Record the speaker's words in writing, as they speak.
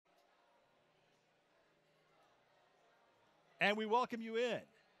And we welcome you in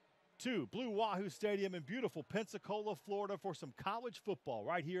to Blue Wahoo Stadium in beautiful Pensacola, Florida for some college football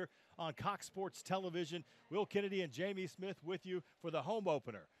right here on Cox Sports Television. Will Kennedy and Jamie Smith with you for the home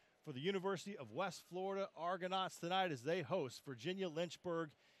opener for the University of West Florida Argonauts tonight as they host Virginia Lynchburg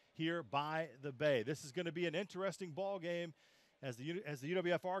here by the Bay. This is going to be an interesting ball game as the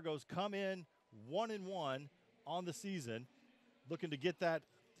UWF Argos come in 1-1 on the season, looking to get that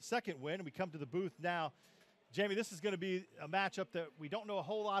second win. We come to the booth now. Jamie, this is going to be a matchup that we don't know a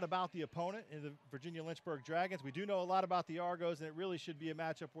whole lot about the opponent in the Virginia Lynchburg Dragons. We do know a lot about the Argos, and it really should be a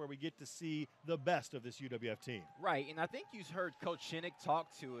matchup where we get to see the best of this UWF team. Right, and I think you heard Coach Shinnick talk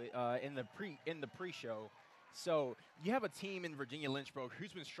to it in the pre-show. So you have a team in Virginia Lynchburg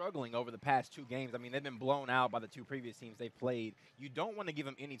who's been struggling over the past two games. I mean, they've been blown out by the two previous teams they've played. You don't want to give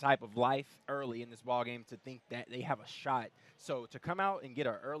them any type of life early in this ball game to think that they have a shot. So to come out and get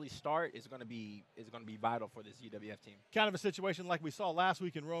an early start is going to be vital for this UWF team. Kind of a situation like we saw last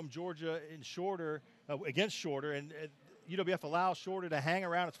week in Rome, Georgia, in Shorter against Shorter, and UWF allows Shorter to hang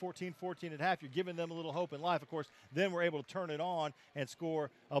around. It's 14-14 at half. You're giving them a little hope in life. Of course, then we're able to turn it on and score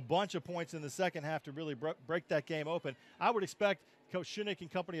a bunch of points in the second half to really break that game open. I would expect Coach Shinnick and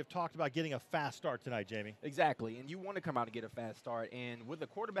company have talked about getting a fast start tonight, Jamie. Exactly, and you want to come out and get a fast start. And with a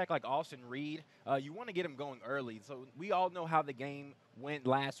quarterback like Austin Reed, you want to get him going early. So we all know how the game went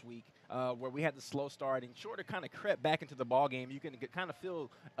last week, where we had the slow start, and Shorter kind of crept back into the ball game. You can kind of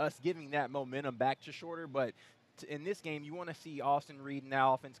feel us giving that momentum back to Shorter, but in this game, you want to see Austin Reed and the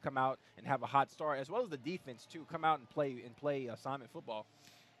offense come out and have a hot start, as well as the defense, too, come out and play assignment football.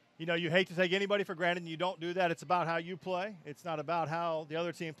 You know, you hate to take anybody for granted, and you don't do that. It's about how you play. It's not about how the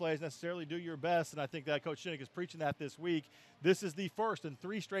other team plays necessarily. Do your best, and I think that Coach Shinnick is preaching that this week. This is the first in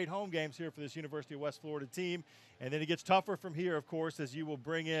 3 straight home games here for this University of West Florida team, and then it gets tougher from here, of course, as you will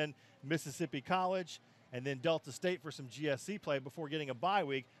bring in Mississippi College and then Delta State for some GSC play before getting a bye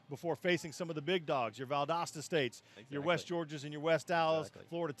week, before facing some of the big dogs, your Valdosta States, your West Georgias and your West Dallas,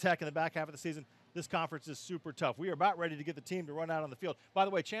 Florida Tech in the back half of the season. This conference is super tough. We are about ready to get the team to run out on the field. By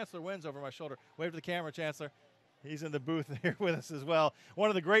the way, Chancellor Wynn's over my shoulder. Wave to the camera, Chancellor. He's in the booth here with us as well. One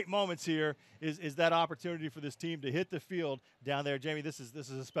of the great moments here is that opportunity for this team to hit the field down there. Jamie, this is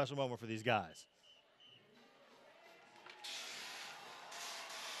a special moment for these guys.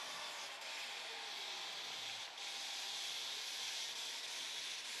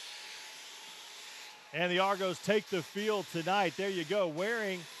 And the Argos take the field tonight. There you go,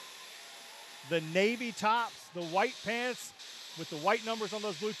 wearing the navy tops, the white pants with the white numbers on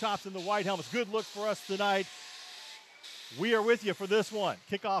those blue tops and the white helmets. Good look for us tonight. We are with you for this one.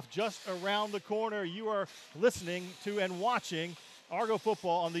 Kickoff just around the corner. You are listening to and watching Argo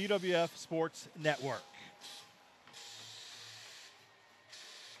football on the UWF Sports Network.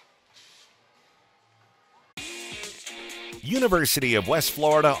 University of West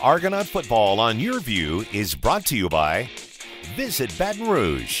Florida Argonaut football on YurView is brought to you by Visit Baton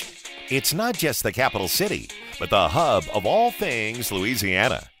Rouge. It's not just the capital city, but the hub of all things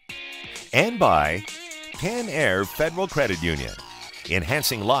Louisiana. And by Pan Air Federal Credit Union,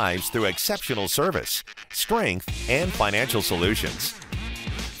 enhancing lives through exceptional service, strength, and financial solutions.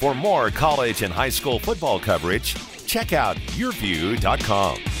 For more college and high school football coverage, check out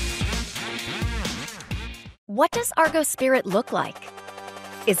yourview.com. What does Argo Spirit look like?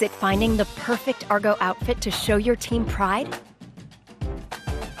 Is it finding the perfect Argo outfit to show your team pride?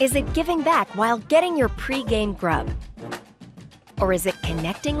 Is it giving back while getting your pre-game grub? Or is it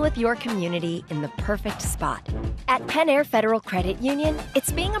connecting with your community in the perfect spot? At Pan Air Federal Credit Union,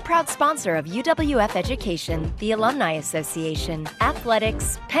 it's being a proud sponsor of UWF Education, the Alumni Association,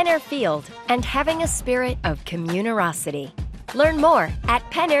 athletics, Pan Air Field, and having a spirit of communerosity. Learn more at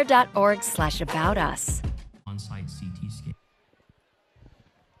panair.org/aboutus. On-site CT scan.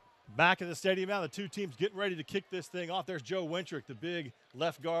 Back in the stadium now, the two teams getting ready to kick this thing off. There's Joe Wintrick, the big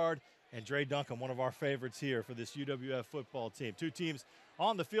left guard, and Dre Duncan, one of our favorites here for this UWF football team. Two teams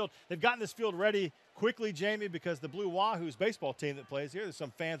on the field. They've gotten this field ready quickly, Jamie, because the Blue Wahoos baseball team that plays here, there's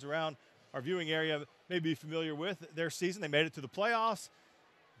some fans around our viewing area may be familiar with their season. They made it to the playoffs,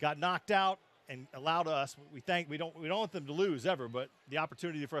 got knocked out, and allowed us, we don't want them to lose ever, but the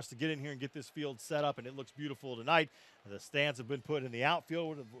opportunity for us to get in here and get this field set up, and it looks beautiful tonight. The stands have been put in the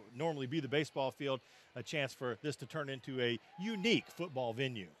outfield, would normally be the baseball field, a chance for this to turn into a unique football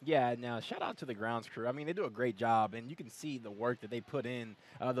venue. Yeah, now shout out to the grounds crew. I mean, they do a great job, and you can see the work that they put in.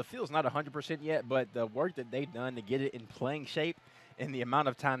 The field's not 100% yet, but the work that they've done to get it in playing shape and the amount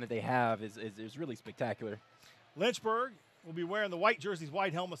of time that they have is really spectacular. Lynchburg will be wearing the white jerseys,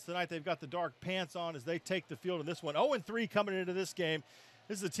 white helmets tonight. They've got the dark pants on as they take the field in this one. 0-3 coming into this game.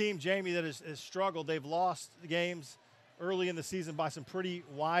 This is a team, Jamie, that has struggled. They've lost games early in the season by some pretty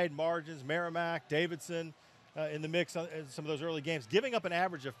wide margins. Merrimack, Davidson in the mix in some of those early games, giving up an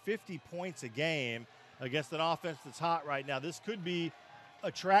average of 50 points a game against an offense that's hot right now. This could be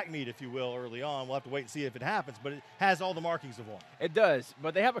a track meet, if you will, early on. We'll have to wait and see if it happens, but it has all the markings of one. It does,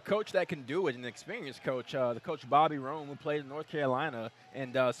 but they have a coach that can do it, an experienced coach, the coach Bobby Rome, who played in North Carolina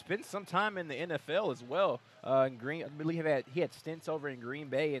and spent some time in the NFL as well. I believe he had stints over in Green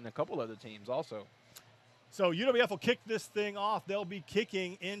Bay and a couple other teams also. So UWF will kick this thing off. They'll be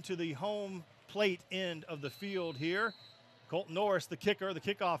kicking into the home plate end of the field here. Colton Norris, the kicker, the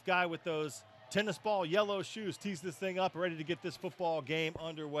kickoff guy with those tennis ball yellow shoes, tees this thing up, ready to get this football game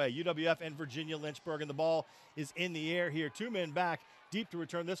underway. UWF and Virginia Lynchburg, and the ball is in the air here. 2 men back, deep to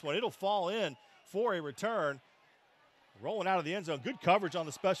return this one. It'll fall in for a return. Rolling out of the end zone. Good coverage on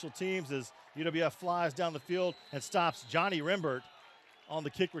the special teams as UWF flies down the field and stops Johnny Rimbert on the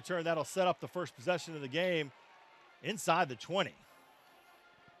kick return. That'll set up the first possession of the game inside the 20.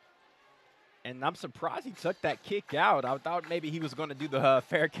 And I'm surprised he took that kick out. I thought maybe he was going to do the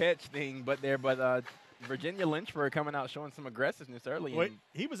fair catch thing, but Virginia Lynchburg coming out showing some aggressiveness early. Wait,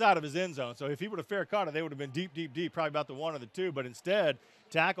 he was out of his end zone, so if he would have fair caught it, they would have been deep, deep, deep, probably about the 1 or the 2, but instead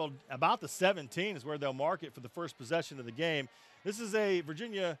tackled about the 17 is where they'll mark it for the first possession of the game. This is a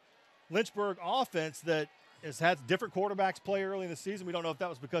Virginia Lynchburg offense that has had different quarterbacks play early in the season. We don't know if that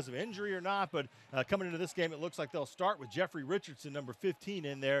was because of injury or not, but coming into this game, it looks like they'll start with Jeffrey Richardson, number 15,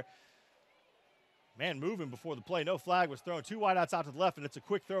 in there. Man moving before the play. No flag was thrown. 2 wideouts out to the left, and it's a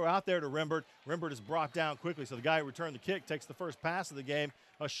quick throw out there to Rimbert. Rimbert is brought down quickly, so the guy who returned the kick takes the first pass of the game.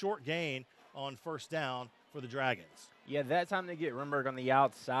 A short gain on first down for the Dragons. Yeah, that time they get Rimbert on the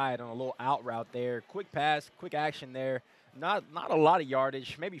outside on a little out route there. Quick pass, quick action there. Not a lot of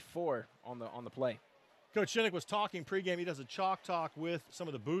yardage, maybe 4 on the play. Coach Shinnick was talking pregame. He does a chalk talk with some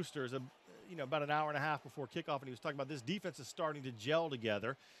of the boosters, about an hour and a half before kickoff, and he was talking about this defense is starting to gel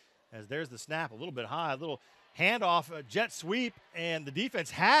together. As there's the snap, a little bit high, a little handoff, a jet sweep, and the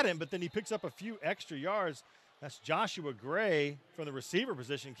defense had him, but then he picks up a few extra yards. That's Joshua Gray from the receiver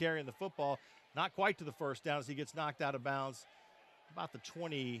position carrying the football. Not quite to the first down as he gets knocked out of bounds about the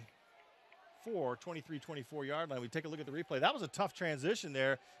 23-24 yard line. We take a look at the replay. That was a tough transition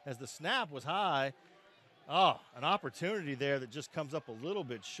there as the snap was high. Oh, an opportunity there that just comes up a little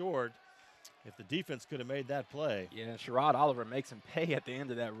bit short. If the defense could have made that play. Yeah, Sherrod Oliver makes him pay at the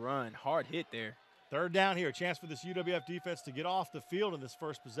end of that run. Hard hit there. Third down here. A chance for this UWF defense to get off the field in this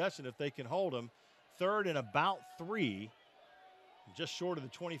first possession if they can hold them. 3rd and about 3, just short of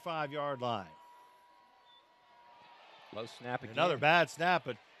the 25-yard line. Low snap again. Another bad snap,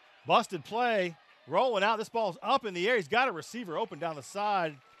 but busted play. Rolling out. This ball's up in the air. He's got a receiver open down the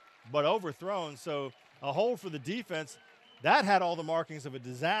side, but overthrown. So a hold for the defense. That had all the markings of a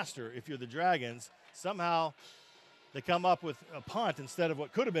disaster if you're the Dragons. Somehow they come up with a punt instead of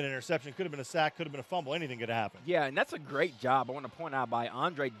what could have been an interception, could have been a sack, could have been a fumble. Anything could happen. Yeah, and that's a great job, I want to point out, by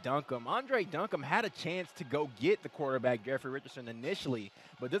Andre Duncombe. Andre Duncombe had a chance to go get the quarterback, Jeffrey Richardson, initially,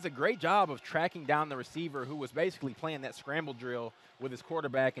 but does a great job of tracking down the receiver who was basically playing that scramble drill with his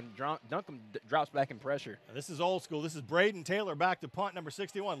quarterback, and Duncombe drops back in pressure. Now, this is old school. This is Braden Taylor back to punt number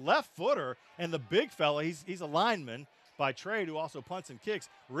 61. Left footer, and the big fella, he's a lineman by trade who also punts and kicks,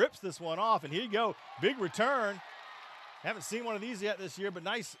 rips this one off, and here you go. Big return. Haven't seen one of these yet this year, but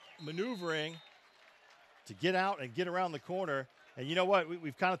nice maneuvering to get out and get around the corner. And you know what?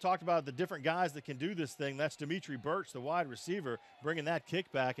 We've kind of talked about the different guys that can do this thing. That's Dimitri Birch, the wide receiver, bringing that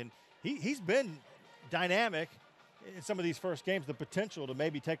kick back. And he's been dynamic in some of these first games, the potential to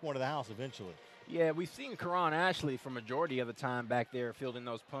maybe take one to the house eventually. Yeah, we've seen Karan Ashley for majority of the time back there fielding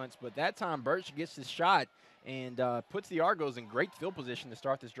those punts, but that time Birch gets his shot and puts the Argos in great field position to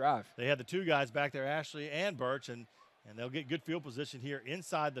start this drive. They had the 2 guys back there, Ashley and Birch, and they'll get good field position here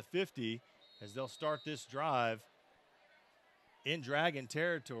inside the 50 as they'll start this drive in Dragon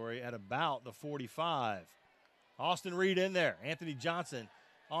territory at about the 45. Austin Reed in there. Anthony Johnson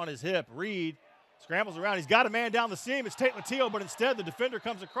on his hip. Reed scrambles around. He's got a man down the seam. It's Tate Latillo, but instead the defender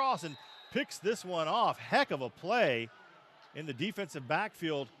comes across and picks this one off. Heck of a play in the defensive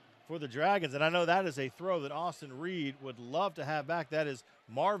backfield for the Dragons. And I know that is a throw that Austin Reed would love to have back. That is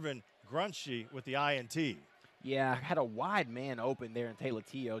Marvin Grunshy with the INT. Yeah, had a wide man open there, and Taylor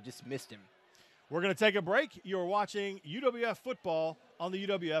Teo just missed him. We're going to take a break. You're watching UWF football on the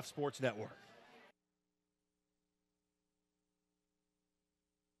UWF Sports Network.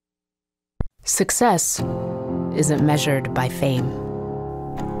 Success isn't measured by fame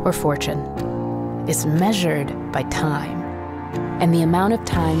or fortune. It's measured by time and the amount of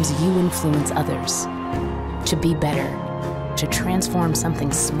times you influence others to be better, to transform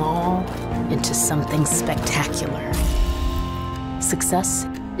something small into something spectacular. Success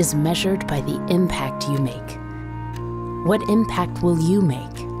is measured by the impact you make. What impact will you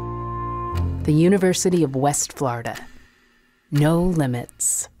make? The University of West Florida. No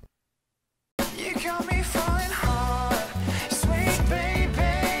limits. You got me falling hard, sweet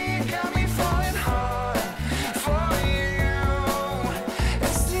baby, you got me falling hard for you. And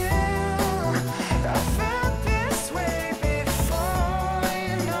still, I felt this way before,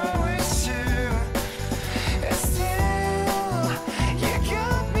 you know it's true. And still, you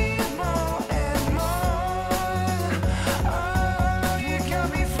got me more and more. Oh, you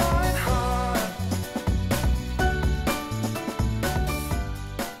got me falling hard.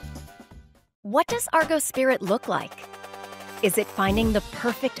 What does Argo Spirit look like? Is it finding the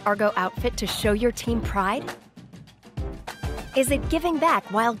perfect Argo outfit to show your team pride? Is it giving back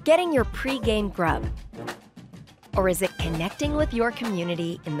while getting your pre-game grub? Or is it connecting with your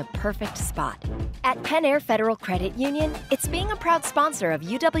community in the perfect spot? At Penn Air Federal Credit Union, it's being a proud sponsor of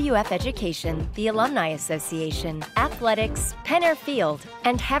UWF Education, the Alumni Association, athletics, Penn Air Field,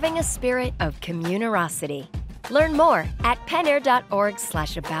 and having a spirit of communerosity. Learn more at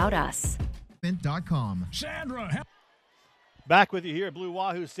pennair.org/aboutus. Sandra, Back with you here at Blue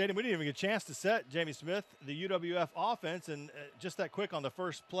Wahoo Stadium. We didn't even get a chance to set Jamie Smith, the UWF offense, and just that quick on the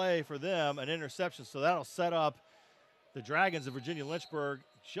first play for them, an interception. So that'll set up the Dragons of Virginia Lynchburg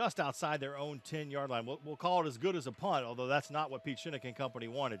just outside their own 10-yard line. We'll call it as good as a punt, although that's not what Pete Shinnick and company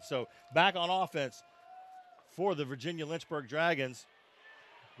wanted. So back on offense for the Virginia Lynchburg Dragons.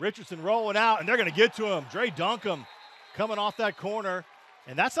 Richardson rolling out, and they're going to get to him. Dre Duncombe coming off that corner.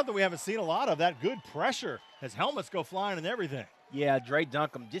 And that's something we haven't seen a lot of, that good pressure as helmets go flying and everything. Yeah, Dre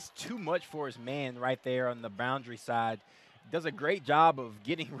Duncombe, just too much for his man right there on the boundary side. Does a great job of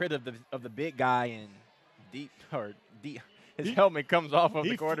getting rid of the big guy, and his helmet comes off of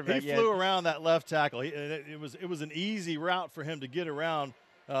the quarterback. He flew around that left tackle. It was an easy route for him to get around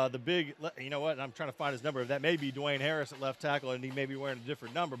the big, you know what, I'm trying to find his number. That may be Dwayne Harris at left tackle, and he may be wearing a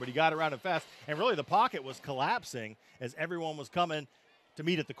different number, but he got around him fast. And really the pocket was collapsing as everyone was coming to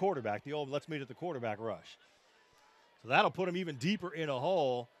meet at the quarterback, the old let's meet at the quarterback rush. So that'll put him even deeper in a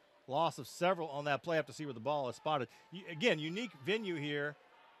hole. Loss of several on that play. Have to see where the ball is spotted. Again, unique venue here,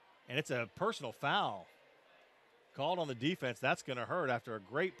 and it's a personal foul called on the defense. That's going to hurt. After a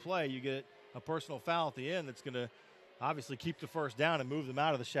great play, you get a personal foul at the end that's going to obviously keep the first down and move them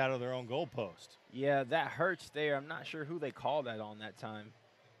out of the shadow of their own goal post. Yeah, that hurts there. I'm not sure who they called that on that time.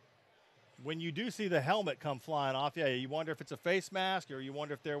 When you do see the helmet come flying off, yeah, you wonder if it's a face mask or you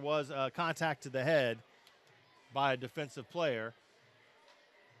wonder if there was contact to the head by a defensive player.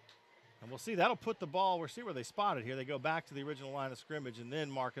 And we'll see. That'll put the ball, we'll see where they spot it here. They go back to the original line of scrimmage and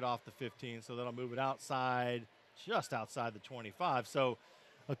then mark it off the 15, so that'll move it outside, just outside the 25. So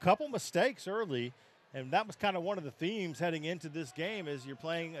a couple mistakes early, and that was kind of one of the themes heading into this game is you're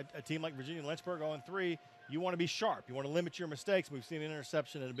playing a team like Virginia Lynchburg 0-3. You want to be sharp. You want to limit your mistakes. We've seen an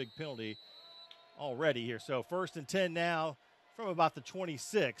interception and a big penalty already here. So 1st and 10 now from about the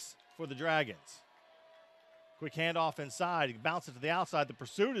 26 for the Dragons. Quick handoff inside. He bounces to the outside. The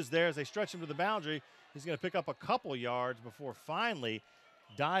pursuit is there as they stretch him to the boundary. He's going to pick up a couple yards before finally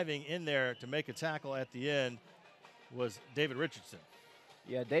diving in there to make a tackle at the end was David Richardson.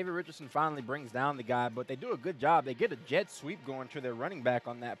 Yeah, David Richardson finally brings down the guy, but they do a good job. They get a jet sweep going to their running back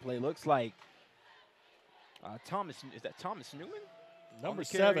on that play. Looks like Thomas, is that Thomas Newman? Number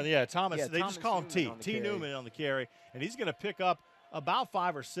 7, yeah, Thomas. Yeah, they Thomas just call him Newman T. T. Newman on the carry, and he's going to pick up about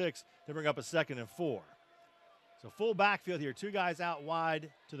 5 or 6 to bring up a 2nd and 4. So full backfield here, 2 guys out wide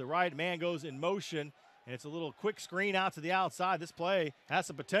to the right. Man goes in motion, and it's a little quick screen out to the outside. This play has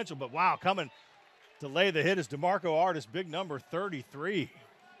some potential, but wow, coming to lay the hit is DeMarco Artis, big number 33.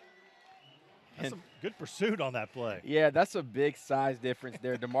 That's a good pursuit on that play. Yeah, that's a big size difference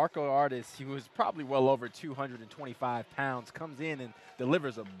there. DeMarco Artis, he was probably well over 225 pounds, comes in and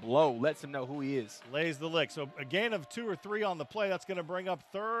delivers a blow, lets him know who he is. Lays the lick. So a gain of 2 or 3 on the play. That's going to bring up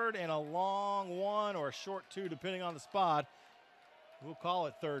 3rd and a long 1 or a short 2, depending on the spot. We'll call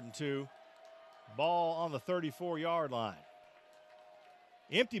it 3rd and 2. Ball on the 34-yard line.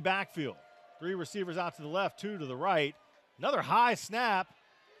 Empty backfield. 3 receivers out to the left, 2 to the right. Another high snap.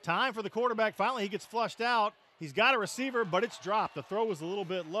 Time for the quarterback. Finally, he gets flushed out. He's got a receiver, but it's dropped. The throw was a little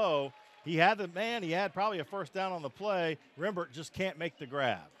bit low. He had the man. He had probably a first down on the play. Rembert just can't make the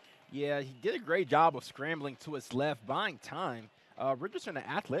grab. Yeah, he did a great job of scrambling to his left, buying time. Richardson, an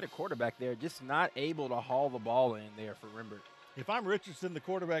athletic quarterback there, just not able to haul the ball in there for Rembert. If I'm Richardson, the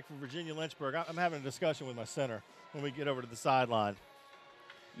quarterback for Virginia Lynchburg, I'm having a discussion with my center when we get over to the sideline.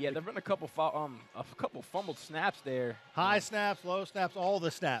 Yeah, there've been a couple fumbled snaps there. High snaps, low snaps, all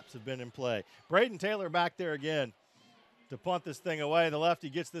the snaps have been in play. Braden Taylor back there again. to punt this thing away. The lefty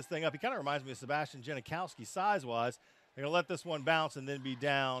gets this thing up. He kind of reminds me of Sebastian Janikowski size-wise. They're going to let this one bounce and then be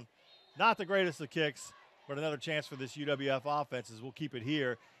down. Not the greatest of kicks, but another chance for this UWF offense is we'll keep it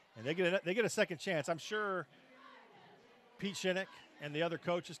here. And they get a second chance. I'm sure Pete Shinnick and the other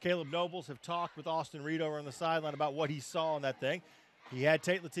coaches, Caleb Nobles, have talked with Austin Reed over on the sideline about what he saw in that thing. He had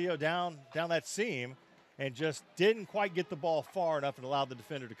Tate Latillo down that seam and just didn't quite get the ball far enough and allowed the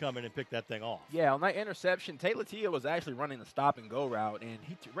defender to come in and pick that thing off. Yeah, on that interception, Tate Latillo was actually running the stop-and-go route, and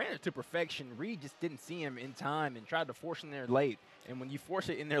he ran it to perfection. Reed just didn't see him in time and tried to force it in there late. And when you force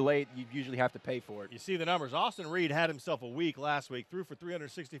it in there late, you usually have to pay for it. You see the numbers. Austin Reed had himself a week last week, threw for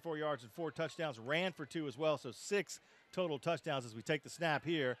 364 yards and 4 touchdowns, ran for 2 as well, so 6 total touchdowns as we take the snap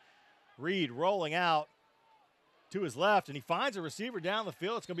here. Reed rolling out to his left, and he finds a receiver down the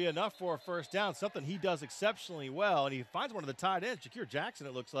field. It's going to be enough for a first down, something he does exceptionally well, and he finds one of the tight ends, Shakir Jackson,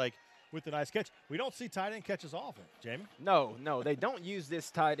 it looks like, with the nice catch. We don't see tight end catches often, Jamie. No, they don't use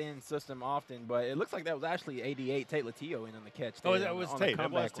this tight end system often, but it looks like that was actually 88 Tate Latillo in on the catch. Oh, that was Tate. That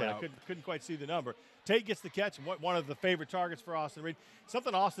was Tate. I couldn't quite see the number. Tate gets the catch, one of the favorite targets for Austin Reed.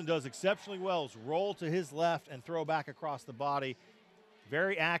 Something Austin does exceptionally well is roll to his left and throw back across the body.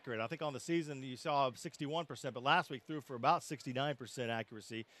 Very accurate. I think on the season you saw 61%, but last week threw for about 69%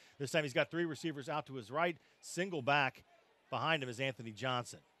 accuracy. This time he's got 3 receivers out to his right. Single back behind him is Anthony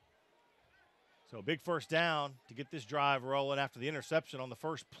Johnson. So big first down to get this drive rolling after the interception on the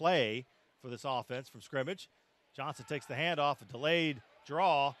first play for this offense from scrimmage. Johnson takes the handoff, a delayed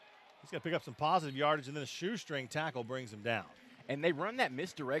draw. He's going to pick up some positive yardage, and then a shoestring tackle brings him down. And they run that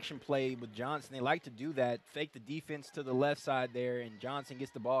misdirection play with Johnson. They like to do that, fake the defense to the left side there, and Johnson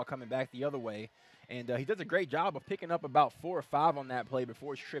gets the ball coming back the other way. And he does a great job of picking up about 4 or 5 on that play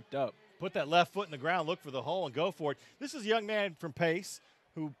before he's tripped up. Put that left foot in the ground, look for the hole, and go for it. This is a young man from Pace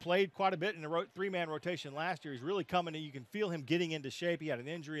who played quite a bit in a 3-man rotation last year. He's really coming in. You can feel him getting into shape. He had an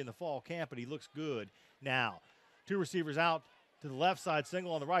injury in the fall camp, but he looks good now. 2 receivers out to the left side,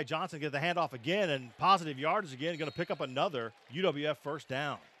 single on the right. Johnson gets the handoff again, and positive yardage again. Going to pick up another UWF first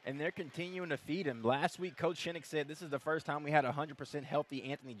down. And they're continuing to feed him. Last week, Coach Shinnick said this is the first time we had a 100% healthy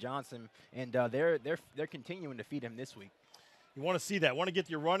Anthony Johnson, and they're continuing to feed him this week. You want to see that. Want to get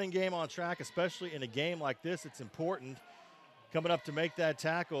your running game on track, especially in a game like this. It's important. Coming up to make that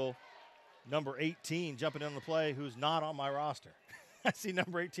tackle, number 18 jumping in the play, who's not on my roster. I see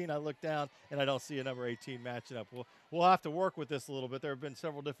number 18, I look down, and I don't see a number 18 matching up. We'll have to work with this a little bit. There have been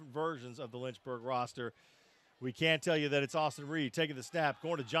several different versions of the Lynchburg roster. We can't tell you that it's Austin Reed taking the snap,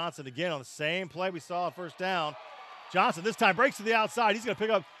 going to Johnson again on the same play we saw on first down. Johnson this time breaks to the outside. He's going to pick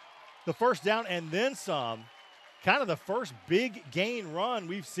up the first down and then some. Kind of the first big gain run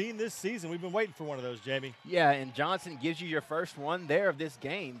we've seen this season. We've been waiting for one of those, Jamie. Yeah, and Johnson gives you your first one there of this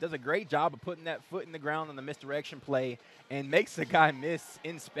game. Does a great job of putting that foot in the ground on the misdirection play and makes the guy miss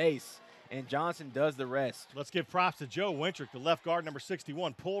in space. And Johnson does the rest. Let's give props to Joe Wintrick, the left guard, number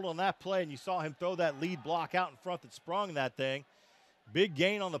 61. Pulled on that play, and you saw him throw that lead block out in front that sprung that thing. Big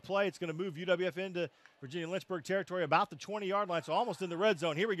gain on the play. It's going to move UWF into Virginia Lynchburg territory about the 20-yard line, so almost in the red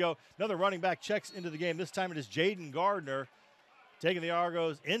zone. Here we go. Another running back checks into the game. This time it is Jaden Gardner taking the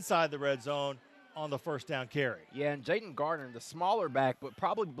Argos inside the red zone on the first down carry. Yeah, and Jaden Gardner, the smaller back, but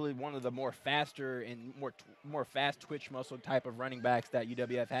probably one of the more faster and more fast twitch muscle type of running backs that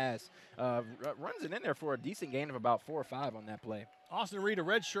UWF has, runs it in there for a decent gain of about 4 or 5 on that play. Austin Reed, a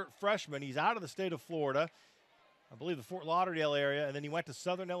redshirt freshman. He's out of the state of Florida. I believe the Fort Lauderdale area, and then he went to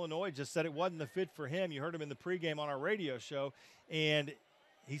Southern Illinois, just said it wasn't the fit for him. You heard him in the pregame on our radio show, and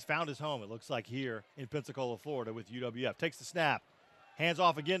he's found his home, it looks like, here in Pensacola, Florida with UWF. Takes the snap, hands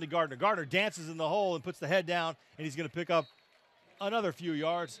off again to Gardner. Gardner dances in the hole and puts the head down, and he's going to pick up another few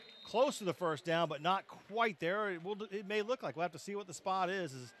yards, close to the first down, but not quite there. It may look like we'll have to see what the spot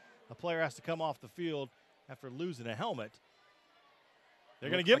is as a player has to come off the field after losing a helmet. They're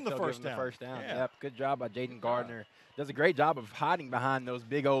going to give him the first down. Yeah. Yep, good job by Jaden Gardner. Does a great job of hiding behind those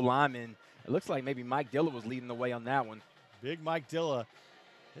big old linemen. It looks like maybe Mike Dilla was leading the way on that one. Big Mike Dilla.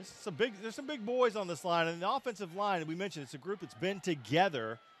 There's some big boys on this line. And the offensive line, we mentioned, it's a group that's been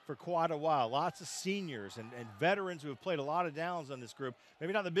together for quite a while. Lots of seniors and veterans who have played a lot of downs on this group.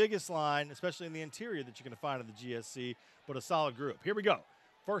 Maybe not the biggest line, especially in the interior that you're going to find in the GSC, but a solid group. Here we go.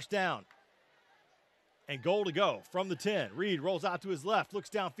 First down. And goal to go from the 10. Reed rolls out to his left, looks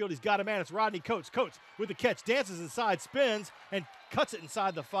downfield. He's got a man. It's Rodney Coates. Coates with the catch, dances inside, spins, and cuts it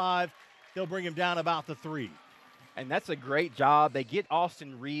inside the 5. They'll bring him down about the 3. And that's a great job. They get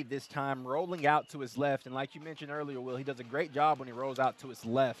Austin Reed this time rolling out to his left. And like you mentioned earlier, Will, he does a great job when he rolls out to his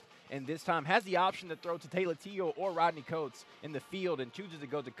left. And this time has the option to throw to Tate Latillo or Rodney Coates in the field and chooses to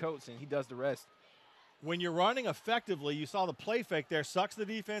go to Coates, and he does the rest. when you're running effectively, you saw the play fake there, sucks the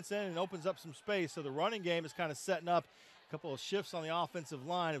defense in and opens up some space. So the running game is kind of setting up a couple of shifts on the offensive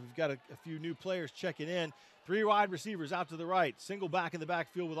line. We've got a few new players checking in. 3 wide receivers out to the right. Single back in the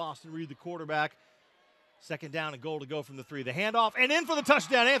backfield with Austin Reed, the quarterback. Second down and goal to go from the 3. The handoff and in for the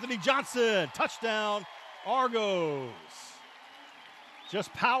touchdown. Anthony Johnson. Touchdown, Argos.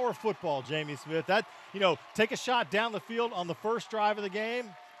 Just power football, Jamie Smith. That, take a shot down the field on the first drive of the game.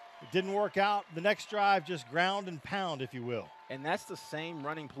 It didn't work out. The next drive, just ground and pound, if you will. And that's the same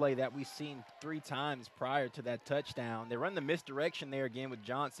running play that we've seen 3 times prior to that touchdown. They run the misdirection there again with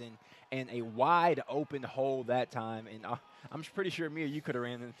Johnson and a wide open hole that time. And I'm pretty sure Amir, you could have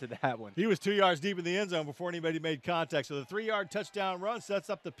ran into that one. He was 2 yards deep in the end zone before anybody made contact. So the 3-yard touchdown run sets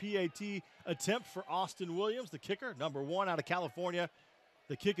up the PAT attempt for Austin Williams, the kicker, number 1 out of California.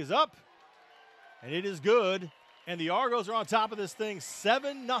 The kick is up, and it is good. And the Argos are on top of this thing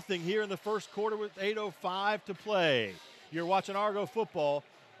 7-0 here in the first quarter with 8:05 to play. You're watching Argo football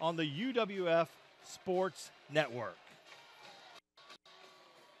on the UWF Sports Network.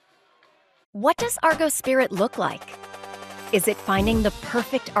 What does Argo spirit look like? Is it finding the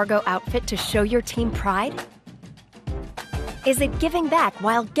perfect Argo outfit to show your team pride? Is it giving back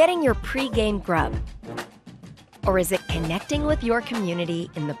while getting your pre-game grub? Or is it connecting with your community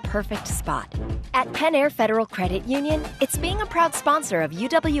in the perfect spot? At Penn Air Federal Credit Union, it's being a proud sponsor of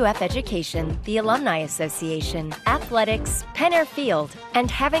UWF Education, the Alumni Association, athletics, Penn Air Field, and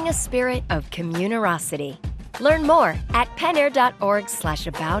having a spirit of communerosity. Learn more at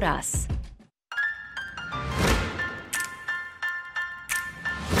pennair.org/aboutus.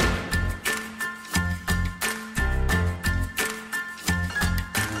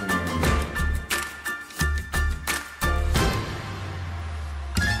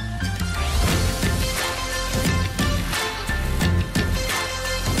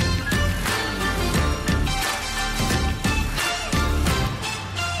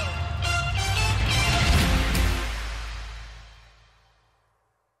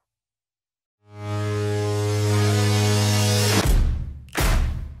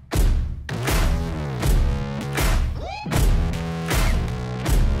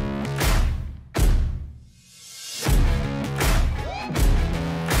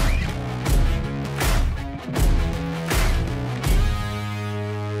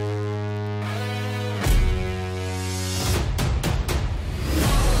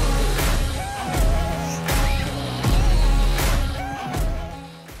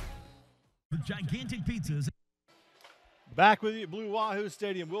 Gigantic pizzas. Back with you at Blue Wahoo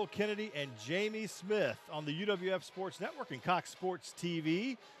Stadium, Will Kennedy and Jamie Smith on the UWF Sports Network and Cox Sports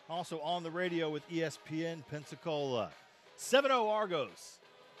TV. Also on the radio with ESPN Pensacola. 7-0 Argos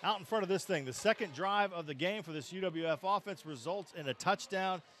out in front of this thing. The second drive of the game for this UWF offense results in a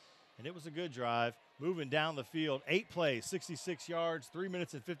touchdown, and it was a good drive. Moving down the field, 8 plays, 66 yards, 3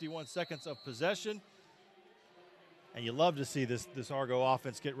 minutes and 51 seconds of possession. And you love to see this Argo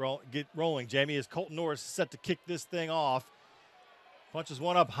offense get rolling. Jamie, as Colton Norris is set to kick this thing off. Punches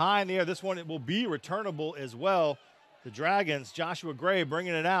one up high in the air. This one, it will be returnable as well. The Dragons, Joshua Gray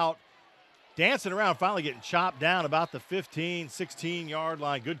bringing it out. Dancing around, finally getting chopped down about the 15, 16-yard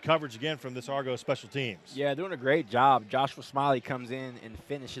line. Good coverage again from this Argo special teams. Yeah, doing a great job. Joshua Smiley comes in and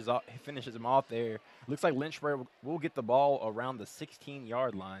finishes him off there. Looks like Lynchburg will get the ball around the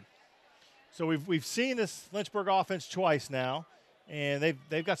 16-yard line. So we've seen this Lynchburg offense twice now, and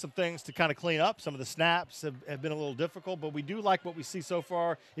they've got some things to kind of clean up. Some of the snaps have been a little difficult, but we do like what we see so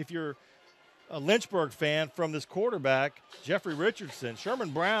far. If you're a Lynchburg fan, from this quarterback, Jeffrey Richardson.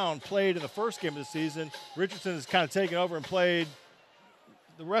 Sherman Brown played in the first game of the season. Richardson has kind of taken over and played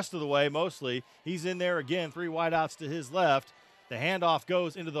the rest of the way mostly. He's in there again, 3 wideouts to his left. The handoff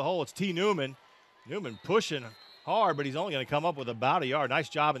goes into the hole. It's T. Newman. Newman pushing hard, but he's only going to come up with about a yard. Nice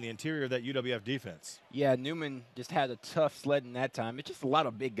job in the interior of that UWF defense. Yeah, Newman just had a tough sledding that time. It's just a lot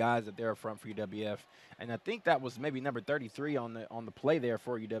of big guys that they're up front for UWF. And I think that was maybe number 33 on the play there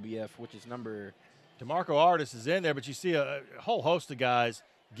for UWF, which is number DeMarco Artis is in there, but you see a whole host of guys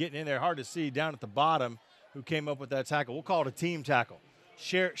getting in there. Hard to see down at the bottom who came up with that tackle. We'll call it a team tackle.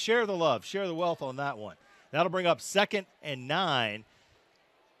 Share the love, share the wealth on that one. That'll bring up 2nd and 9.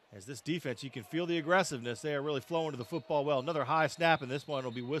 As this defense, you can feel the aggressiveness. They are really flowing to the football well. Another high snap, and this one will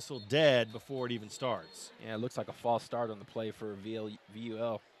be whistled dead before it even starts. Yeah, it looks like a false start on the play for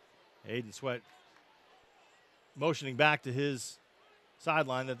VUL. Aiden Sweat motioning back to his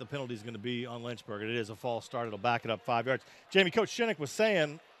sideline that the penalty is going to be on Lynchburg. It is a false start. It'll back it up 5 yards. Jamie, Coach Shinnick was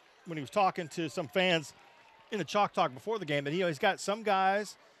saying when he was talking to some fans in the Chalk Talk before the game that he's got some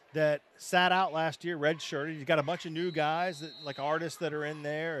guys that sat out last year, redshirted. He's got a bunch of new guys, like artists that are in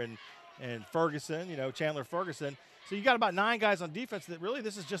there, and and Ferguson, Chandler Ferguson. So you got about 9 guys on defense that really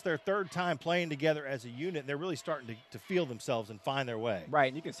this is just their 3rd time playing together as a unit. And they're really starting to feel themselves and find their way. Right,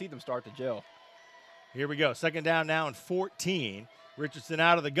 and you can see them start to gel. Here we go. 2nd down now and 14. Richardson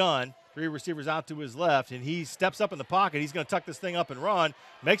out of the gun. 3 receivers out to his left, and he steps up in the pocket. He's going to tuck this thing up and run,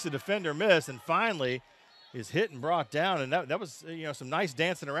 makes the defender miss, and finally is hit and brought down. And that was some nice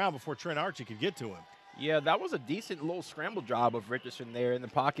dancing around before Trent Archie could get to him. Yeah, that was a decent little scramble job of Richardson there in the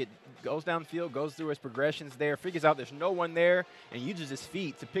pocket. Goes downfield, goes through his progressions there, figures out there's no one there, and uses his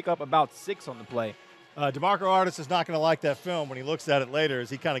feet to pick up about 6 on the play. DeMarco Artis is not going to like that film when he looks at it later, as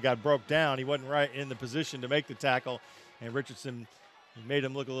he kind of got broke down. He wasn't right in the position to make the tackle, and Richardson made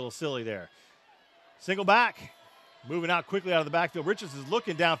him look a little silly there. Single back, moving out quickly out of the backfield. Richardson's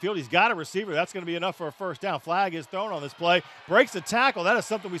looking downfield. He's got a receiver. That's going to be enough for a first down. Flag is thrown on this play. Breaks the tackle. That is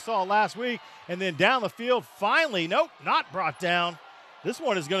something we saw last week. And then down the field, finally, nope, not brought down. This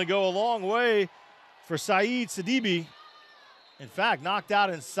one is going to go a long way for Saeed Sidibe. In fact, knocked out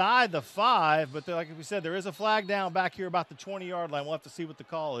inside the 5, but like we said, there is a flag down back here about the 20-yard line. We'll have to see what the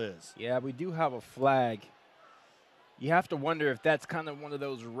call is. Yeah, we do have a flag. You have to wonder if that's kind of one of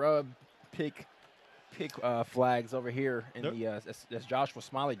those rub pick flags over here in as Joshua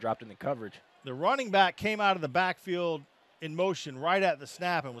Smiley dropped in the coverage. The running back came out of the backfield in motion right at the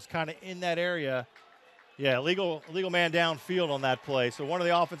snap and was kind of in that area. Yeah, illegal man downfield on that play. So one of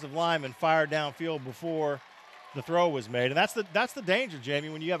the offensive linemen fired downfield before the throw was made. And that's the danger, Jamie,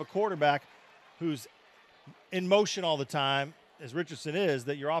 when you have a quarterback who's in motion all the time, as Richardson is,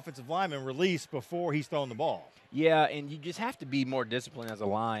 that your offensive lineman release before he's thrown the ball. Yeah, and you just have to be more disciplined as a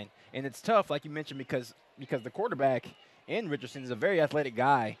line. And it's tough, like you mentioned, because the quarterback and Richardson is a very athletic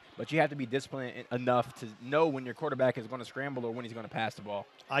guy, but you have to be disciplined enough to know when your quarterback is going to scramble or when he's going to pass the ball.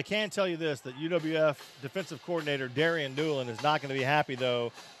 I can tell you this, that UWF defensive coordinator Darian Newland is not going to be happy,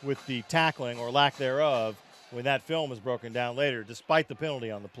 though, with the tackling or lack thereof when that film is broken down later, despite the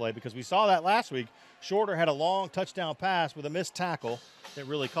penalty on the play, because we saw that last week. Shorter had a long touchdown pass with a missed tackle that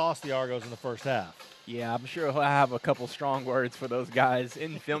really cost the Argos in the first half. Yeah, I'm sure he'll have a couple strong words for those guys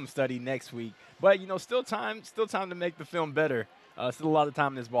in film study next week. But, still time to make the film better. Still a lot of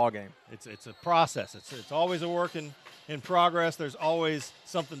time in this ball game. It's a process. It's always a work in progress. There's always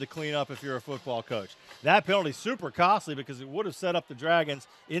something to clean up if you're a football coach. That penalty super costly because it would have set up the Dragons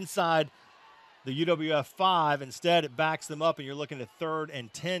inside the UWF 5. Instead, it backs them up, and you're looking at 3rd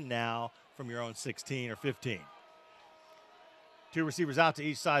and 10 now from your own 16 or 15. 2 receivers out to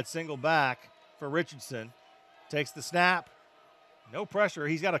each side, single back for Richardson. Takes the snap. No pressure.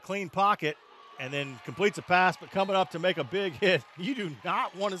 He's got a clean pocket and then completes a pass, but coming up to make a big hit. You do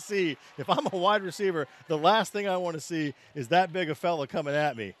not want to see, if I'm a wide receiver, the last thing I want to see is that big a fella coming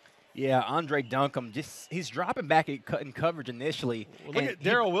at me. Yeah, Andre Duncombe, he's dropping back in coverage initially. Well, look at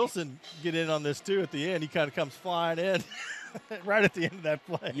Darrell Wilson get in on this, too, at the end. He kind of comes flying in right at the end of that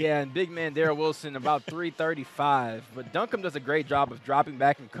play. Yeah, and big man Darrell Wilson about 335. But Duncombe does a great job of dropping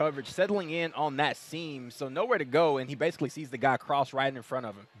back in coverage, settling in on that seam, so nowhere to go, and he basically sees the guy cross right in front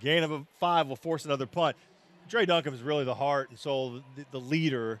of him. Gain of a 5 will force another punt. Dre Duncombe is really the heart and soul, the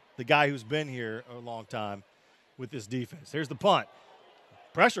leader, the guy who's been here a long time with this defense. Here's the punt.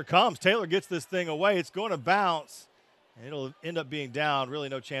 Pressure comes. Taylor gets this thing away. It's going to bounce, and it'll end up being down. Really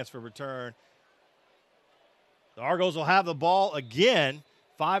no chance for return. The Argos will have the ball again.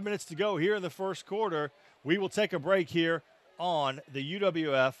 5 minutes to go here in the first quarter. We will take a break here on the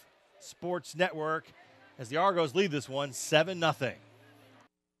UWF Sports Network as the Argos lead this one 7-0.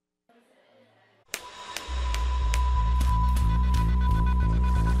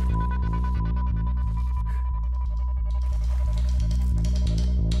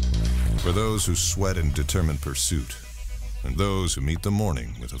 For those who sweat in determined pursuit, and those who meet the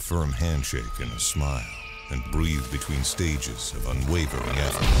morning with a firm handshake and a smile, and breathe between stages of unwavering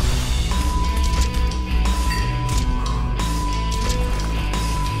effort.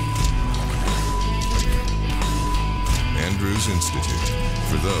 Andrews Institute,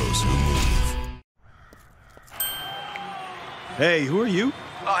 for those who move. Hey, who are you?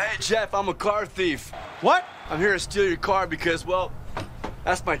 Oh, hey, Jeff, I'm a car thief. What? I'm here to steal your car because, well,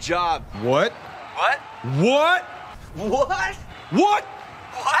 that's my job. What? What? What? What? What?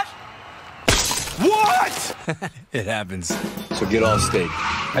 What? What? It happens. So get all staked.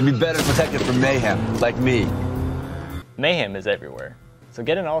 I'd be better protected from mayhem, like me. Mayhem is everywhere, so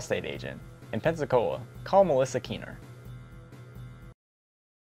get an Allstate agent. In Pensacola, call Melissa Keener.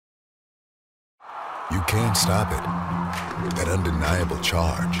 You can't stop it. That undeniable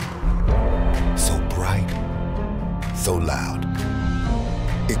charge. So bright, so loud.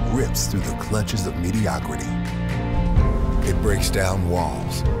 It rips through the clutches of mediocrity. It breaks down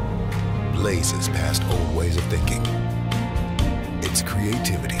walls. blazes past old ways of thinking. It's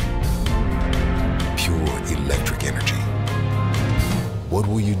creativity, pure electric energy. What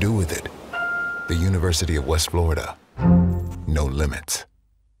will you do with it? The University of West Florida. No limits.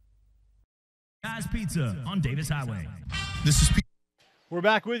 Guys Pizza on Davis Highway. This is We're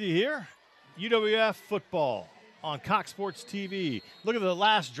back with you here. UWF football on Cox Sports TV. Look at the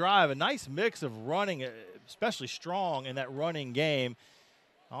last drive. A nice mix of running, especially strong in that running game.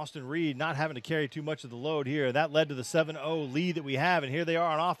 Austin Reed not having to carry too much of the load here. That led to the 7-0 lead that we have, and here they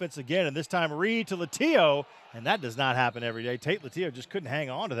are on offense again, and this time Reed to Latillo, and that does not happen every day. Tate Latillo just couldn't hang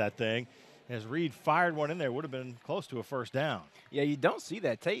on to that thing. As Reed fired one in there, would have been close to a first down. Yeah, you don't see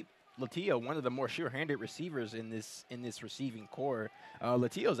that. Tate Latillo, one of the more sure-handed receivers in this receiving core.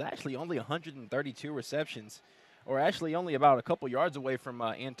 Latillo's actually only 132 receptions, or actually only about a couple yards away from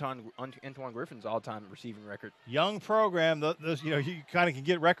Antoine Griffin's all-time receiving record. Young program, those, you kind of can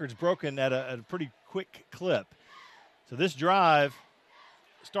get records broken at a pretty quick clip. So this drive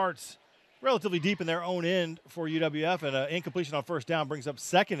starts relatively deep in their own end for UWF, and an incompletion on first down brings up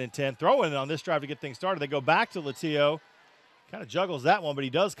 2nd and 10. Throwing it on this drive to get things started. They go back to Latillo. Kind of juggles that one, but he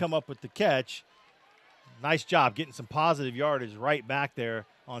does come up with the catch. Nice job getting some positive yardage right back there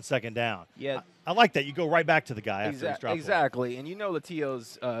on 2nd down. Yeah, I like that. You go right back to the guy after he's dropped exactly. And you know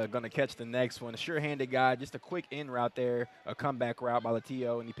Latillo's going to catch the next one. A sure-handed guy, just a quick in route there, a comeback route by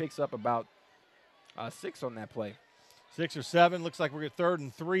Latillo, and he picks up about 6 on that play. 6 or 7. Looks like we're at 3rd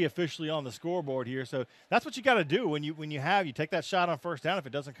and 3 officially on the scoreboard here. So that's what you got to do when you take that shot on first down. If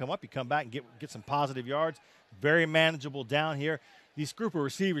it doesn't come up, you come back and get some positive yards. Very manageable down here. These group of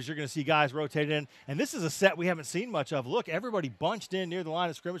receivers, you're going to see guys rotate in. And this is a set we haven't seen much of. Look, everybody bunched in near the line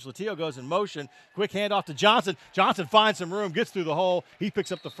of scrimmage. Latillo goes in motion. Quick handoff to Johnson. Johnson finds some room, gets through the hole. He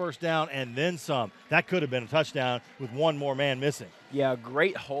picks up the first down and then some. That could have been a touchdown with one more man missing. Yeah,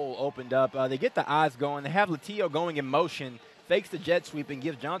 great hole opened up. They get the eyes going. They have Latillo going in motion, fakes the jet sweep and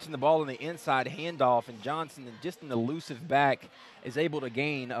gives Johnson the ball on the inside handoff. And Johnson, just an elusive back, is able to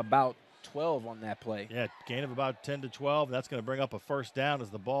gain about 12 on that play. Yeah, gain of about 10 to 12. That's going to bring up a first down as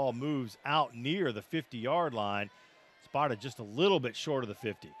the ball moves out near the 50-yard line. Spotted just a little bit short of the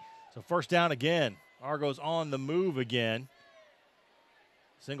 50. So first down again. Argos on the move again.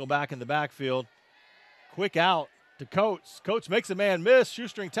 Single back in the backfield. Quick out to Coates. Coates makes a man miss.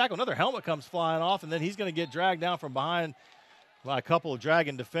 Shoestring tackle. Another helmet comes flying off, and then he's going to get dragged down from behind by a couple of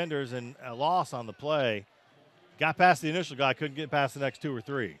dragging defenders, and a loss on the play. Got past the initial guy, couldn't get past the next 2 or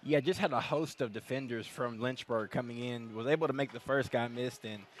 3. Yeah, just had a host of defenders from Lynchburg coming in. Was able to make the first guy missed,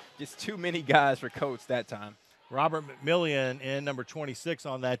 and just too many guys for Coates that time. Robert McMillian in number 26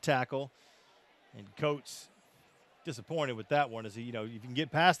 on that tackle. And Coates disappointed with that one as he, if you can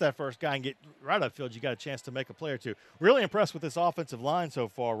get past that first guy and get right upfield, you got a chance to make a play or two. Really impressed with this offensive line so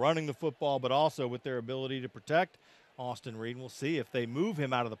far, running the football, but also with their ability to protect Austin Reed. We'll see if they move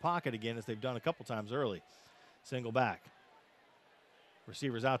him out of the pocket again, as they've done a couple times early. Single back.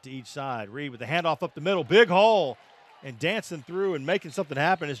 Receivers out to each side. Reed with the handoff up the middle. Big hole. And dancing through and making something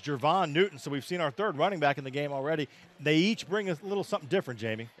happen is Jervon Newton. So we've seen our 3rd running back in the game already. They each bring a little something different,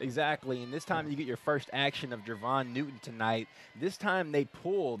 Jamie. Exactly. And this time you get your first action of Jervon Newton tonight. This time they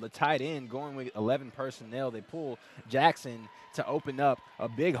pull the tight end going with 11 personnel. They pull Jackson to open up a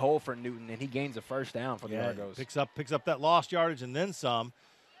big hole for Newton, and he gains a first down for the Argos. Picks up that lost yardage and then some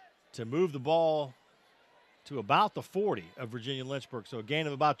to move the ball to about the 40 of Virginia Lynchburg. So a gain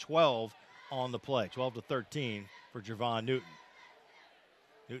of about 12 on the play, 12 to 13 for Jervon Newton.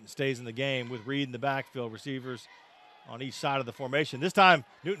 Newton stays in the game with Reed in the backfield. Receivers on each side of the formation. This time,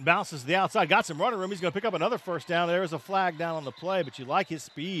 Newton bounces to the outside, got some running room. He's going to pick up another first down. There is a flag down on the play, but you like his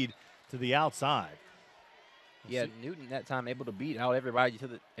speed to the outside. Yeah, Newton that time able to beat out everybody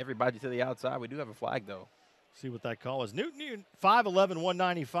to the outside. We do have a flag, though. See what that call is. Newton, 5'11",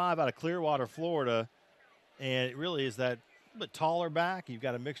 195 out of Clearwater, Florida. And it really is that a bit taller back. You've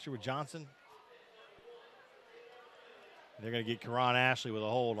got a mixture with Johnson. They're going to get Karan Ashley with a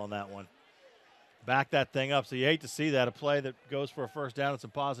hold on that one. Back that thing up. So you hate to see that. A play that goes for a first down and some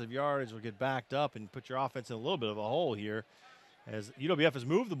positive yardage will get backed up and put your offense in a little bit of a hole here, as UWF has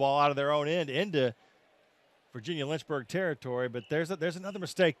moved the ball out of their own end into Virginia Lynchburg territory. But there's another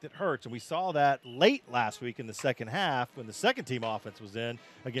mistake that hurts, and we saw that late last week in the second half when the second team offense was in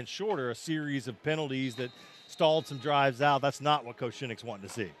against Shorter, a series of penalties that stalled some drives out. That's not what Coach Shinnick's wanting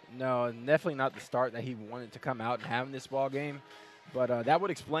to see. No, definitely not the start that he wanted to come out and have in this ball game. But that would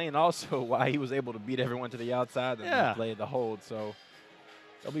explain also why he was able to beat everyone to the outside and play the hold. So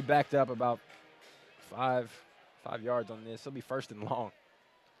they'll be backed up about five yards on this. They'll be 1st and long.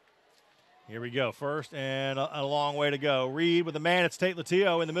 Here we go. First and a long way to go. Reed with the man. It's Tate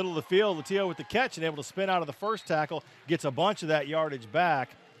Latillo in the middle of the field. Latillo with the catch and able to spin out of the first tackle. Gets a bunch of that yardage back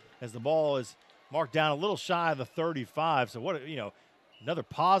as the ball is marked down a little shy of the 35. So what, another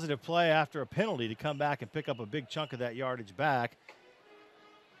positive play after a penalty to come back and pick up a big chunk of that yardage back.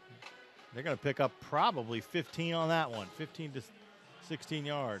 They're going to pick up probably 15 on that one, 15 to 16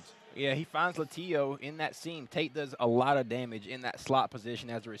 yards. Yeah, he finds Latillo in that seam. Tate does a lot of damage in that slot position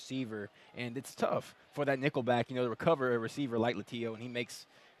as a receiver, and it's tough for that nickelback, to recover a receiver like Latillo, and he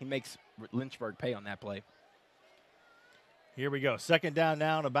makes Lynchburg pay on that play. Here we go. Second down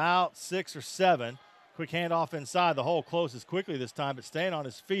now and about 6 or 7. Quick handoff inside. The hole closes quickly this time, but staying on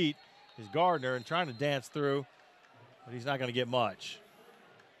his feet is Gardner and trying to dance through, but he's not going to get much.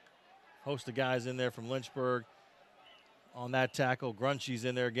 Host of guys in there from Lynchburg on that tackle. Grunchy's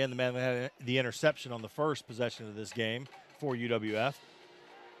in there again, the man that had the interception on the first possession of this game for UWF.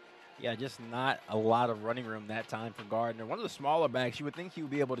 Yeah, just not a lot of running room that time for Gardner. One of the smaller backs, you would think he would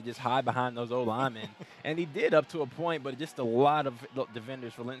be able to just hide behind those O-linemen, and he did up to a point, but just a lot of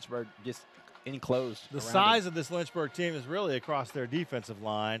defenders for Lynchburg just enclosed. The size of this Lynchburg team is really across their defensive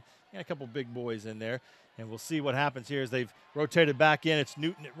line. A couple big boys in there. And we'll see what happens here as they've rotated back in. It's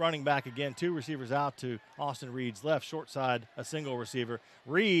Newton at running back again. 2 receivers out to Austin Reed's left. Short side, a single receiver.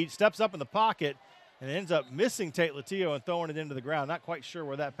 Reed steps up in the pocket and ends up missing Tate Latillo and throwing it into the ground. Not quite sure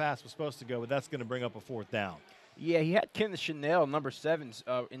where that pass was supposed to go, but that's going to bring up a 4th down. Yeah, he had Kenneth Chanel, number 7,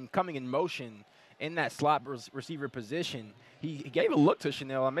 coming in motion in that slot receiver position. He gave a look to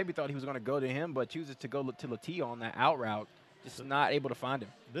Chanel. I maybe thought he was going to go to him, but chooses to go to Latillo on that out route. Just not able to find him.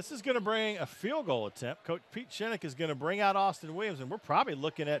 This is going to bring a field goal attempt. Coach Pete Shinnick is going to bring out Austin Williams, and we're probably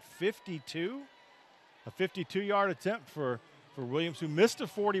looking at 52. A 52-yard attempt for Williams, who missed a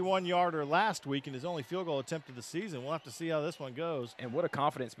 41-yarder last week in his only field goal attempt of the season. We'll have to see how this one goes. And what a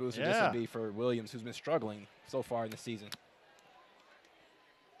confidence booster this would be for Williams, who's been struggling so far in the season.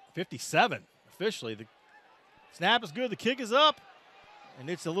 57, officially. The snap is good. The kick is up, and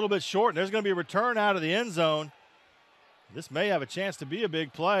it's a little bit short, and there's going to be a return out of the end zone. This may have a chance to be a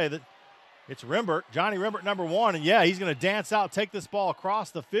big play. It's Rembert, Johnny Rembert, number 1. And, yeah, he's going to dance out, take this ball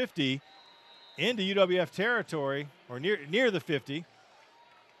across the 50 into UWF territory, or near the 50. He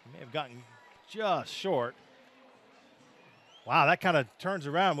may have gotten just short. Wow, that kind of turns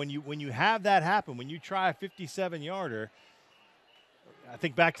around. When you have that happen, when you try a 57-yarder, I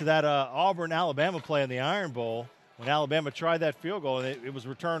think back to that Auburn-Alabama play in the Iron Bowl when Alabama tried that field goal, and it was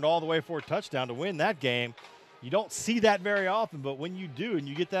returned all the way for a touchdown to win that game. You don't see that very often, but when you do and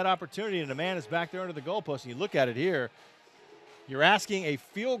you get that opportunity and a man is back there under the goalpost and you look at it here, you're asking a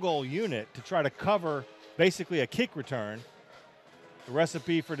field goal unit to try to cover basically a kick return. A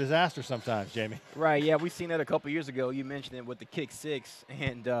recipe for disaster sometimes, Jamie. Right, yeah, we've seen that a couple years ago. You mentioned it with the kick 6,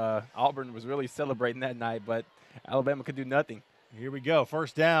 and Auburn was really celebrating that night, but Alabama could do nothing. Here we go,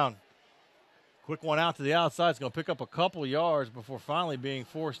 first down. Quick one out to the outside. It's going to pick up a couple yards before finally being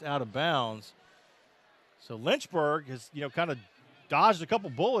forced out of bounds. So Lynchburg has, kind of dodged a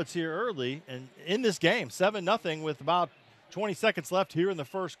couple bullets here early and in this game, 7-0 with about 20 seconds left here in the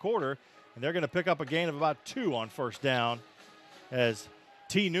first quarter. And they're going to pick up a gain of about 2 on first down as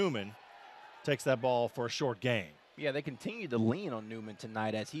T. Newman takes that ball for a short gain. Yeah, they continue to lean on Newman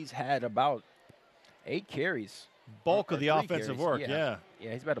tonight as he's had about 8 carries. Bulk of the offensive work, yeah.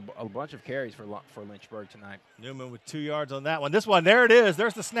 Yeah, he's had a bunch of carries for Lynchburg tonight. Newman with 2 yards on that one. This one, there it is.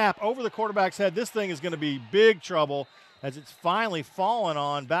 There's the snap over the quarterback's head. This thing is going to be big trouble as it's finally fallen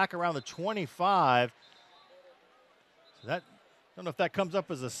on back around the 25. So that, I don't know if that comes up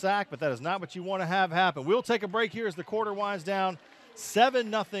as a sack, but that is not what you want to have happen. We'll take a break here as the quarter winds down.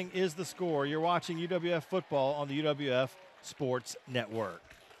 7-0 is the score. You're watching UWF football on the UWF Sports Network.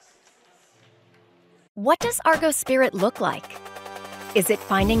 What does Argo Spirit look like? Is it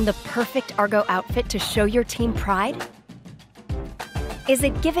finding the perfect Argo outfit to show your team pride? Is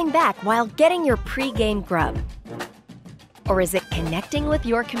it giving back while getting your pre-game grub? Or is it connecting with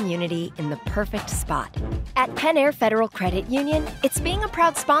your community in the perfect spot? At Penn Air Federal Credit Union, it's being a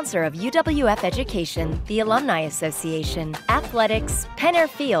proud sponsor of UWF Education, the Alumni Association, athletics, Penn Air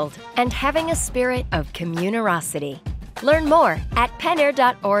Field, and having a spirit of communerosity. Learn more at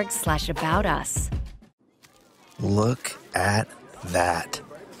pennair.org/aboutus. Look at that.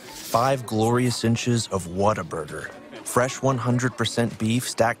 5 glorious inches of Whataburger. Fresh 100% beef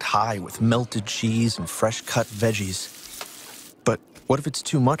stacked high with melted cheese and fresh cut veggies. But what if it's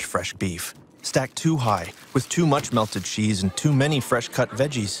too much fresh beef? Stacked too high with too much melted cheese and too many fresh cut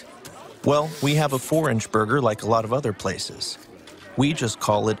veggies? Well, we have a 4-inch burger like a lot of other places. We just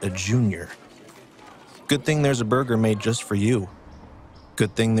call it a junior. Good thing there's a burger made just for you.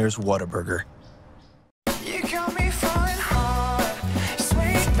 Good thing there's Whataburger. You got me falling hard,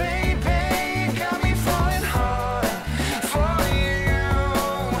 sweet baby, got me falling hard for you.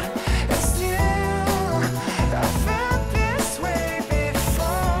 And still, I felt this way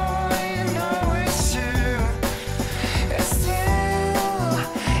before, you know it's true. And still,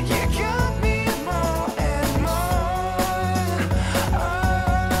 you got me more and more.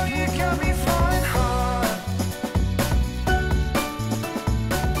 Oh, you got me falling hard.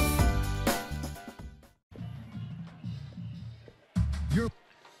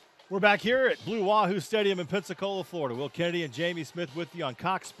 We're back here at Blue Wahoo Stadium in Pensacola, Florida. Will Kennedy and Jamie Smith with you on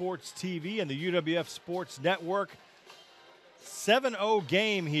Cox Sports TV and the UWF Sports Network. 7-0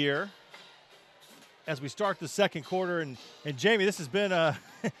 game here as we start the second quarter. And Jamie, this has been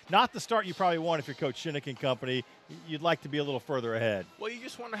not the start you probably want if you're Coach Shinnick and company. You'd like to be a little further ahead. Well, you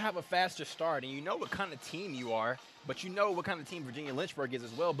just want to have a faster start, and you know what kind of team you are, but you know what kind of team Virginia Lynchburg is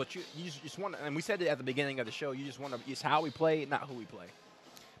as well. But you just want to, and we said it at the beginning of the show, you just want to, it's how we play, not who we play.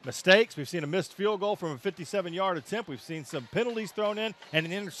 Mistakes. We've seen a missed field goal from a 57-yard attempt. We've seen some penalties thrown in and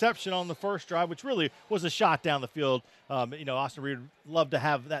an interception on the first drive, which really was a shot down the field. Austin Reed would love to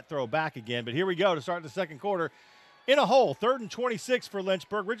have that throw back again. But here we go to start the second quarter. In a hole, 3rd and 26 for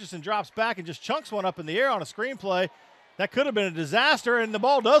Lynchburg. Richardson drops back and just chunks one up in the air on a screenplay. That could have been a disaster, and the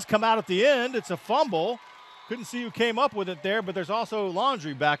ball does come out at the end. It's a fumble. Couldn't see who came up with it there, but there's also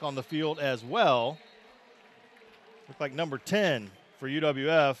Laundry back on the field as well. Looked like number 10 for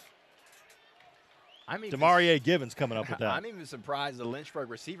UWF. Demarie Givens coming up with that. I'm even surprised the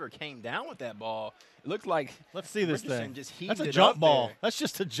Lynchburg receiver came down with that ball. It looked like Let's see this Richardson thing. Just That's a it jump up ball. there. That's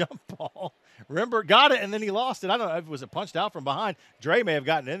just a jump ball. Remember, got it, and then he lost it. I don't know. Was it punched out from behind? Dre may have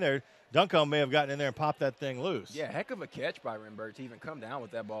gotten in there. Duncan may have gotten in there and popped that thing loose. Yeah, heck of a catch by Lynchburg to even come down with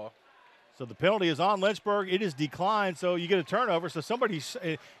that ball. So the penalty is on Lynchburg. It is declined, so you get a turnover. So somebody,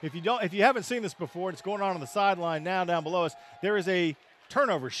 if you haven't seen this before, it's going on the sideline now down below us. There is a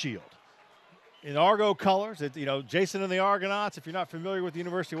turnover shield in Argo colors. Jason and the Argonauts, if you're not familiar with the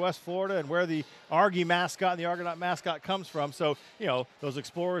University of West Florida and where the Argy mascot and the Argonaut mascot comes from. So, those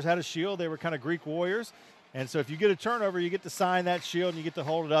explorers had a shield. They were kind of Greek warriors. And so if you get a turnover, you get to sign that shield and you get to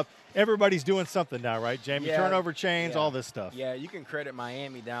hold it up. Everybody's doing something now, right, Jamie? Yeah, turnover chains, all this stuff. Yeah, you can credit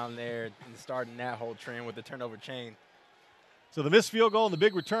Miami down there and starting that whole trend with the turnover chain. So the missed field goal and the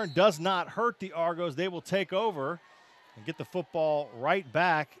big return does not hurt the Argos. They will take over and get the football right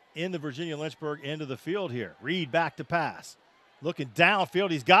back in the Virginia Lynchburg end of the field here. Reed back to pass. Looking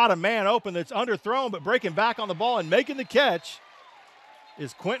downfield. He's got a man open that's underthrown, but breaking back on the ball and making the catch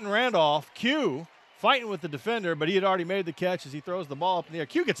is Quentin Randolph. Q fighting with the defender, but he had already made the catch as he throws the ball up in the air.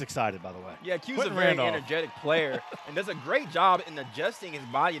 Q gets excited, by the way. Yeah, Q's Quentin a very Randolph. energetic player and does a great job in adjusting his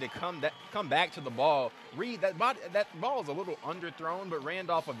body to come back to the ball. Reed, that ball is a little underthrown, but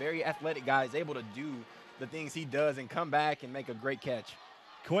Randolph, a very athletic guy, is able to do the things he does and come back and make a great catch.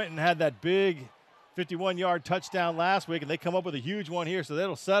 Quentin had that big 51-yard touchdown last week, and they come up with a huge one here, so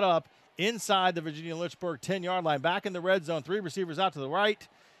that'll set up inside the Virginia Lynchburg 10-yard line. Back in the red zone, 3 receivers out to the right.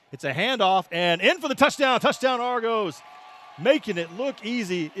 It's a handoff, and in for the touchdown. Touchdown Argos. Making it look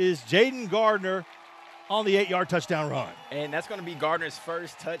easy is Jaden Gardner on the 8-yard touchdown run. And that's going to be Gardner's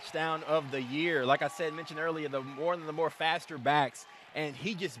first touchdown of the year. Like I mentioned earlier, the more faster backs, and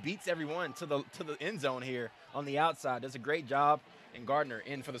he just beats everyone to the end zone here on the outside. Does a great job, and Gardner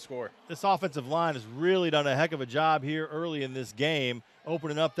in for the score. This offensive line has really done a heck of a job here early in this game,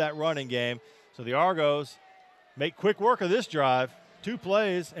 opening up that running game. So the Argos make quick work of this drive. 2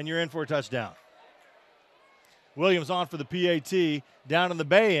 plays, and you're in for a touchdown. Williams on for the PAT down in the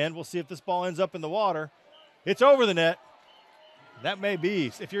bay end. We'll see if this ball ends up in the water. It's over the net. That may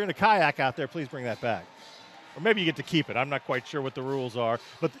be. If you're in a kayak out there, please bring that back. Or maybe you get to keep it. I'm not quite sure what the rules are.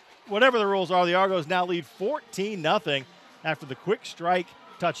 But whatever the rules are, the Argos now lead 14-0 after the quick strike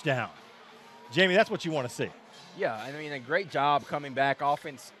touchdown. Jamie, that's what you want to see. Yeah, I mean, a great job coming back.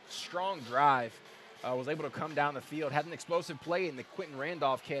 Offense, strong drive. Was able to come down the field, had an explosive play in the Quentin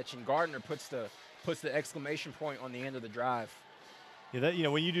Randolph catch, and Gardner puts the exclamation point on the end of the drive. Yeah,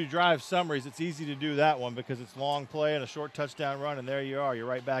 when you do drive summaries, it's easy to do that one because it's long play and a short touchdown run, and there you are. You're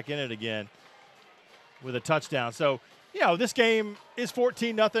right back in it again with a touchdown. So, this game is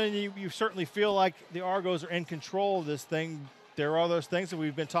 14-0, and you certainly feel like the Argos are in control of this thing. There are those things that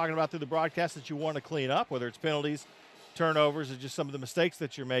we've been talking about through the broadcast that you want to clean up, whether it's penalties, turnovers, or just some of the mistakes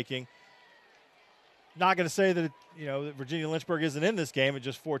that you're making. Not going to say that, that Virginia Lynchburg isn't in this game at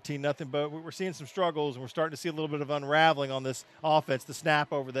just 14-0, but we're seeing some struggles, and we're starting to see a little bit of unraveling on this offense. The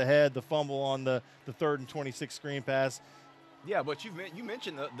snap over the head, the fumble on the 3rd and 26 screen pass. Yeah, but you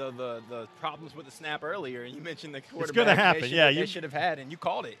mentioned the problems with the snap earlier, and you mentioned the quarterback. It's going to happen. They should have had, and you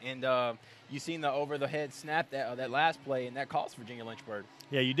called it. And you seen the over-the-head snap that last play, and that cost Virginia Lynchburg.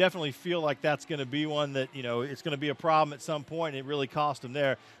 Yeah, you definitely feel like that's going to be one that, it's going to be a problem at some point. It really cost them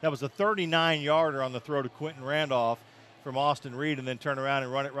there. That was a 39-yarder on the throw to Quentin Randolph from Austin Reed, and then turn around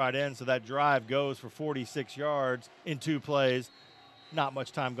and run it right in. So that drive goes for 46 yards in 2 plays. Not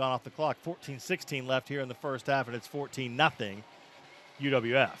much time gone off the clock. 14-16 left here in the first half, and it's 14-0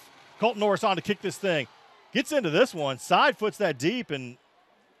 UWF. Colton Norris on to kick this thing. Gets into this one. Side foots that deep, and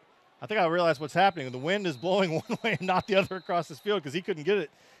I think I realized what's happening. The wind is blowing one way and not the other across this field because he couldn't get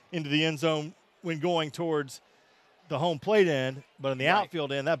it into the end zone when going towards the home plate end, but in the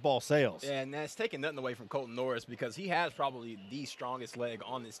outfield end, that ball sails. Yeah, and that's taking nothing away from Colton Norris because he has probably the strongest leg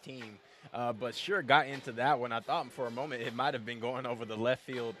on this team, but sure got into that one. I thought for a moment it might have been going over the left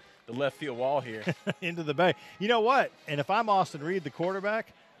field wall here. Into the bay. You know what? And if I'm Austin Reed, the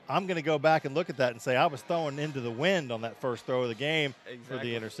quarterback, I'm going to go back and look at that and say I was throwing into the wind on that first throw of the game for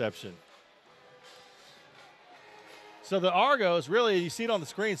the interception. So the Argos, really, you see it on the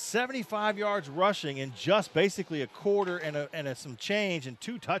screen, 75 yards rushing in just basically a quarter and some change and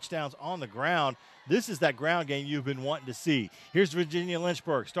 2 touchdowns on the ground. This is that ground game you've been wanting to see. Here's Virginia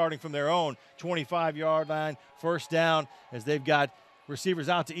Lynchburg starting from their own 25-yard line, first down, as they've got receivers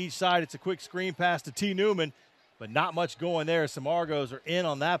out to each side. It's a quick screen pass to T. Newman, but not much going there. Some Argos are in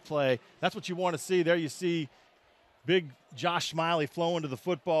on that play. That's what you want to see. There you see big Josh Smiley flowing to the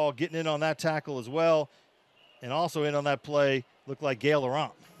football, getting in on that tackle as well. And also in on that play looked like Gail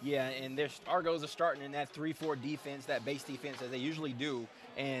Laurent. Yeah, and their Argos are starting in that 3-4 defense, that base defense, as they usually do.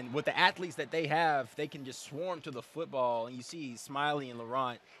 And with the athletes that they have, they can just swarm to the football. And you see Smiley and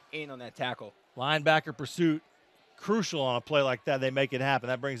Laurent in on that tackle. Linebacker pursuit, crucial on a play like that. They make it happen.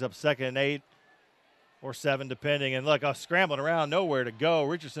 That brings up 2nd and 8 or 7, depending. And look, scrambling around, nowhere to go.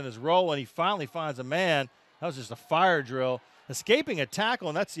 Richardson is rolling. He finally finds a man. That was just a fire drill. Escaping a tackle,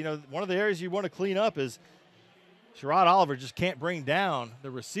 and that's, one of the areas you want to clean up is Sherrod Oliver just can't bring down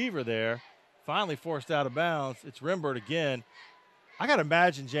the receiver there. Finally forced out of bounds. It's Rembert again. I got to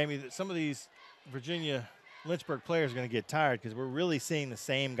imagine, Jamie, that some of these Virginia Lynchburg players are going to get tired because we're really seeing the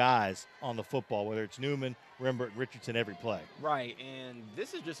same guys on the football, whether it's Newman, Rembert, and Richardson every play. Right, and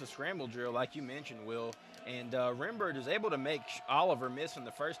this is just a scramble drill like you mentioned, Will. And Rembert is able to make Oliver miss in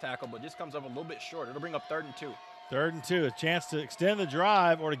the first tackle, but just comes up a little bit short. It'll bring up 3rd and 2. 3rd and 2, a chance to extend the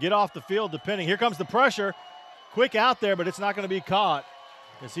drive or to get off the field, depending. Here comes the pressure. Quick out there, but it's not going to be caught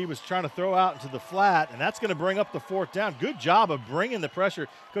as he was trying to throw out into the flat, and that's going to bring up the 4th down. Good job of bringing the pressure.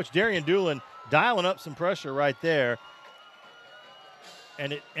 Coach Darian Doolin dialing up some pressure right there,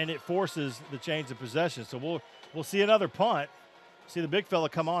 and it forces the change of possession. So we'll see another punt. See the big fella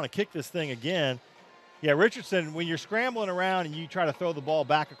come on and kick this thing again. Yeah, Richardson, when you're scrambling around and you try to throw the ball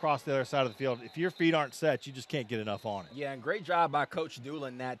back across the other side of the field, if your feet aren't set, you just can't get enough on it. Yeah, and great job by Coach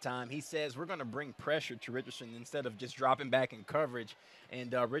Doolin that time. He says we're going to bring pressure to Richardson instead of just dropping back in coverage,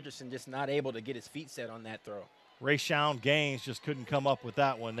 and Richardson just not able to get his feet set on that throw. Rayshawn Gaines just couldn't come up with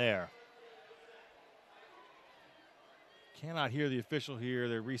that one there. Cannot hear the official here.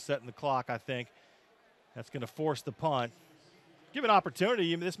 They're resetting the clock, I think. That's going to force the punt. Give an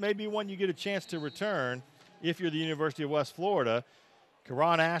opportunity. This may be one you get a chance to return if you're the University of West Florida.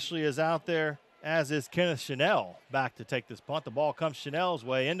 Karan Ashley is out there, as is Kenneth Chanel back to take this punt. The ball comes Chanel's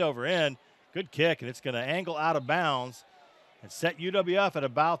way, end over end. Good kick, and it's going to angle out of bounds and set UWF at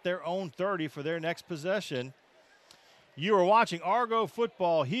about their own 30 for their next possession. You are watching Argo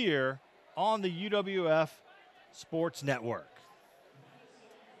football here on the UWF Sports Network.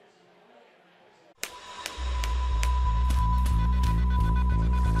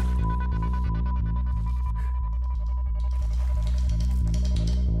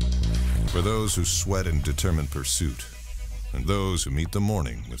 For those who sweat in determined pursuit, and those who meet the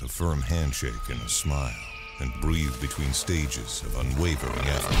morning with a firm handshake and a smile, and breathe between stages of unwavering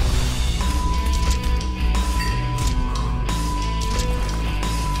effort.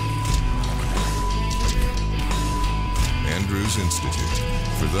 Andrews Institute,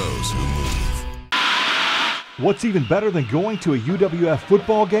 for those who move. What's even better than going to a UWF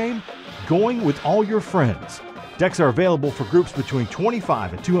football game? Going with all your friends. Decks are available for groups between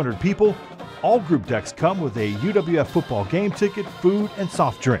 25 and 200 people. All group decks come with a UWF football game ticket, food, and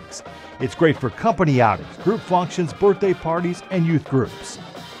soft drinks. It's great for company outings, group functions, birthday parties, and youth groups.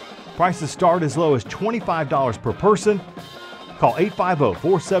 Prices start as low as $25 per person. Call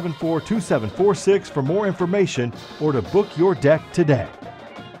 850-474-2746 for more information or to book your deck today.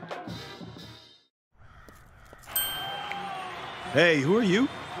 Hey, who are you?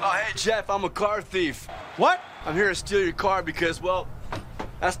 Oh, hey, Jeff, I'm a car thief. What? I'm here to steal your car because, well,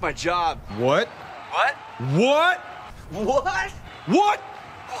 that's my job. What? What? What? What? What?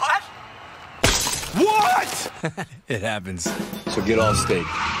 What? What? It happens. So get all state.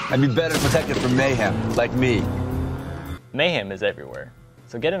 I'd be better protected from mayhem, like me. Mayhem is everywhere,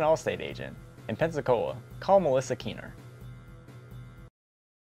 so get an Allstate agent. In Pensacola, call Melissa Keener.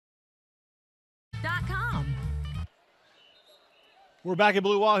 We're back at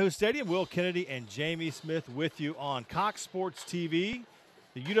Blue Wahoo Stadium. Will Kennedy and Jamie Smith with you on Cox Sports TV,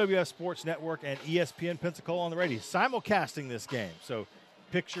 the UWF Sports Network, and ESPN Pensacola on the radio. Simulcasting this game. So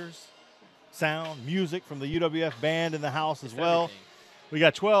pictures, sound, music from the UWF band in the house as well. Everything. We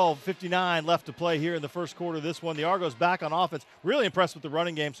got 12:59 left to play here in the first quarter of this one. The Argos back on offense. Really impressed with the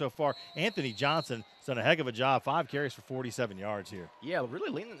running game so far. Anthony Johnson has done a heck of a job. 5 carries for 47 yards here. Yeah,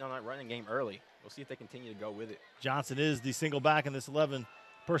 really leaning on that running game early. We'll see if they continue to go with it. Johnson is the single back in this 11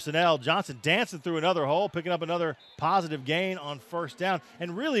 personnel. Johnson dancing through another hole, picking up another positive gain on first down.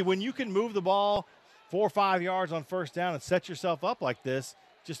 And really, when you can move the ball 4 or 5 yards on first down and set yourself up like this,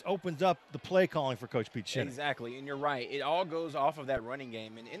 just opens up the play calling for Coach Pete Shinnick. Exactly, and you're right. It all goes off of that running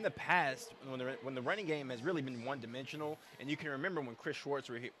game. And in the past, when the running game has really been one-dimensional, and you can remember when Chris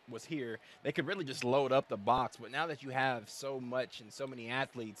Schwartz was here, they could really just load up the box. But now that you have so much and so many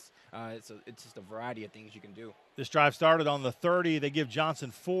athletes, it's just a variety of things you can do. This drive started on the 30. They give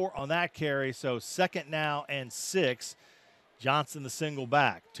Johnson 4 on that carry, so second now and 6. Johnson the single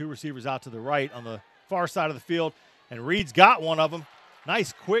back. 2 receivers out to the right on the far side of the field, and Reed's got one of them.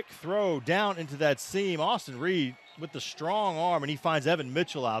 Nice quick throw down into that seam. Austin Reed with the strong arm, and he finds Evan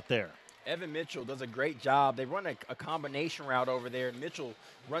Mitchell out there. Evan Mitchell does a great job. They run a combination route over there, and Mitchell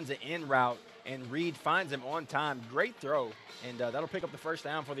runs an in route, and Reed finds him on time. Great throw, and that'll pick up the first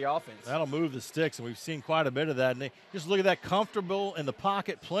down for the offense. That'll move the sticks, and we've seen quite a bit of that. And they just look at that, comfortable in the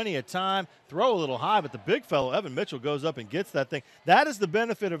pocket, plenty of time, throw a little high, but the big fellow, Evan Mitchell, goes up and gets that thing. That is the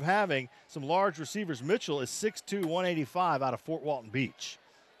benefit of having some large receivers. Mitchell is 6'2", 185 out of Fort Walton Beach.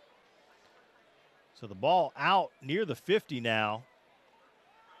 So the ball out near the 50 now.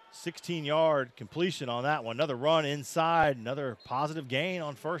 16-yard completion on that one. Another run inside, another positive gain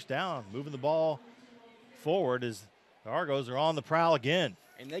on first down. Moving the ball forward as the Argos are on the prowl again.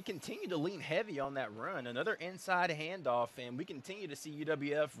 And they continue to lean heavy on that run. Another inside handoff, and we continue to see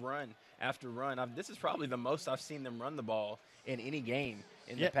UWF run after run. This is probably the most I've seen them run the ball in any game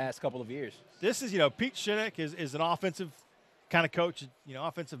in the past couple of years. This is, Pete Shinnick is an offensive kind of coach,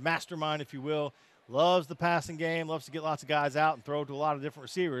 offensive mastermind, if you will. Loves the passing game, loves to get lots of guys out and throw to a lot of different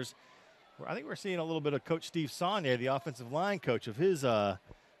receivers. I think we're seeing a little bit of Coach Steve Saunier, the offensive line coach, of his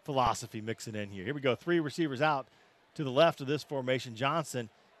philosophy mixing in here. Here we go, 3 receivers out to the left of this formation. Johnson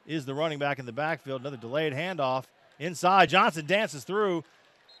is the running back in the backfield. Another delayed handoff inside. Johnson dances through,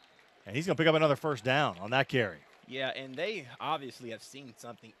 and he's going to pick up another first down on that carry. Yeah, and they obviously have seen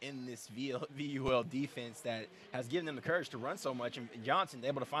something in this VUL defense that has given them the courage to run so much. And Johnson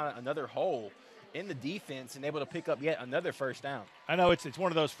able to find another hole in the defense and able to pick up yet another first down. I know it's one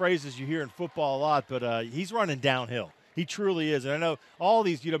of those phrases you hear in football a lot, but he's running downhill. He truly is. And I know all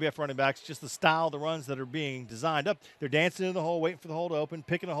these UWF running backs, just the style of the runs that are being designed up, they're dancing in the hole, waiting for the hole to open,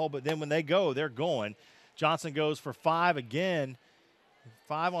 picking a hole, but then when they go, they're going. Johnson goes for 5 again.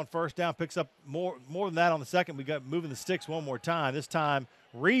 5 on first down, picks up more than that on the second. We got moving the sticks one more time. This time,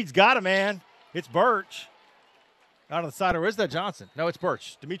 Reed's got a man. It's Birch. Out on the side, or is that Johnson? No, it's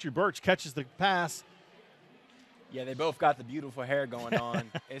Birch. Dimitri Birch catches the pass. Yeah, they both got the beautiful hair going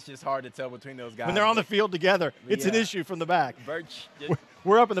on. It's just hard to tell between those guys. When they're on the field together, it's an issue from the back. Birch.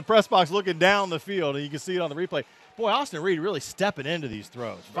 We're up in the press box looking down the field, and you can see it on the replay. Boy, Austin Reed really stepping into these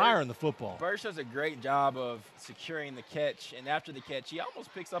throws, firing the football. Birch does a great job of securing the catch, and after the catch, he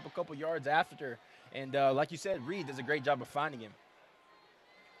almost picks up a couple yards after. And like you said, Reed does a great job of finding him.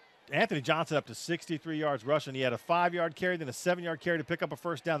 Anthony Johnson up to 63 yards rushing. He had a 5-yard carry, then a 7-yard carry to pick up a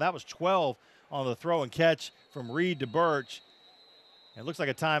first down. That was 12 on the throw and catch from Reed to Birch. And it looks like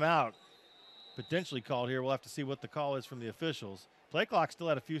a timeout potentially called here. We'll have to see what the call is from the officials. Play clock still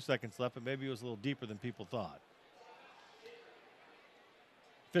had a few seconds left, but maybe it was a little deeper than people thought.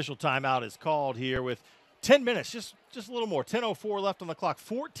 Official timeout is called here with 10 minutes, just a little more. 10:04 left on the clock.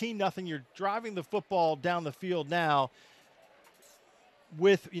 14-0. You're driving the football down the field now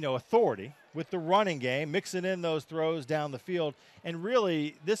with authority, with the running game, mixing in those throws down the field. And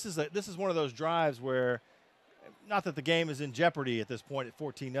really, this is one of those drives where not that the game is in jeopardy at this point at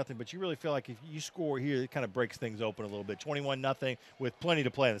 14-0, but you really feel like if you score here, it kind of breaks things open a little bit. 21-0 with plenty to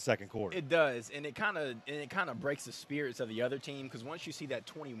play in the second quarter. It does, and it kind of breaks the spirits of the other team, because once you see that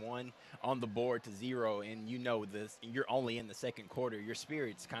 21 on the board to 0, and you know this, you're only in the second quarter, your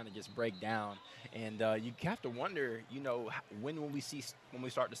spirits kind of just break down, and you have to wonder, you know, when we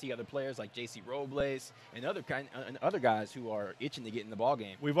start to see other players like J.C. Robles and other guys who are itching to get in the ball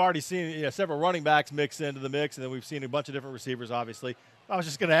game. We've already seen several running backs mix into the mix, and then we've seen a bunch of different receivers, obviously. I was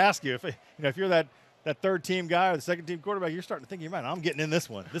just going to ask you, if you're that third team guy or the second team quarterback, you're starting to think in your mind, I'm getting in this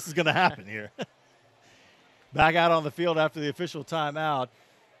one. This is going to happen here. Back out on the field after the official timeout.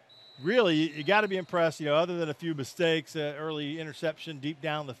 Really, you got to be impressed, other than a few mistakes, early interception deep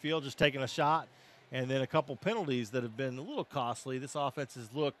down the field, just taking a shot, and then a couple penalties that have been a little costly. This offense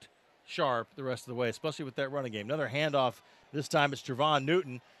has looked sharp the rest of the way, especially with that running game. Another handoff. This time it's Trevon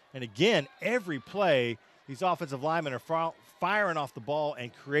Newton. And again, every play, these offensive linemen are firing off the ball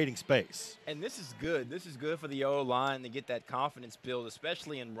and creating space. And this is good. This is good for the O-line to get that confidence build,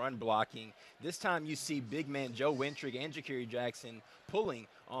 especially in run blocking. This time you see big man Joe Wintrick and Ja'Kerry Jackson pulling,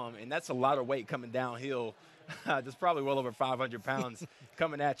 and that's a lot of weight coming downhill. There's probably well over 500 pounds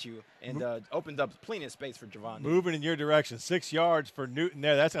coming at you, and opens up plenty of space for Javon. Moving in your direction. 6 yards for Newton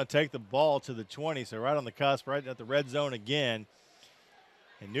there. That's going to take the ball to the 20, so right on the cusp, right at the red zone again.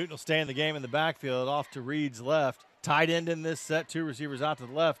 And Newton will stay in the game in the backfield, off to Reed's left. Tight end in this set, 2 receivers out to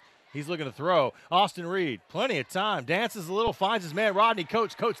the left. He's looking to throw. Austin Reed, plenty of time, dances a little, finds his man Rodney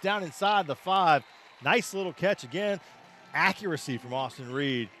Coates. Coates down inside the 5. Nice little catch again. Accuracy from Austin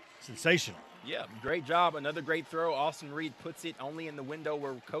Reed, sensational. Yeah, great job. Another great throw. Austin Reed puts it only in the window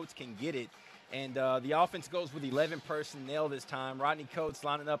where Coates can get it. And the offense goes with 11 personnel this time. Rodney Coates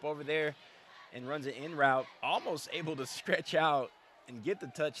lining up over there and runs an in route, almost able to stretch out and get the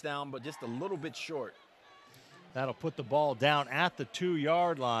touchdown, but just a little bit short. That'll put the ball down at the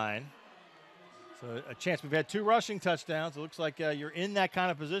 2-yard line. So a chance. We've had 2 rushing touchdowns. It looks like you're in that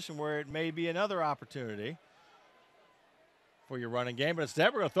kind of position where it may be another opportunity for your running game. But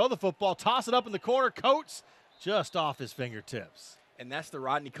instead, we're going to throw the football, toss it up in the corner. Coates just off his fingertips. And that's the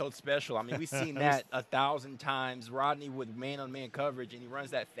Rodney Coates special. I mean, we've seen that 1,000 times. Rodney with man-on-man coverage, and he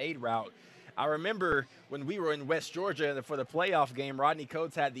runs that fade route. I remember when we were in West Georgia for the playoff game, Rodney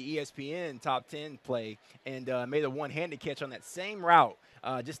Coates had the ESPN Top 10 play and made a one-handed catch on that same route,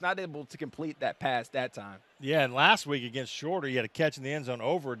 just not able to complete that pass that time. Yeah, and last week against Shorter, he had a catch in the end zone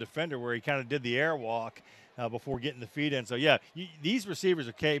over a defender where he kind of did the airwalk before getting the feet in. So, yeah, these receivers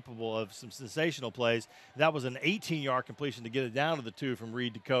are capable of some sensational plays. That was an 18-yard completion to get it down to the 2 from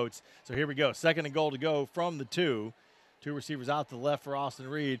Reed to Coates. So here we go. 2nd and goal to go from the 2. 2 receivers out to the left for Austin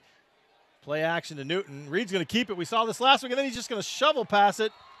Reed. Play action to Newton. Reed's going to keep it. We saw this last week, and then he's just going to shovel pass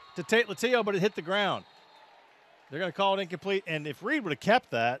it to Tate Latillo, but it hit the ground. They're going to call it incomplete, and if Reed would have kept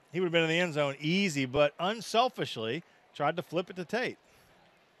that, he would have been in the end zone easy, but unselfishly tried to flip it to Tate.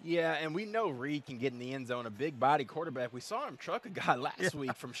 Yeah, and we know Reed can get in the end zone, a big body quarterback. We saw him truck a guy last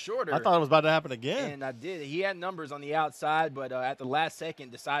week from Shorter. I thought it was about to happen again. And I did. He had numbers on the outside, but at the last second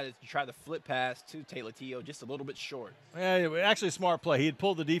decided to try the flip pass to Tate Latillo, just a little bit short. Yeah, actually a smart play. He had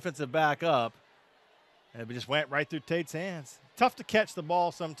pulled the defensive back up, and it just went right through Tate's hands. Tough to catch the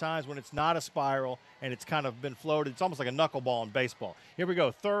ball sometimes when it's not a spiral and it's kind of been floated. It's almost like a knuckleball in baseball. Here we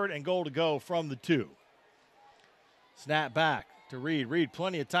go. 3rd and goal to go from the 2. Snap back to Reed. Reed,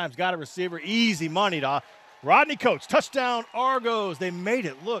 plenty of times, got a receiver. Easy money to Rodney Coates. Touchdown, Argos. They made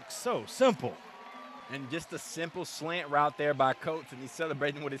it look so simple. And just a simple slant route there by Coates, and he's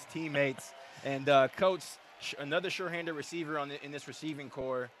celebrating with his teammates. And Coates, another sure-handed receiver in this receiving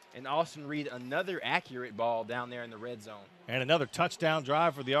core. And Austin Reed, another accurate ball down there in the red zone. And another touchdown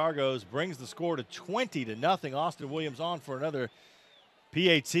drive for the Argos brings the score to 20-0. Austin Williams on for another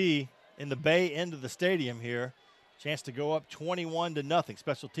PAT in the bay end of the stadium here. Chance to go up 21-0.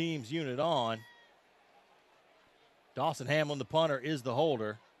 Special teams unit on. Dawson Hamlin, the punter, is the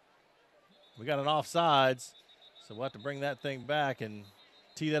holder. We got an offsides, so we'll have to bring that thing back and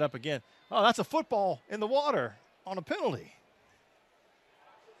tee that up again. Oh, that's a football in the water on a penalty.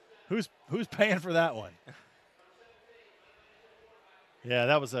 Who's paying for that one? Yeah,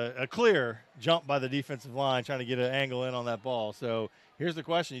 that was a clear jump by the defensive line trying to get an angle in on that ball. So here's the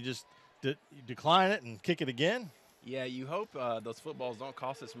question. You just decline it and kick it again? Yeah, you hope those footballs don't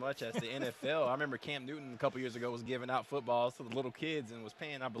cost as much as the NFL. I remember Cam Newton a couple years ago was giving out footballs to the little kids and was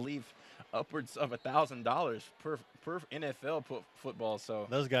paying, I believe, upwards of $1,000 per NFL football. So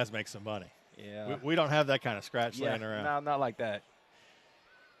those guys make some money. Yeah. We don't have that kind of scratch laying around. No, not like that.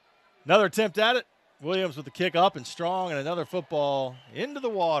 Another attempt at it. Williams with the kick up and strong, and another football into the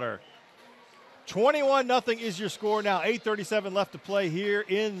water. 21-0 is your score now. 8:37 left to play here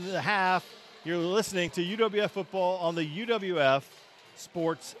in the half. You're listening to UWF football on the UWF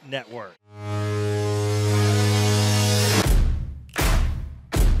Sports Network.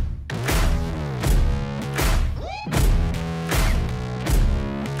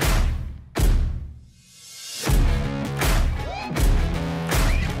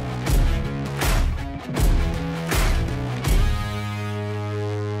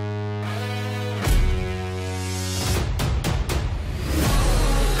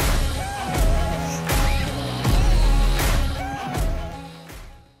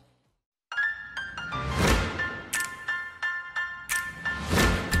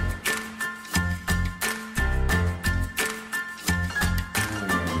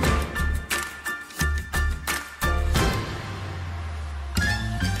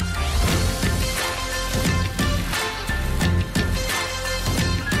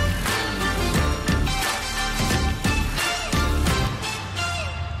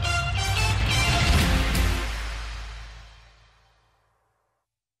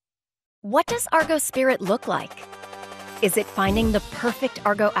 What does Argo spirit look like? Is it finding the perfect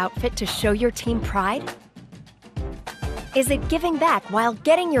Argo outfit to show your team pride? Is it giving back while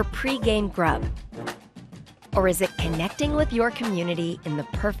getting your pre-game grub? Or is it connecting with your community in the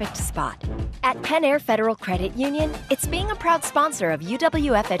perfect spot? At Penn Air Federal Credit Union, it's being a proud sponsor of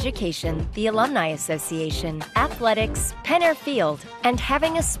UWF Education, the Alumni Association, athletics, Penn Air Field, and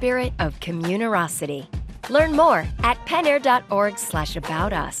having a spirit of communerosity. Learn more at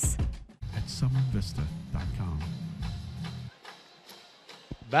pennair.org/aboutus. At summervista.com.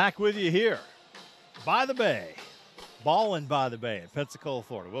 Back with you here by the Bay. Ballin' by the Bay in Pensacola,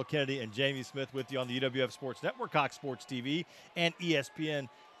 Florida. Will Kennedy and Jamie Smith with you on the UWF Sports Network, Cox Sports TV, and ESPN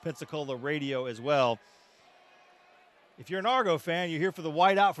Pensacola Radio as well. If you're an Argo fan, you're here for the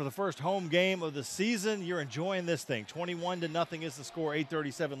whiteout for the first home game of the season. You're enjoying this thing. 21-0 is the score,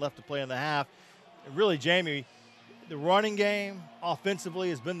 8:37 left to play in the half. And really, Jamie, the running game offensively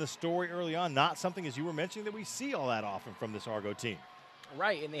has been the story early on, not something, as you were mentioning, that we see all that often from this Argo team.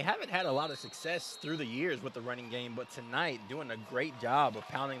 Right, and they haven't had a lot of success through the years with the running game, but tonight doing a great job of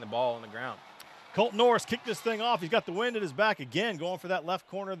pounding the ball on the ground. Colt Norris kicked this thing off. He's got the wind at his back again, going for that left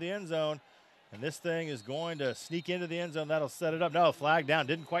corner of the end zone. And this thing is going to sneak into the end zone. That'll set it up. No, flag down.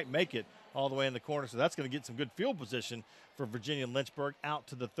 Didn't quite make it all the way in the corner, so that's going to get some good field position for Virginia and Lynchburg out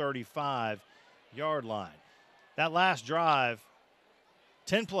to the 35-yard line. That last drive,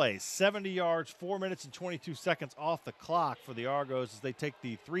 10 plays, 70 yards, 4 minutes and 22 seconds off the clock for the Argos as they take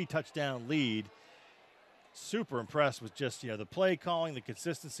the 3-touchdown lead. Super impressed with just, the play calling, the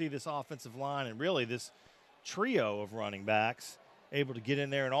consistency of this offensive line, and really this trio of running backs able to get in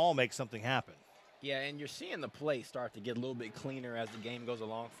there and all make something happen. Yeah, and you're seeing the play start to get a little bit cleaner as the game goes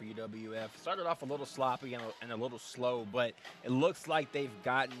along for UWF. Started off a little sloppy and a little slow, but it looks like they've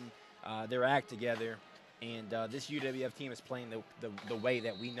gotten their act together. And this UWF team is playing the way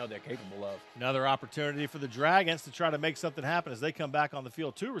that we know they're capable of. Another opportunity for the Dragons to try to make something happen as they come back on the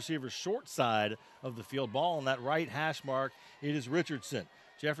field. Two receivers short side of the field. Ball on that right hash mark. It is Richardson.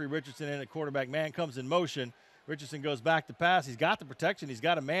 Jeffrey Richardson in at quarterback. Man comes in motion. Richardson goes back to pass. He's got the protection. He's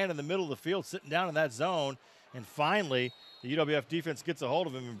got a man in the middle of the field sitting down in that zone. And finally, the UWF defense gets a hold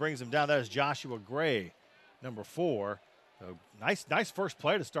of him and brings him down. That is Joshua Gray, number 4. So nice first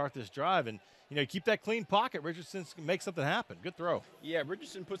play to start this drive. And keep that clean pocket. Richardson can make something happen. Good throw. Yeah,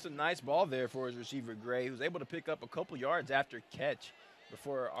 Richardson puts a nice ball there for his receiver, Gray, who's able to pick up a couple yards after catch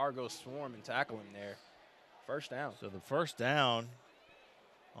before Argos swarm and tackle him there. First down. So the first down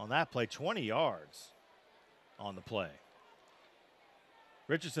on that play, 20 yards on the play.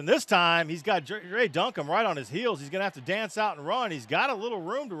 Richardson this time, he's got Dre Duncombe right on his heels. He's going to have to dance out and run. He's got a little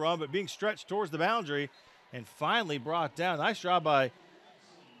room to run, but being stretched towards the boundary and finally brought down. Nice job by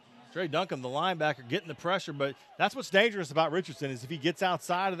Dre Duncombe, the linebacker, getting the pressure, but that's what's dangerous about Richardson is if he gets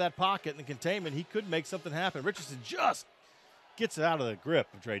outside of that pocket and the containment, he could make something happen. Richardson just gets it out of the grip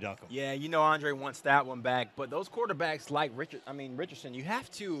of Dre Duncombe. Yeah, Andre wants that one back, but those quarterbacks like Richardson, you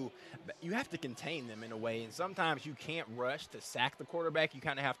have to contain them in a way, and sometimes you can't rush to sack the quarterback. You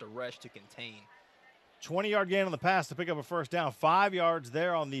kind of have to rush to contain. 20-yard gain on the pass to pick up a first down. 5 yards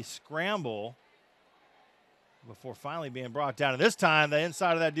there on the scramble before finally being brought down. And this time, the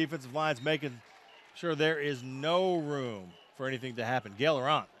inside of that defensive line is making sure there is no room for anything to happen. Gail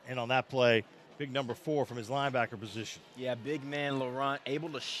Laurent in on that play, big number 4 from his linebacker position. Yeah, big man Laurent able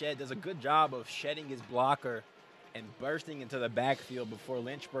to shed, does a good job of shedding his blocker and bursting into the backfield before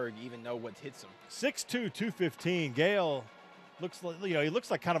Lynchburg even know what hits him. 6'2", 215. Gail looks like, he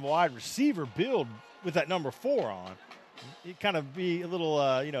looks like kind of a wide receiver build with that number 4 on. it kind of be a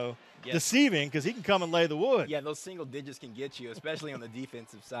little, deceiving because he can come and lay the wood. Yeah, those single digits can get you, especially on the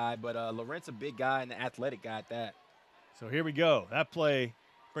defensive side. But Laurent's a big guy and an athletic guy at that. So here we go. That play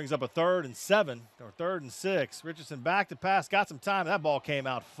brings up a 3rd and 7 or 3rd and 6. Richardson back to pass, got some time. That ball came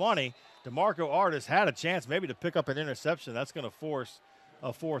out funny. DeMarco Artis had a chance maybe to pick up an interception. That's going to force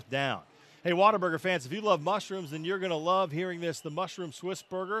a 4th down. Hey, Whataburger fans, if you love mushrooms, then you're going to love hearing this. The Mushroom Swiss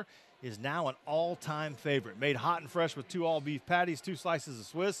Burger is now an all-time favorite. Made hot and fresh with 2 all-beef patties, 2 slices of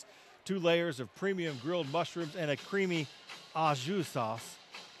Swiss, 2 layers of premium grilled mushrooms, and a creamy au jus sauce.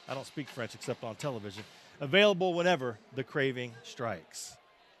 I don't speak French except on television. Available whenever the craving strikes.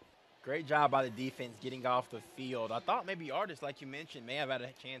 Great job by the defense getting off the field. I thought maybe Artis, like you mentioned, may have had a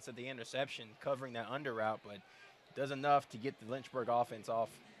chance at the interception covering that under route, but does enough to get the Lynchburg offense off.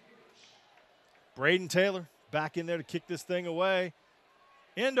 Braden Taylor back in there to kick this thing away.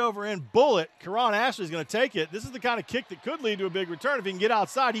 End over end bullet. Karan Ashley's going to take it. This is the kind of kick that could lead to a big return. If he can get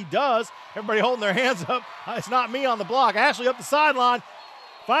outside, he does. Everybody holding their hands up. It's not me on the block. Ashley up the sideline.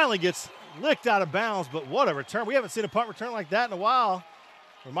 Finally gets licked out of bounds, but what a return. We haven't seen a punt return like that in a while.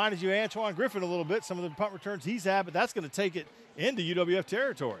 Reminded you of Antoine Griffin a little bit, some of the punt returns he's had, but that's going to take it into UWF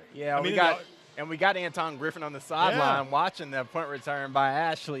territory. Yeah, we got Anton Griffin on the sideline watching the punt return by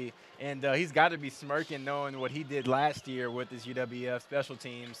Ashley, and he's got to be smirking knowing what he did last year with his UWF special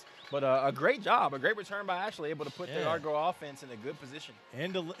teams. But a great job, a great return by Ashley, able to put the Argo offense in a good position.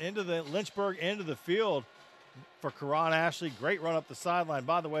 Into the Lynchburg end of the field for Karan Ashley. Great run up the sideline.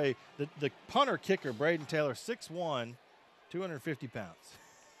 By the way, the punter kicker, Braden Taylor, 6'1", 250 pounds.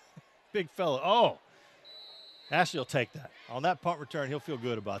 Big fella. Oh, Ashley will take that. On that punt return, he'll feel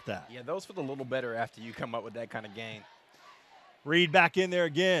good about that. Yeah, those feel a little better after you come up with that kind of gain. Reed back in there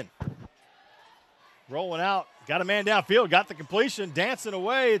again. Rolling out. Got a man downfield. Got the completion. Dancing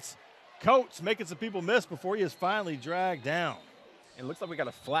away. It's Coates making some people miss before he is finally dragged down. It looks like we got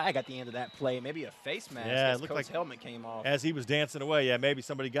a flag at the end of that play. Maybe a face mask. Yeah, as it looked Coates' like helmet came off. As he was dancing away, yeah, maybe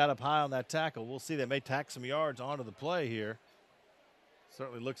somebody got up high on that tackle. We'll see. They may tack some yards onto the play here.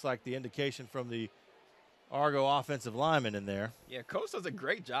 Certainly looks like the indication from the Argo offensive lineman in there. Yeah, Coates does a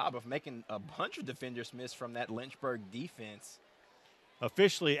great job of making a bunch of defenders miss from that Lynchburg defense.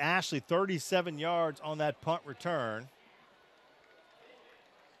 Officially, Ashley 37 yards on that punt return.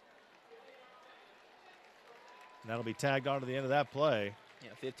 And that'll be tagged onto the end of that play.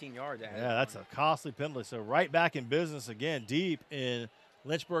 Yeah, 15 yards. Yeah, that's a costly penalty. So right back in business again, deep in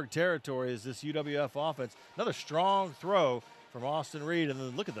Lynchburg territory is this UWF offense. Another strong throw from Austin Reed, and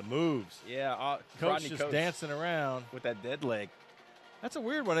then look at the moves. Yeah, Coach just dancing around. With that dead leg. That's a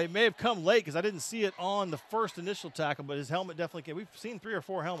weird one. It may have come late because I didn't see it on the first initial tackle, but his helmet definitely came. We've seen 3 or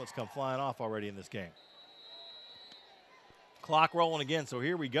 4 helmets come flying off already in this game. Clock rolling again, so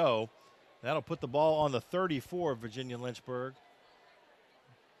here we go. That'll put the ball on the 34 of Virginia Lynchburg.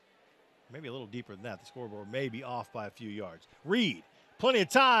 Maybe a little deeper than that. The scoreboard may be off by a few yards. Reed, plenty of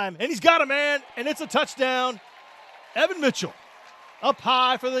time, and he's got a man, and it's a touchdown. Evan Mitchell up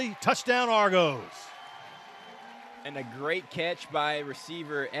high for the touchdown Argos. And a great catch by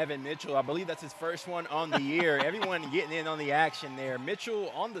receiver Evan Mitchell. I believe that's his first one on the year. Everyone getting in on the action there.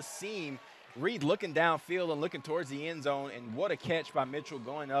 Mitchell on the seam. Reed looking downfield and looking towards the end zone. And what a catch by Mitchell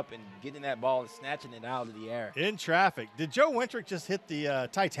going up and getting that ball and snatching it out of the air. In traffic. Did Joe Wintrick just hit the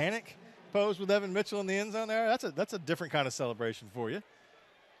Titanic pose with Evan Mitchell in the end zone there? That's a different kind of celebration for you.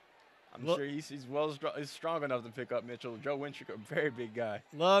 I'm sure he's strong enough to pick up Mitchell. Joe Wintrick, a very big guy.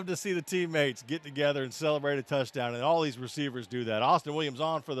 Love to see the teammates get together and celebrate a touchdown, and all these receivers do that. Austin Williams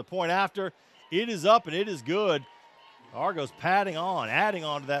on for the point after. It is up, and it is good. Argos adding on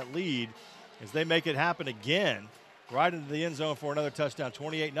to that lead as they make it happen again. Right into the end zone for another touchdown.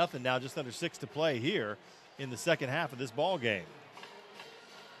 28-0 now, just under 6 to play here in the second half of this ball game.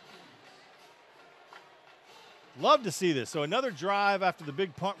 Love to see this. So another drive after the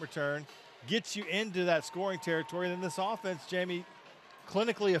big punt return gets you into that scoring territory. And then this offense, Jamie,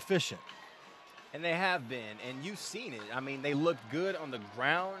 clinically efficient. And they have been, and you've seen it. I mean, they looked good on the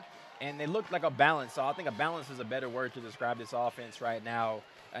ground, and they looked like a balance. So I think a balance is a better word to describe this offense right now.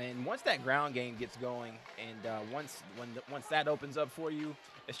 And once that ground game gets going, and once that opens up for you,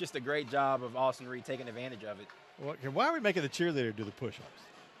 it's just a great job of Austin Reed taking advantage of it. Well, why are we making the cheerleader do the push-ups?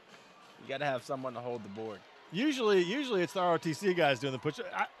 You got to have someone to hold the board. Usually it's the ROTC guys doing the push.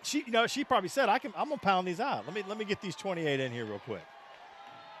 She probably said, I'm gonna pound these out. Let me get these 28 in here real quick.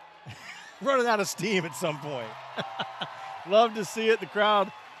 Running out of steam at some point. Love to see it. The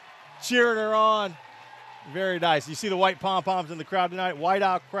crowd cheering her on. Very nice. You see the white pom-poms in the crowd tonight.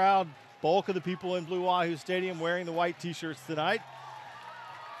 Whiteout crowd. Bulk of the people in Blue Wahoo Stadium wearing the white T-shirts tonight.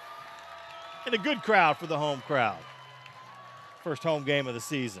 And a good crowd for the home crowd. First home game of the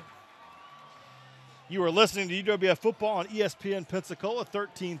season. You are listening to UWF football on ESPN Pensacola,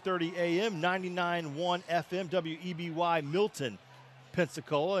 1330 AM, 99.1 FM, WEBY Milton,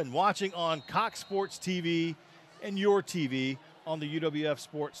 Pensacola, and watching on Cox Sports TV and Your TV on the UWF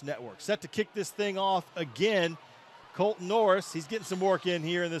Sports Network. Set to kick this thing off again, Colton Norris. He's getting some work in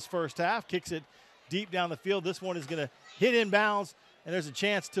here in this first half. Kicks it deep down the field. This one is going to hit inbounds, and there's a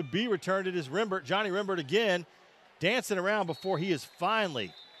chance to be returned. It is Rimbert, Johnny Rimbert again, dancing around before he is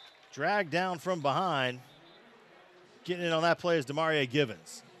finally dragged down from behind. Getting in on that play is Demarie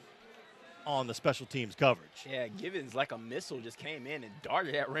Givens on the special teams coverage. Yeah, Givens, like a missile, just came in and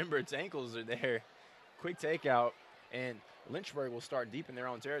darted at Rimbert's ankles are there. Quick takeout, and Lynchburg will start deep in their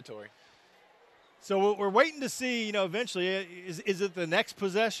own territory. So we're waiting to see, eventually, is it the next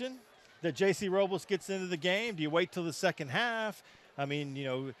possession that J.C. Robles gets into the game? Do you wait till the second half? I mean,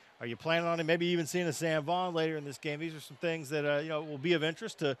 are you planning on it, maybe even seeing a Sam Vaughn later in this game? These are some things that, will be of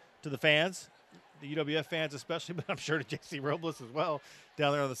interest to the fans, the UWF fans especially, but I'm sure to J.C. Robles as well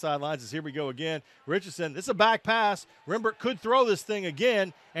down there on the sidelines. As here we go again. Richardson, this is a back pass. Rimbert could throw this thing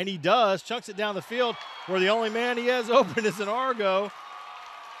again, and he does. Chunks it down the field where the only man he has open is an Argo.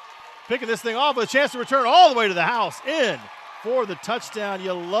 Picking this thing off with a chance to return all the way to the house. In for the touchdown.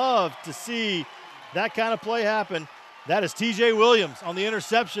 You love to see that kind of play happen. That is T.J. Williams on the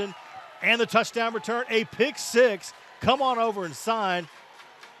interception and the touchdown return. A pick six. Come on over and sign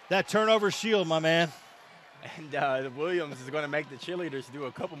that turnover shield, my man. And Williams is going to make the cheerleaders do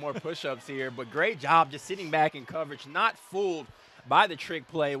a couple more push-ups here, but great job just sitting back in coverage, not fooled by the trick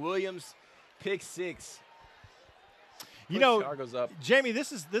play. Williams, pick six. Argos up. Jamie,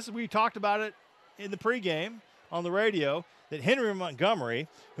 this is we talked about it in the pregame on the radio, that Henry Montgomery,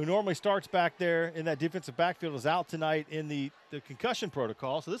 who normally starts back there in that defensive backfield, is out tonight in the concussion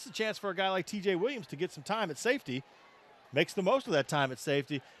protocol. So this is a chance for a guy like T.J. Williams to get some time at safety. Makes the most of that time at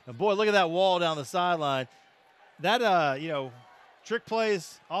safety. And, boy, look at that wall down the sideline. That, trick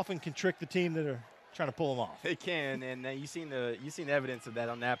plays often can trick the team that are trying to pull them off. They can, and you've seen the evidence of that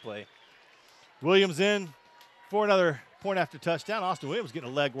on that play. Williams in for another point after touchdown. Austin Williams getting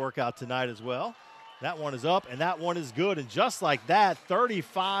a leg workout tonight as well. That one is up, and that one is good. And just like that,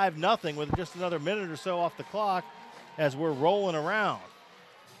 35-0 with just another minute or so off the clock as we're rolling around.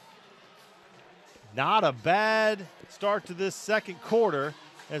 Not a bad start to this second quarter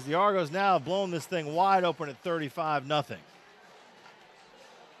as the Argos now have blown this thing wide open at 35-0.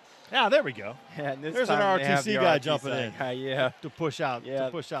 Yeah, there we go. Yeah, there's an RTC guy jumping in. Yeah. To push out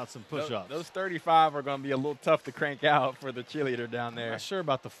some push-ups. Those 35 are going to be a little tough to crank out for the cheerleader down there. Not sure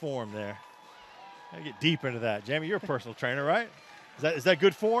about the form there. I get deep into that. Jamie, you're a personal trainer, right? Is that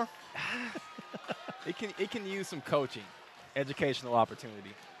good form? It can use some coaching, educational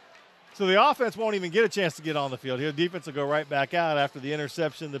opportunity. So the offense won't even get a chance to get on the field here. The defense will go right back out after the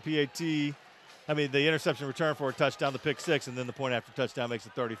interception, the interception return for a touchdown, the pick six, and then the point after touchdown makes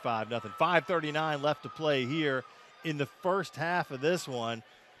it 35-0. 5:39 left to play here in the first half of this one.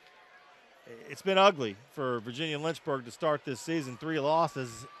 It's been ugly for Virginia Lynchburg to start this season. 3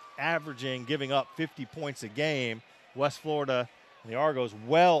 losses, giving up 50 points a game. West Florida and the Argos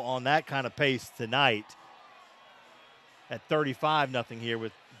well on that kind of pace tonight at 35-0 here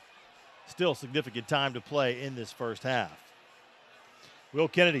with still significant time to play in this first half. Will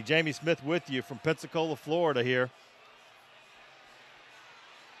Kennedy, Jamie Smith with you from Pensacola, Florida here.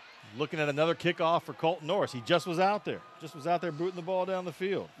 Looking at another kickoff for Colton Norris. He just was out there booting the ball down the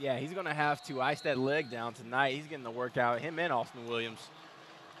field. Yeah, he's going to have to ice that leg down tonight. He's getting the workout, him and Austin Williams.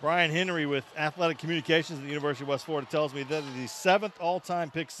 Brian Henry with Athletic Communications at the University of West Florida tells me that is the 7th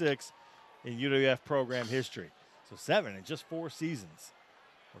all-time pick six in UWF program history. So 7 in just 4 seasons.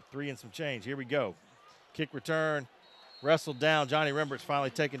 Or 3 and some change. Here we go. Kick return, wrestled down. Johnny Rembert's finally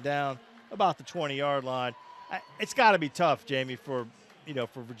taken down about the 20-yard line. It's got to be tough, Jamie, for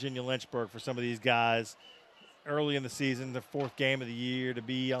Virginia Lynchburg, for some of these guys early in the season, the 4th game of the year, to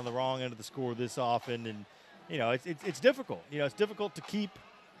be on the wrong end of the score this often. And, it's difficult. It's difficult to keep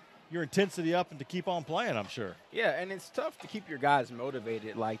your intensity up and to keep on playing, I'm sure. Yeah, and it's tough to keep your guys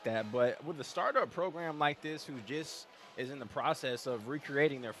motivated like that. But with a startup program like this who just is in the process of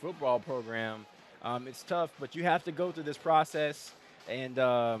recreating their football program, it's tough, but you have to go through this process, and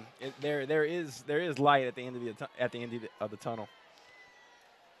there is light at the end of the tunnel.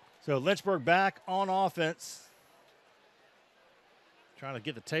 So Lynchburg back on offense, trying to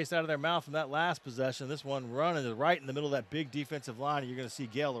get the taste out of their mouth from that last possession. This one running right in the middle of that big defensive line. You're going to see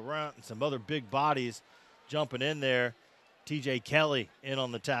Gail Laurent and some other big bodies jumping in there. T.J. Kelly in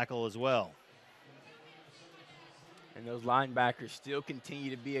on the tackle as well. And those linebackers still continue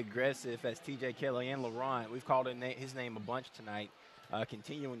to be aggressive as TJ Kelly and Laurent, we've called his name a bunch tonight,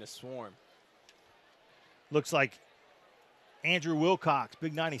 continuing to swarm. Looks like Andrew Wilcox,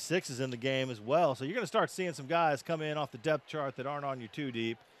 big 96, is in the game as well. So you're going to start seeing some guys come in off the depth chart that aren't on your too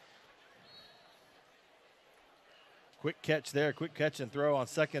deep. Quick catch there, quick catch and throw on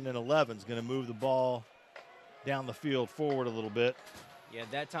 2nd and 11 is going to move the ball down the field forward a little bit. Yeah,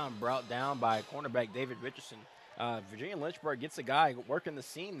 that time brought down by cornerback David Richardson. Virginia Lynchburg gets a guy working the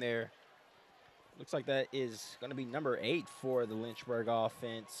seam there. Looks like that is going to be number 8 for the Lynchburg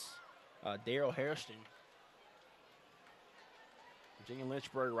offense, Daryl Hairston. Virginia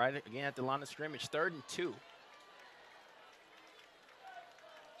Lynchburg right again at the line of scrimmage, 3rd and 2.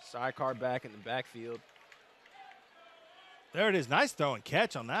 Sidecar back in the backfield. There it is. Nice throw and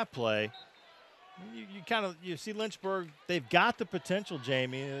catch on that play. You see Lynchburg, they've got the potential,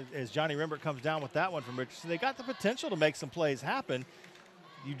 Jamie, as Johnny Rembert comes down with that one from Richardson. They got the potential to make some plays happen.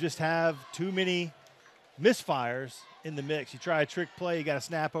 You just have too many misfires in the mix. You try a trick play, you got a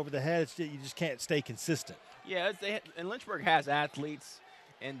snap over the head. You just can't stay consistent. Yeah, and Lynchburg has athletes,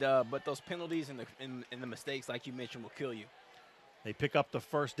 but those penalties and the mistakes, like you mentioned, will kill you. They pick up the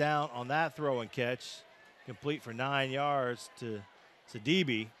first down on that throw and catch, complete for 9 yards to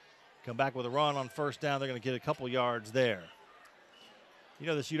Sadebe. Come back with a run on first down. They're going to get a couple yards there. You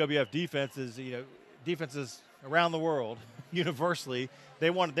know, this UWF defense is, defenses around the world, universally, they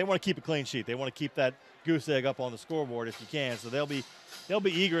want to keep a clean sheet. They want to keep that goose egg up on the scoreboard if you can. So they'll be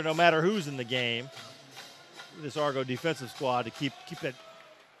eager no matter who's in the game. This Argo defensive squad to keep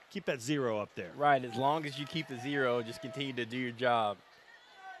that 0 up there. Right, as long as you keep the 0, just continue to do your job.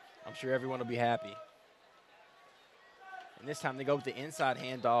 I'm sure everyone will be happy. And this time they go with the inside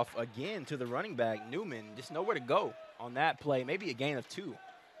handoff again to the running back, Newman. Just nowhere to go on that play, maybe a gain of 2.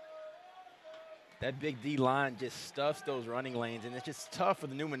 That big D line just stuffs those running lanes, and it's just tough for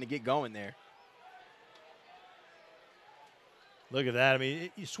the Newman to get going there. Look at that. I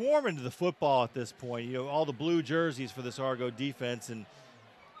mean, you swarm into the football at this point. All the blue jerseys for this Argo defense, and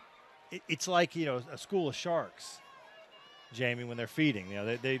it's like, a school of sharks, Jamie, when they're feeding.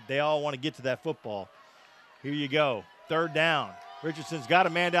 They all want to get to that football. Here you go. 3rd down. Richardson's got a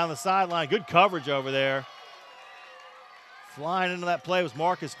man down the sideline. Good coverage over there. Flying into that play was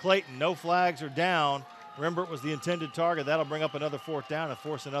Marcus Clayton. No flags are down. Rembert was the intended target. That'll bring up another 4th down and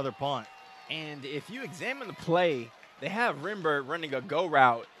force another punt. And if you examine the play, they have Rembert running a go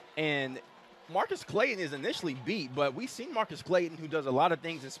route, and Marcus Clayton is initially beat, but we've seen Marcus Clayton, who does a lot of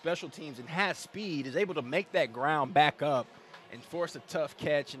things in special teams and has speed, is able to make that ground back up and force a tough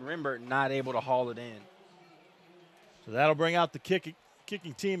catch, and Rembert not able to haul it in. So that'll bring out the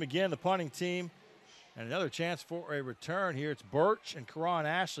kicking team again, the punting team, and another chance for a return here. It's Birch and Karan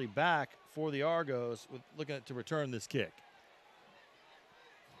Ashley back for the Argos, looking to return this kick.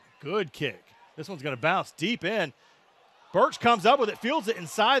 Good kick. This one's going to bounce deep in. Birch comes up with it, fields it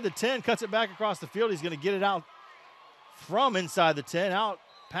inside the 10, cuts it back across the field. He's going to get it out from inside the 10, out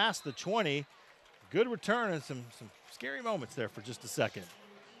past the 20. Good return and some scary moments there for just a second.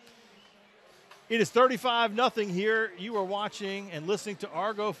 It is 35-0 here. You are watching and listening to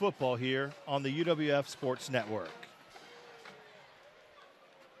Argo football here on the UWF Sports Network.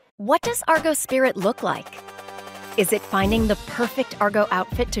 What does Argo spirit look like? Is it finding the perfect Argo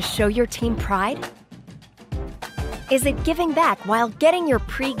outfit to show your team pride? Is it giving back while getting your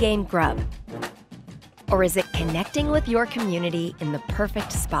pre-game grub? Or is it connecting with your community in the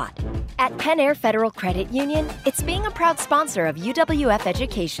perfect spot? At Penn Air Federal Credit Union, it's being a proud sponsor of UWF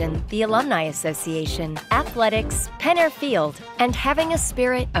Education, the Alumni Association, athletics, Penn Air Field, and having a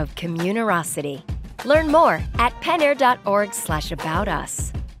spirit of communerosity. Learn more at pennair.org/about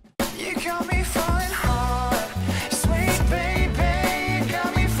us. You got me falling hard, sweet baby,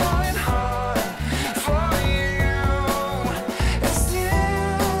 got me falling hard for you. It's you,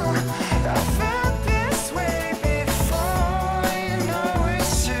 I felt this way before, you know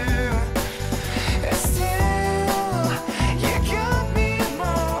it's true. It's you, you got me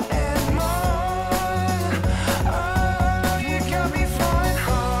more and more. Oh, you got me falling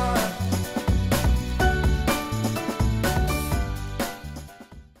hard.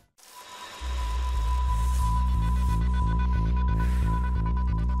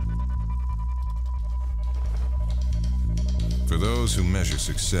 For those who measure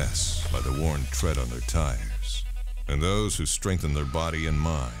success by the worn tread on their tires, and those who strengthen their body and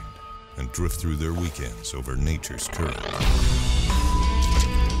mind and drift through their weekends over nature's curve.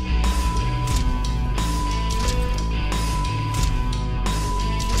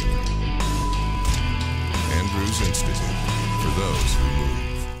 Andrews Institute, for those who move.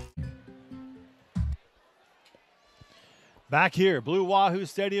 Back here, Blue Wahoo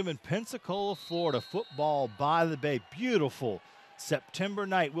Stadium in Pensacola, Florida. Football by the Bay. Beautiful September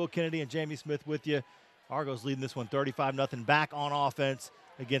night. Will Kennedy and Jamie Smith with you. Argos leading this one 35-0 back on offense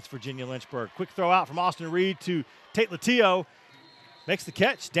against Virginia Lynchburg. Quick throw out from Austin Reed to Tate Latillo. Makes the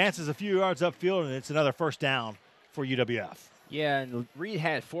catch, dances a few yards upfield, and it's another first down for UWF. Yeah, and Reed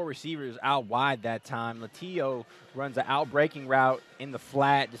had 4 receivers out wide that time. Latillo runs an out-breaking route in the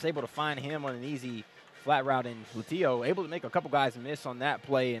flat, just able to find him on an easy flat route, and Latillo able to make a couple guys miss on that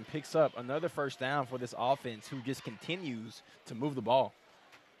play and picks up another first down for this offense who just continues to move the ball.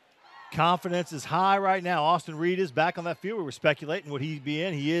 Confidence is high right now. Austin Reed is back on that field. We were speculating would he be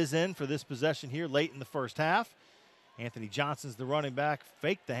in. He is in for this possession here late in the first half. Anthony Johnson's the running back.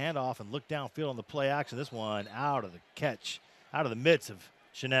 Faked the handoff and looked downfield on the play action. This one out of the catch, out of the midst of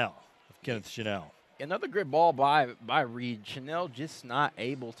Kenneth Chanel. Another good ball by Reed. Chanel just not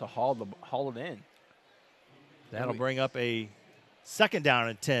able to haul it in. That'll bring up a second down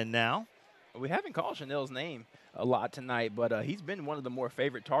and 10 now. We haven't called Chanel's name a lot tonight, but he's been one of the more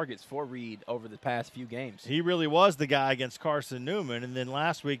favorite targets for Reed over the past few games. He really was the guy against Carson Newman, and then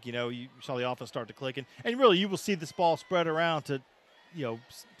last week, you saw the offense start to click, and really you will see this ball spread around to,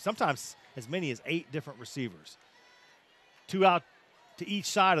 sometimes as many as 8 different receivers. 2 out to each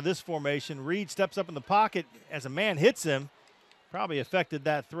side of this formation. Reed steps up in the pocket as a man hits him. Probably affected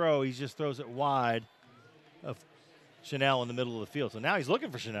that throw. He just throws it wide of Chanel in the middle of the field. So now he's looking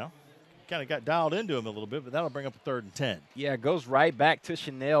for Chanel. Kind of got dialed into him a little bit, but that'll bring up a 3rd and 10. Yeah, it goes right back to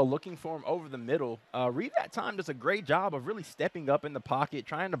Chanel, looking for him over the middle. Reed that time does a great job of really stepping up in the pocket,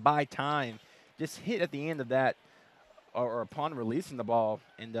 trying to buy time. Just hit at the end of that or upon releasing the ball.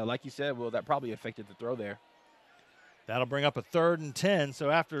 And like you said, Will, that probably affected the throw there. That'll bring up a 3rd and 10. So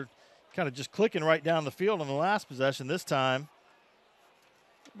after kind of just clicking right down the field on the last possession, this time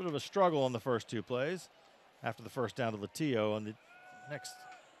a bit of a struggle on the first 2 plays. After the first down to Latillo on the next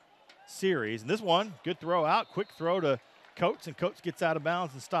series. And this one, good throw out, quick throw to Coates, and Coates gets out of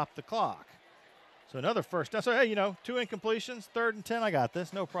bounds and stopped the clock. So another first down. So, hey, 2 incompletions, 3rd and 10, I got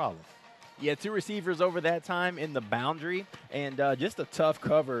this, no problem. Yeah, 2 receivers over that time in the boundary, and just a tough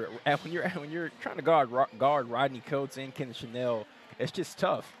cover. When you're trying to guard Rodney Coates and Ken Chanel, it's just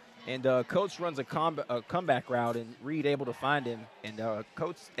tough. And Coates runs a comeback route, and Reed able to find him, and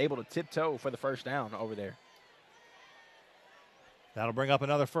Coates able to tiptoe for the first down over there. That'll bring up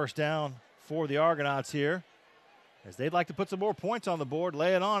another first down for the Argonauts here, as they'd like to put some more points on the board.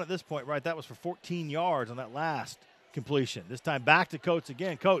 Lay it on at this point, right? That was for 14 yards on that last completion. This time back to Coates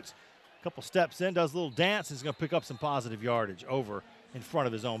again. Coates, a couple steps in, does a little dance, and is going to pick up some positive yardage over in front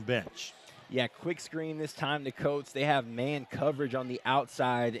of his own bench. Yeah, quick screen this time to Coates. They have man coverage on the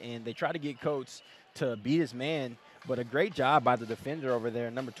outside, and they try to get Coates to beat his man, but a great job by the defender over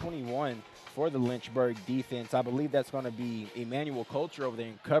there, number 21 for the Lynchburg defense. I believe that's going to be Emmanuel Coulter over there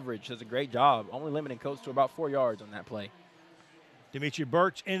in coverage. Does a great job, only limiting Coates to about 4 yards on that play. Dimitri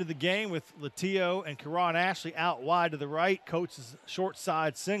Birch into the game with Latillo and Karan Ashley out wide to the right. Coates' short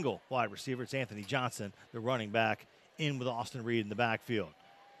side single wide receiver. It's Anthony Johnson, the running back, in with Austin Reed in the backfield.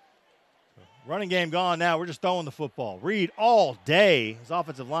 Running game gone now. We're just throwing the football. Reed all day. His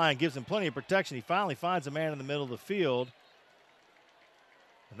offensive line gives him plenty of protection. He finally finds a man in the middle of the field.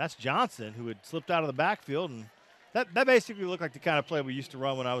 And that's Johnson, who had slipped out of the backfield. And that basically looked like the kind of play we used to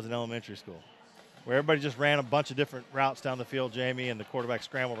run when I was in elementary school, where everybody just ran a bunch of different routes down the field, Jamie, and the quarterback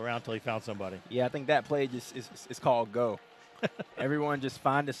scrambled around until he found somebody. Yeah, I think that play just is called go. Everyone just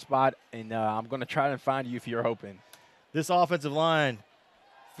find a spot, and I'm going to try to find you if you're open. This offensive line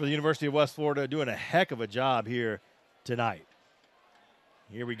for the University of West Florida doing a heck of a job here tonight.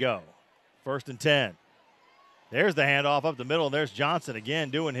 Here we go. 1st and 10. There's the handoff up the middle, and there's Johnson again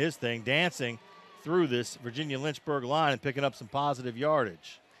doing his thing, dancing through this Virginia Lynchburg line and picking up some positive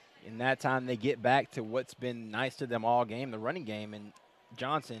yardage. In that time, they get back to what's been nice to them all game, the running game, and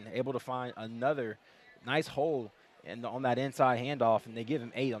Johnson able to find another nice hole on that inside handoff, and they give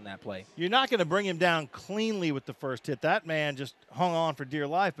him 8 on that play. You're not going to bring him down cleanly with the first hit. That man just hung on for dear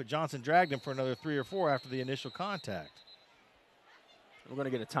life, but Johnson dragged him for another 3 or 4 after the initial contact. We're going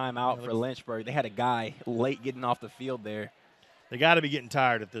to get a timeout for Lynchburg. They had a guy late getting off the field there. They got to be getting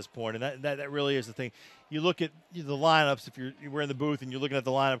tired at this point, and that really is the thing. You look at the lineups. If we're in the booth and you're looking at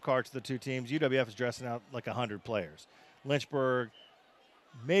the lineup cards of the 2 teams, UWF is dressing out like 100 players. Lynchburg,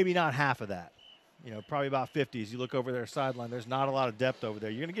 maybe not half of that. Probably about 50. As you look over their sideline, there's not a lot of depth over there.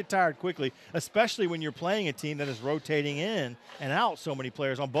 You're going to get tired quickly, especially when you're playing a team that is rotating in and out so many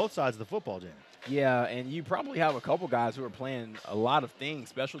players on both sides of the football game. Yeah, and you probably have a couple guys who are playing a lot of things,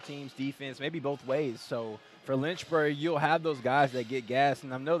 special teams, defense, maybe both ways. So for Lynchburg, you'll have those guys that get gas,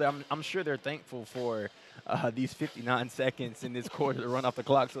 and I know that I'm sure they're thankful for these 59 seconds in this quarter to run off the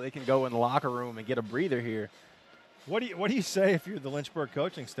clock so they can go in the locker room and get a breather here. What do you say if you're the Lynchburg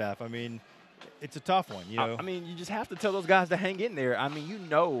coaching staff? I mean, it's a tough one, you know. I mean, you just have to tell those guys to hang in there. I mean, you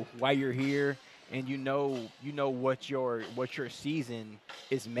know why you're here, and you know what your season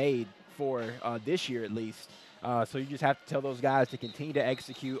is made for this year at least. So you just have to tell those guys to continue to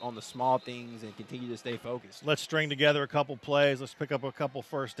execute on the small things and continue to stay focused. Let's string together a couple plays. Let's pick up a couple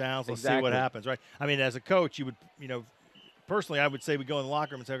first downs. Let's see what happens, right? I mean, as a coach, you would, personally, I would say we go in the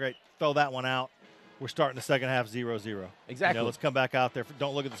locker room and say, okay, throw that one out. We're starting the second half 0-0. Exactly. Let's come back out there.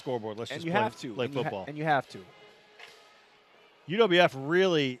 Don't look at the scoreboard. Let's just play football. And you have to. UWF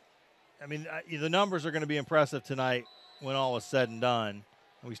really, I mean, the numbers are going to be impressive tonight when all is said and done.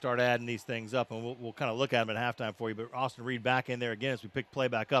 And we start adding these things up, and we'll kind of look at them at halftime for you. But Austin Reed back in there again as we pick play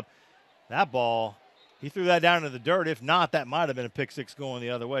back up. That ball, he threw that down into the dirt. If not, that might have been a pick six going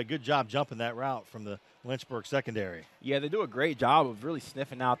the other way. Good job jumping that route from the Lynchburg secondary. Yeah, they do a great job of really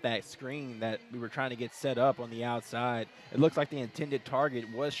sniffing out that screen that we were trying to get set up on the outside. It looks like the intended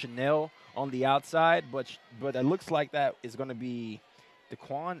target was Chanel on the outside, but it looks like that is going to be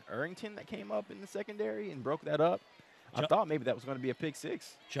DeQuan Errington that came up in the secondary and broke that up. I thought maybe that was going to be a pick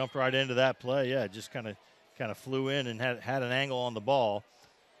six. Jumped right into that play. Yeah, just kind of flew in and had an angle on the ball.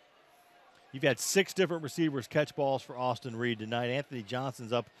 You've had 6 different receivers catch balls for Austin Reed tonight. Anthony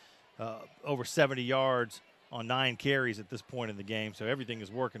Johnson's up over 70 yards on 9 carries at this point in the game, so everything is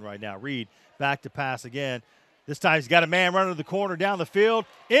working right now. Reed back to pass again. This time he's got a man running to the corner down the field.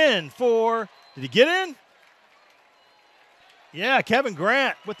 Did he get in? Yeah, Kevin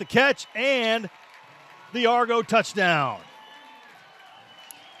Grant with the catch and the Argo touchdown.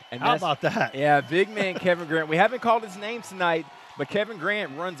 And how about that? Yeah, big man Kevin Grant. We haven't called his name tonight, but Kevin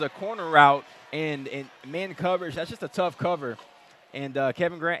Grant runs a corner route and man coverage. That's just a tough cover. And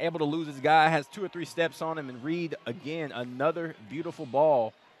Kevin Grant able to lose his guy, has 2 or 3 steps on him, and Reed, again, another beautiful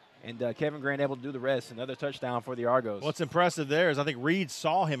ball. And Kevin Grant able to do the rest. Another touchdown for the Argos. What's impressive there is I think Reed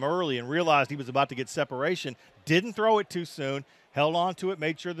saw him early and realized he was about to get separation. Didn't throw it too soon. Held on to it,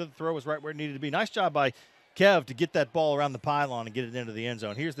 made sure that the throw was right where it needed to be. Nice job by Kev to get that ball around the pylon and get it into the end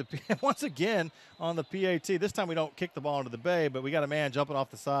zone. Here's once again on the PAT. This time we don't kick the ball into the bay, but we got a man jumping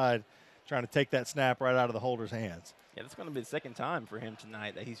off the side trying to take that snap right out of the holder's hands. Yeah, that's going to be the second time for him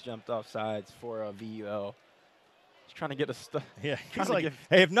tonight that he's jumped off sides for a VUL. He's trying to get a yeah, he's like,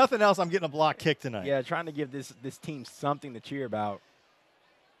 hey, if nothing else, I'm getting a block kick tonight. Yeah, trying to give this team something to cheer about.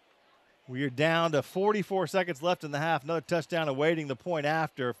 We are down to 44 seconds left in the half. Another touchdown awaiting the point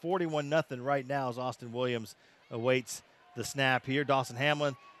after. 41-0 right now as Austin Williams awaits the snap here. Dawson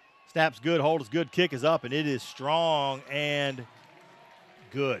Hamlin, snap's good, hold is good, kick is up, and it is strong and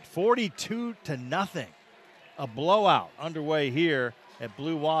good. 42-0. A blowout underway here at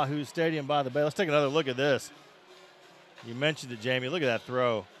Blue Wahoo Stadium by the Bay. Let's take another look at this. You mentioned it, Jamie. Look at that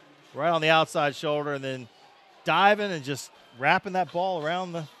throw. Right on the outside shoulder and then diving and just wrapping that ball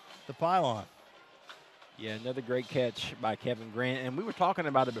around the pylon. Yeah, another great catch by Kevin Grant. And we were talking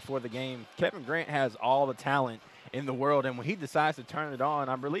about it before the game. Kevin Grant has all the talent in the world, and when he decides to turn it on,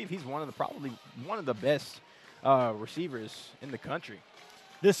 I believe he's probably one of the best receivers in the country.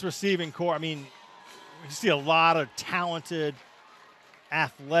 This receiving core, I mean, we see a lot of talented,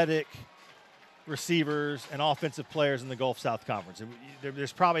 athletic receivers and offensive players in the Gulf South Conference.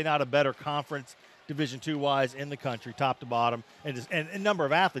 There's probably not a better conference Division II-wise in the country, top to bottom, and a number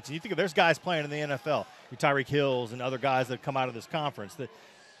of athletes. And you think of there's guys playing in the NFL, Tyreek Hills and other guys that come out of this conference.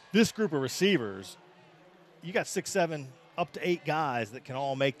 This group of receivers, you got 6, 7, up to 8 guys that can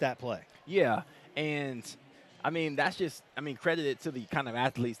all make that play. Yeah, and I mean that's just credit it to the kind of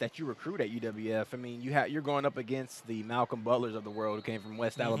athletes that you recruit at UWF. I mean you're going up against the Malcolm Butlers of the world who came from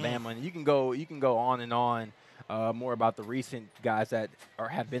West Alabama, and you can go on and on. More about the recent guys that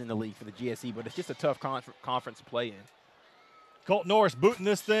have been in the league for the GSE, but it's just a tough conference to play in. Colt Norris booting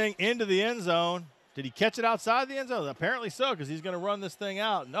this thing into the end zone. Did he catch it outside the end zone? Apparently so, because he's going to run this thing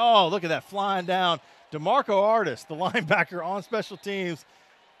out. No, look at that flying down. DeMarco Artis, the linebacker on special teams,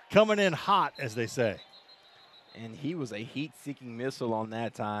 coming in hot, as they say. And he was a heat-seeking missile on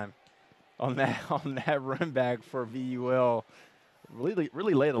that time, on that run back for VUL. Really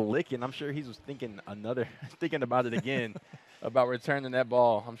laid a lick, and I'm sure he was thinking about it again, about returning that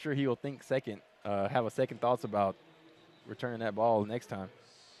ball. I'm sure he will have a second thoughts about returning that ball next time.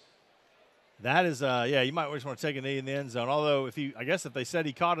 That is, you might just want to take a knee in the end zone. Although, if they said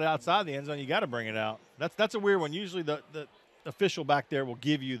he caught it outside the end zone, you got to bring it out. That's a weird one. Usually, the official back there will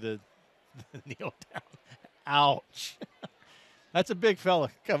give you the kneel down. Ouch. That's a big fella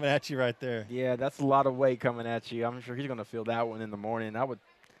coming at you right there. Yeah, that's a lot of weight coming at you. I'm sure he's going to feel that one in the morning.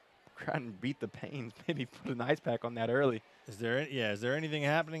 try and beat the pains. Maybe put an ice pack on that early. Is there anything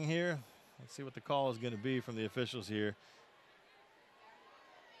happening here? Let's see what the call is going to be from the officials here.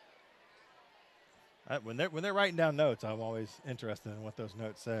 When they're writing down notes, I'm always interested in what those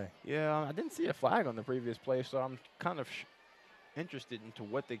notes say. Yeah, I didn't see a flag on the previous play, so I'm kind of interested into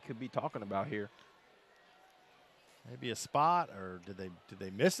what they could be talking about here. Maybe a spot, or did they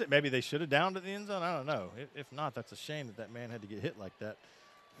miss it? Maybe they should have downed at the end zone. I don't know. If not, that's a shame that man had to get hit like that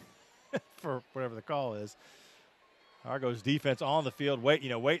for whatever the call is. Argos defense on the field,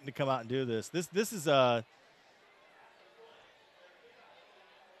 waiting to come out and do this. This is we're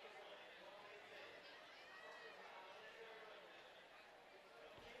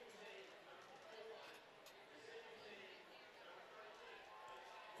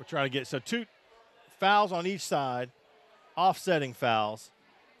trying to get 2 fouls on each side, offsetting fouls.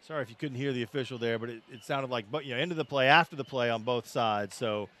 Sorry if you couldn't hear the official there, but it sounded like end of the play, after the play on both sides.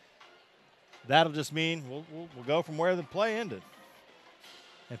 So that'll just mean we'll go from where the play ended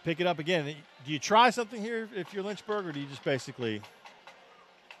and pick it up again. Do you try something here if you're Lynchburg, or do you just basically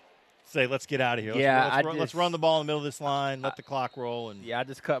say, let's get out of here? Yeah, let's run the ball in the middle of this line, let the clock roll. And I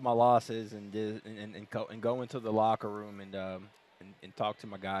just cut my losses and go into the locker room and talk to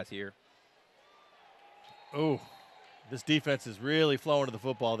my guys here. Oh, this defense is really flowing to the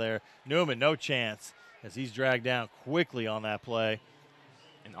football there. Newman, no chance, as he's dragged down quickly on that play.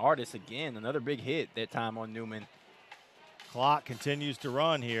 And Artis, again, another big hit that time on Newman. Clock continues to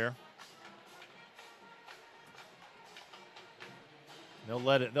run here. They'll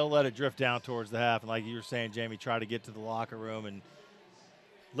let it drift down towards the half, and like you were saying, Jamie, try to get to the locker room and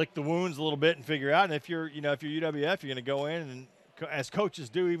lick the wounds a little bit and figure out. And if you're UWF, you're going to go in, and as coaches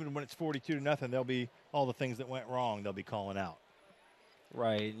do, even when it's 42-0, there'll be all the things that went wrong they'll be calling out.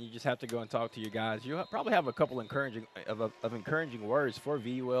 Right, and you just have to go and talk to your guys. You'll probably have a couple encouraging words for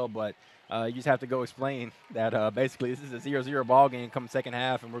VUL, but you just have to go explain that basically this is a 0-0 ball game come second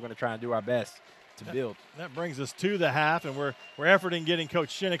half, and we're going to try and do our best to build. That brings us to the half, and we're efforting getting Coach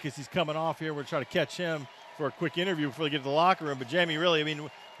Shinnick as he's coming off here. We're trying to catch him for a quick interview before they get to the locker room. But Jamie, really, I mean,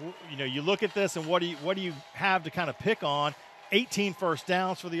 you look at this, and what do you have to kind of pick on? 18 first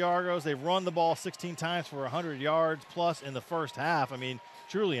downs for the Argos. They've run the ball 16 times for 100 yards plus in the first half. I mean,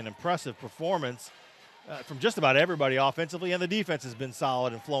 truly an impressive performance from just about everybody offensively, and the defense has been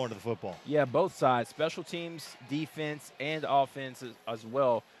solid and flowing to the football. Yeah, both sides, special teams, defense, and offense as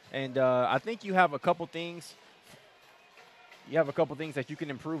well. And I think you have a couple things. You have a couple things that you can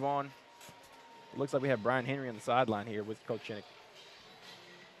improve on. It looks like we have Brian Henry on the sideline here with Coach Shinnick.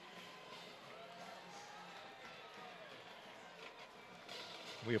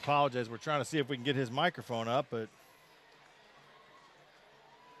 We apologize. We're trying to see if we can get his microphone up, but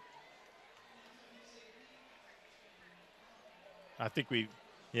I think we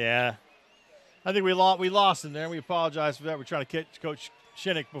lost him there. We apologize for that. We're trying to catch Coach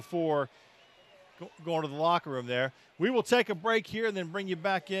Shinnick before going to the locker room there. We will take a break here and then bring you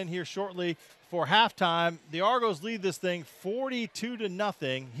back in here shortly for halftime. The Argos lead this thing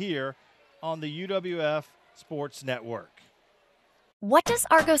 42-0 here on the UWF Sports Network. What does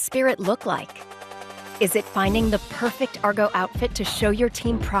Argo spirit look like? Is it finding the perfect Argo outfit to show your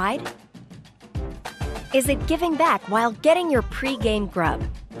team pride? Is it giving back while getting your pre-game grub?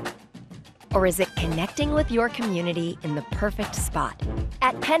 Or is it connecting with your community in the perfect spot?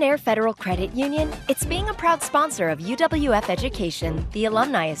 At Penn Air Federal Credit Union, it's being a proud sponsor of UWF Education, the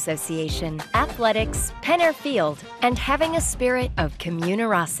Alumni Association, athletics, Penn Air Field, and having a spirit of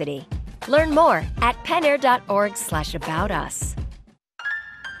communerosity. Learn more at pennair.org/aboutus.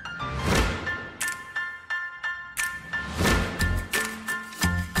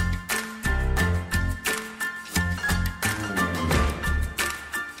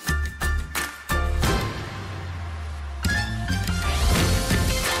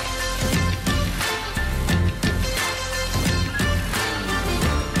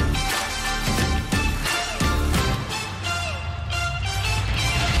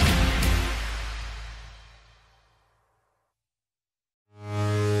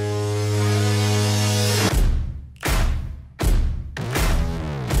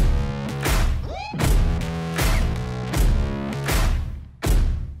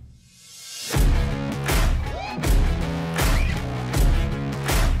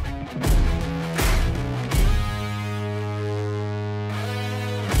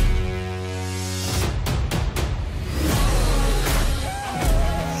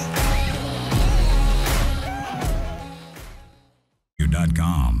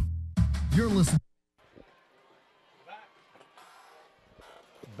 You're listening.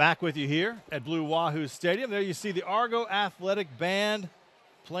 Back with you here at Blue Wahoo Stadium. There you see the Argo Athletic Band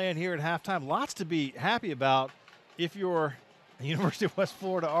playing here at halftime. Lots to be happy about if you're a University of West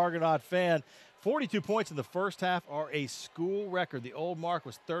Florida Argonaut fan. 42 points in the first half are a school record. The old mark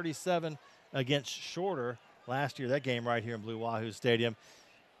was 37 against Shorter last year. That game right here in Blue Wahoo Stadium.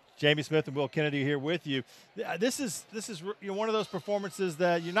 Jamie Smith and Will Kennedy here with you. This is one of those performances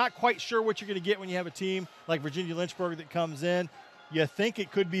that you're not quite sure what you're going to get when you have a team like Virginia Lynchburg that comes in. You think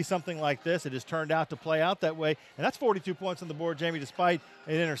it could be something like this. It has turned out to play out that way. And that's 42 points on the board, Jamie, despite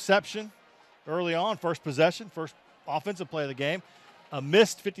an interception early on, first possession, first offensive play of the game, a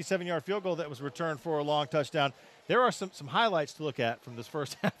missed 57-yard field goal that was returned for a long touchdown. There are some highlights to look at from this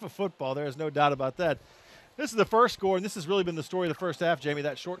first half of football. There is no doubt about that. This is the first score, and this has really been the story of the first half, Jamie,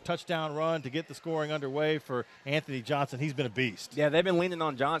 that short touchdown run to get the scoring underway for Anthony Johnson. He's been a beast. Yeah, they've been leaning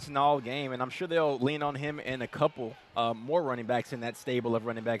on Johnson all game, and I'm sure they'll lean on him and a couple more running backs in that stable of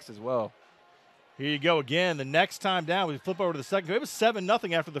running backs as well. Here you go again. The next time down, we flip over to the second. It was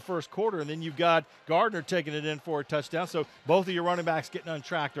 7-0 after the first quarter, and then you've got Gardner taking it in for a touchdown. So both of your running backs getting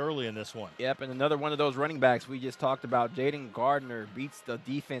untracked early in this one. Yep, and another one of those running backs we just talked about, Jaden Gardner, beats the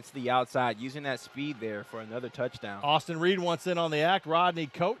defense to the outside, using that speed there for another touchdown. Austin Reed wants in on the act. Rodney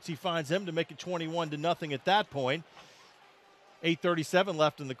Coates, he finds him to make it 21-0 at that point. 8:37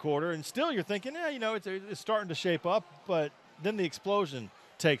 left in the quarter, and still you're thinking, it's starting to shape up, but then the explosion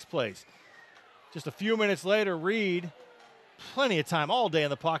takes place. Just a few minutes later, Reed, plenty of time all day in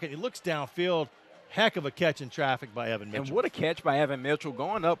the pocket. He looks downfield. Heck of a catch in traffic by Evan Mitchell. And what a catch by Evan Mitchell,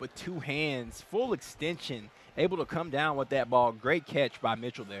 going up with two hands, full extension, able to come down with that ball. Great catch by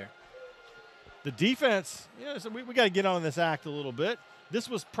Mitchell there. The defense, so we got to get on this act a little bit. This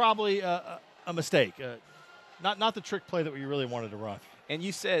was probably a mistake, not the trick play that we really wanted to run. And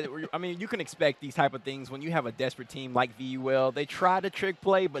you said, you can expect these type of things when you have a desperate team like VUL. They tried a trick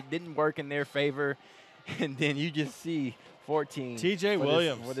play, but didn't work in their favor. And then you just see 14. TJ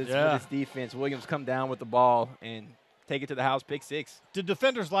Williams. With his defense. Williams come down with the ball and take it to the house, pick six. Did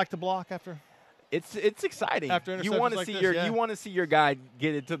defenders like to block after? It's exciting. After interceptions you want to like see this, you want to see your guy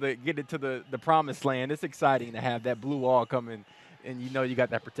get it to the promised land. It's exciting to have that blue wall coming. And you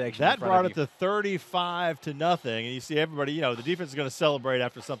got that protection. That brought it to 35-0, and you see everybody. The defense is going to celebrate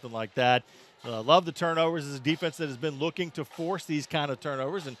after something like that. Love the turnovers. This is a defense that has been looking to force these kind of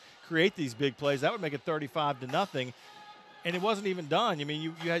turnovers and create these big plays. That would make it 35-0, and it wasn't even done.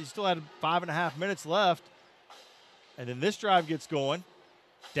 You still had 5.5 minutes left, and then this drive gets going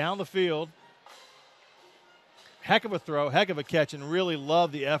down the field. Heck of a throw, heck of a catch, and really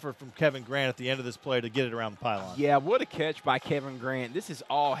love the effort from Kevin Grant at the end of this play to get it around the pylon. Yeah, what a catch by Kevin Grant. This is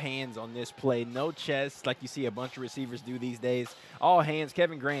all hands on this play. No chest like you see a bunch of receivers do these days. All hands.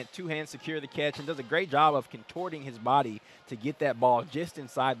 Kevin Grant, two hands secure the catch and does a great job of contorting his body to get that ball just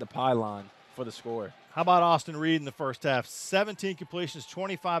inside the pylon for the score. How about Austin Reed in the first half? 17 completions,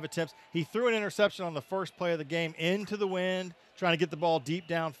 25 attempts. He threw an interception on the first play of the game into the wind, trying to get the ball deep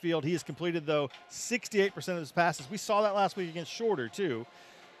downfield. He has completed, though, 68% of his passes. We saw that last week against Shorter, too.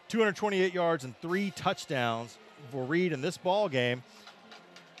 228 yards and 3 touchdowns for Reed in this ball game.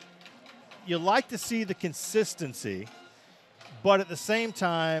 You like to see the consistency, but at the same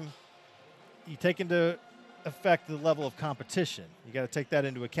time, you take into effect the level of competition. You got to take that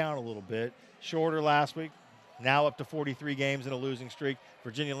into account a little bit. Shorter last week, now up to 43 games in a losing streak.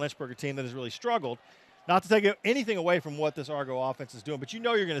 Virginia Lynchburg, a team that has really struggled. Not to take anything away from what this Argo offense is doing, but you're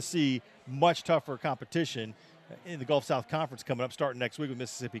going to see much tougher competition in the Gulf South Conference coming up starting next week with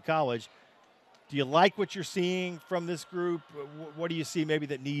Mississippi College. Do you like what you're seeing from this group? What do you see maybe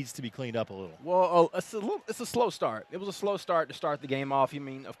that needs to be cleaned up a little? Well, it's a slow start. It was a slow start to start the game off.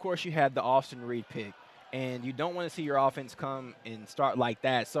 Of course you had the Austin Reed pick. And you don't want to see your offense come and start like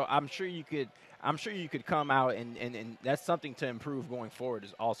that. So I'm sure you could come out and that's something to improve going forward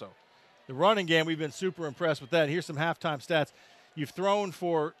also. The running game, we've been super impressed with that. Here's some halftime stats. You've thrown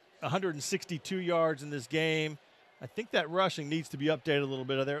for 162 yards in this game. I think that rushing needs to be updated a little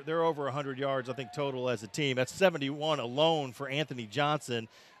bit. They're over 100 yards, I think, total as a team. That's 71 alone for Anthony Johnson.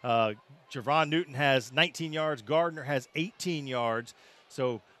 Javon Newton has 19 yards. Gardner has 18 yards.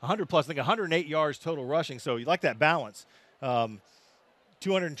 So 100 plus, I think 108 yards total rushing. So you like that balance.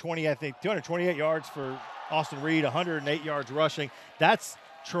 228 yards for Austin Reed, 108 yards rushing. That's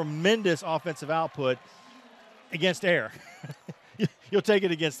tremendous offensive output against air. You'll take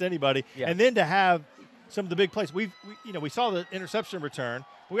it against anybody. Yeah. And then to have some of the big plays. We saw the interception return.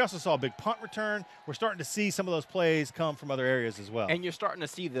 We also saw a big punt return. We're starting to see some of those plays come from other areas as well. And you're starting to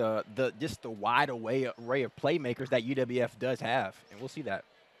see the wide array of playmakers that UWF does have, and we'll see that.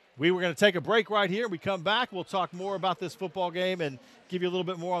 We were going to take a break right here. We come back. We'll talk more about this football game and give you a little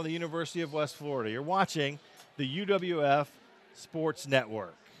bit more on the University of West Florida. You're watching the UWF Sports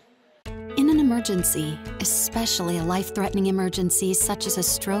Network. In an emergency, especially a life-threatening emergency such as a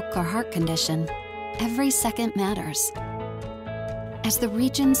stroke or heart condition, every second matters. As the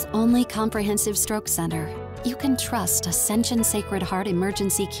region's only comprehensive stroke center, you can trust Ascension Sacred Heart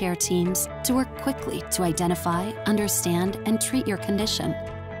emergency care teams to work quickly to identify, understand, and treat your condition.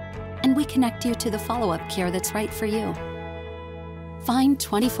 And we connect you to the follow-up care that's right for you. Find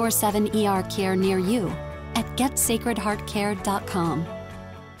 24/7 ER care near you at GetSacredHeartCare.com.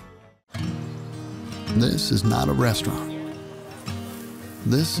 This is not a restaurant.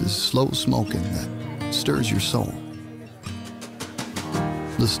 This is slow smoking that stirs your soul.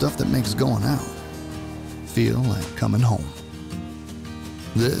 The stuff that makes going out feel like coming home.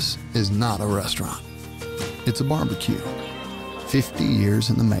 This is not a restaurant. It's a barbecue. 50 years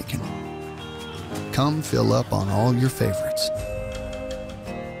in the making. Come fill up on all your favorites.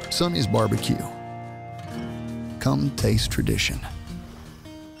 Sonny's Barbecue. Come taste tradition.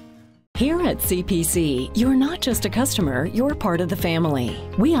 Here at CPC, you're not just a customer, you're part of the family.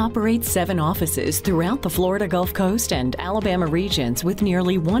 We operate 7 offices throughout the Florida Gulf Coast and Alabama regions with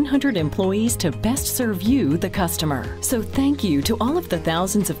nearly 100 employees to best serve you, the customer. So thank you to all of the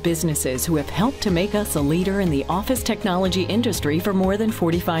thousands of businesses who have helped to make us a leader in the office technology industry for more than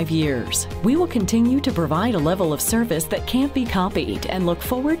 45 years. We will continue to provide a level of service that can't be copied and look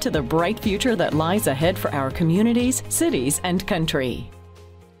forward to the bright future that lies ahead for our communities, cities, and country.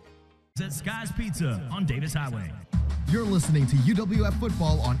 At Sky's Pizza on Davis Highway. You're listening to UWF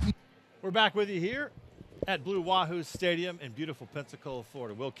football on. We're back with you here at Blue Wahoo Stadium in beautiful Pensacola,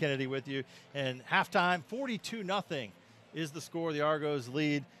 Florida. Will Kennedy with you. And halftime, 42-0 is the score. The Argos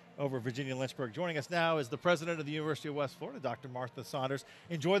lead over Virginia Lynchburg. Joining us now is the president of the University of West Florida, Dr. Martha Saunders.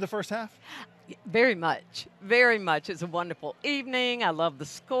 Enjoy the first half? Very much. Very much. It's a wonderful evening. I love the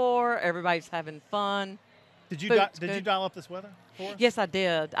score. Everybody's having fun. Did you dial up this weather for us? Yes, I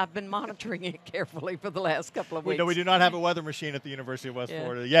did. I've been monitoring it carefully for the last couple of weeks. No, we do not have a weather machine at the University of West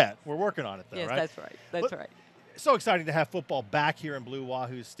Florida yet. We're working on it, though, yes, right? That's right. That's right. So exciting to have football back here in Blue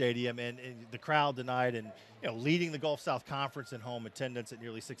Wahoo Stadium, and the crowd tonight, and leading the Gulf South Conference in home attendance at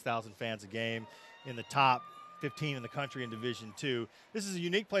nearly 6,000 fans a game, in the top 15 in the country in Division II. This is a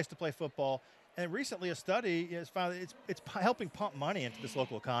unique place to play football. And recently a study has found that it's helping pump money into this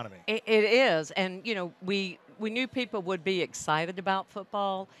local economy. It is. And, we knew people would be excited about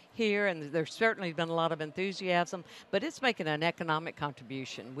football here, and there's certainly been a lot of enthusiasm, but it's making an economic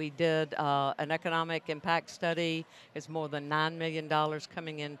contribution. We did an economic impact study. It's more than $9 million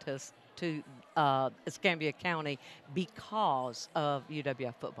coming into Escambia County because of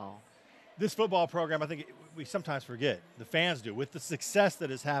UWF football. This football program, I think we sometimes forget, the fans do, with the success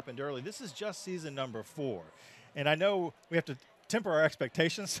that has happened early. This is just season number 4. And I know we have to temper our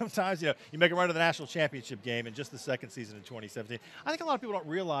expectations sometimes. You make a run to the national championship game in just the second season in 2017. I think a lot of people don't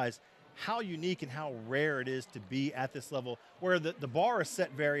realize how unique and how rare it is to be at this level, where the bar is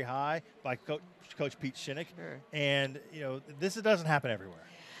set very high by Coach Pete Shinnick. Sure. And, this doesn't happen everywhere.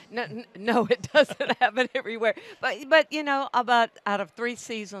 No, it doesn't happen everywhere. But about out of 3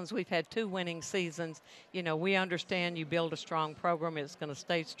 seasons, we've had 2 winning seasons. We understand you build a strong program, it's going to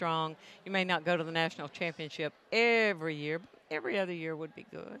stay strong. You may not go to the national championship every year, but every other year would be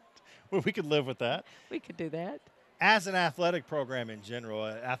good. Well, we could live with that. We could do that. As an athletic program in general,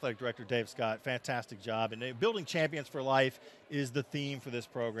 athletic director Dave Scott, fantastic job. And building champions for life is the theme for this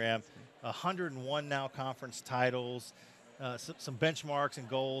program. 101 now conference titles. Some benchmarks and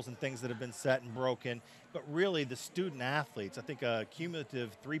goals and things that have been set and broken. But really, the student athletes, I think a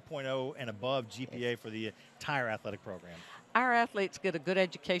cumulative 3.0 and above GPA for the entire athletic program. Our athletes get a good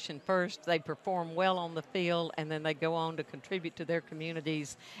education first. They perform well on the field, and then they go on to contribute to their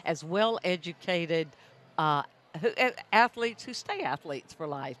communities as well-educated athletes who stay athletes for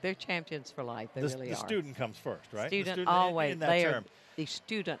life. They're champions for life. They really are. The student comes first, right? Student always. In that they term. Are the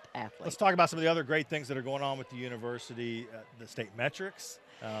student athlete. Let's talk about some of the other great things that are going on with the university, the state metrics.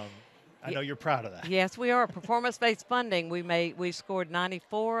 I know you're proud of that. Yes, we are. Performance-based funding. We scored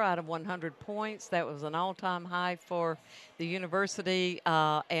 94 out of 100 points. That was an all-time high for the university,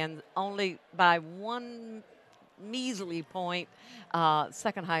 and only by 1 measly point,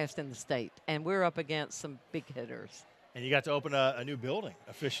 second highest in the state. And we're up against some big hitters. And you got to open a new building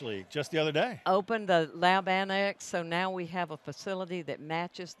officially just the other day. Opened the lab annex, so now we have a facility that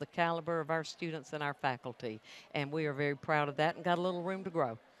matches the caliber of our students and our faculty. And we are very proud of that and got a little room to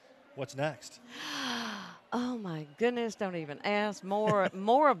grow. What's next? Oh, my goodness, don't even ask. More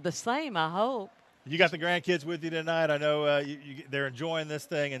of the same, I hope. You got the grandkids with you tonight. I know they're enjoying this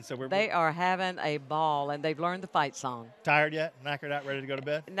thing, and so they are having a ball, and they've learned the fight song. Tired yet? Knackered out, ready to go to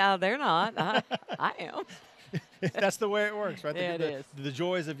bed? No, they're not. I am. That's the way it works, right? Yeah, it is. The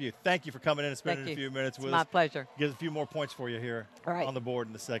joys of youth. Thank you for coming in and spending a few minutes with us. My pleasure. Get a few more points for you here right. on the board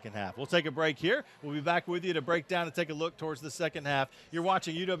in the second half. We'll take a break here. We'll be back with you to break down and take a look towards the second half. You're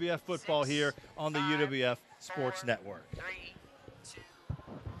watching UWF football here on the UWF Sports Network.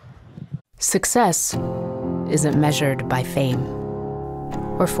 Success isn't measured by fame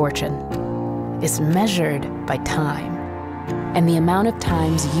or fortune. It's measured by time and the amount of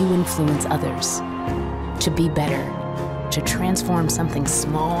times you influence others to be better, to transform something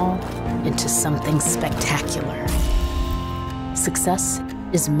small into something spectacular. Success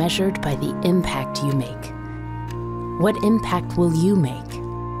is measured by the impact you make. What impact will you make?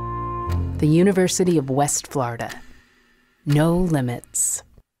 The University of West Florida. No limits.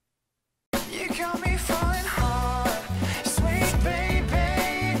 You got me falling hard, sweet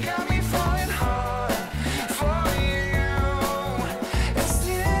baby, got me falling hard for you. And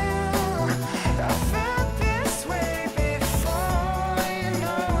still, I felt this way before, you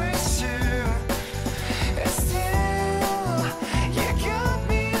know it's true. And still, you got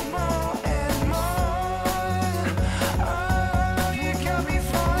me more and more. Oh, you got me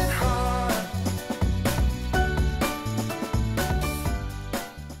falling hard.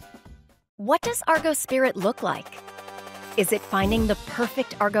 What does Argo Spirit look like? Is it finding the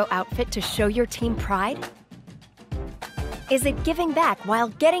perfect Argo outfit to show your team pride? Is it giving back while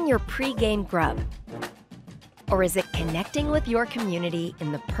getting your pre-game grub? Or is it connecting with your community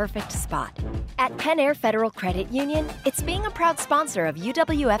in the perfect spot? At Penn Air Federal Credit Union, it's being a proud sponsor of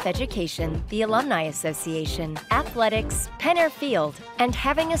UWF Education, the Alumni Association, athletics, Penn Air Field, and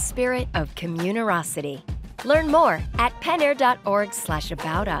having a spirit of communerosity. Learn more at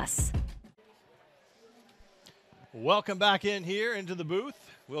pennair.org/about us. Welcome back in here into the booth.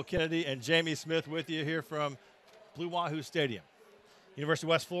 Will Kennedy and Jamie Smith with you here from Blue Wahoo Stadium. University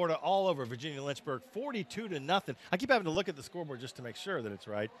of West Florida all over Virginia Lynchburg, 42-0. I keep having to look at the scoreboard just to make sure that it's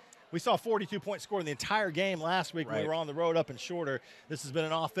right. We saw a 42-point score in the entire game last week when we were on the road up in Shorter. This has been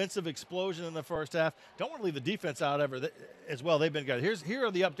an offensive explosion in the first half. Don't want to leave the defense out ever as well. They've been good. Here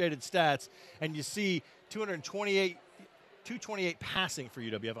are the updated stats, and you see 228 passing for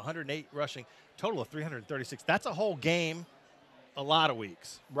UWF, 108 rushing, total of 336. That's a whole game, a lot of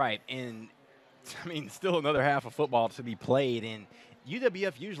weeks. Right, and I mean, still another half of football to be played, and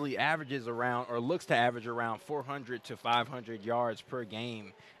UWF usually averages around, or looks to average around 400 to 500 yards per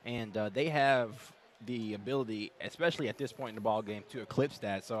game, and they have the ability, especially at this point in the ball game, to eclipse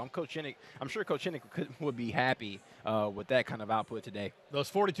that. So I'm sure Coach Chinnick would be happy with that kind of output today. Those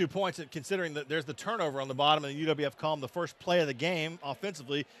 42 points, considering that there's the turnover on the bottom of the UWF column, the first play of the game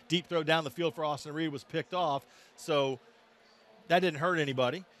offensively, deep throw down the field for Austin Reed was picked off. So that didn't hurt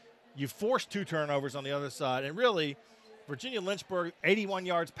anybody. You forced 2 turnovers on the other side. And really, Virginia Lynchburg, 81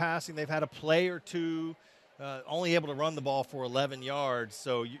 yards passing. They've had a play or two, only able to run the ball for 11 yards.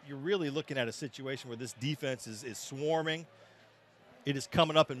 So you're really looking at a situation where this defense is swarming. It is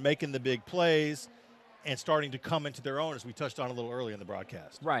coming up and making the big plays and starting to come into their own, as we touched on a little early in the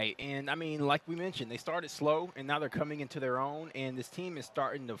broadcast. Right, and I mean, like we mentioned, they started slow, and now they're coming into their own, and this team is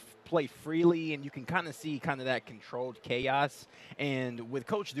starting to play freely, and you can kind of see kind of that controlled chaos. And with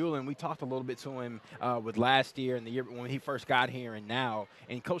Coach Doolin, we talked a little bit to him with last year and the year when he first got here and now,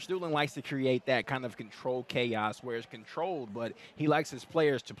 and Coach Doolin likes to create that kind of controlled chaos where it's controlled, but he likes his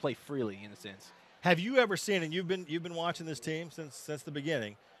players to play freely in a sense. Have you ever seen, and you've been watching this team since the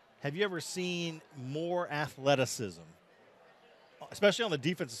beginning, have you ever seen more athleticism, especially on the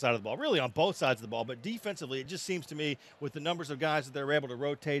defensive side of the ball, really on both sides of the ball, but defensively it just seems to me with the numbers of guys that they're able to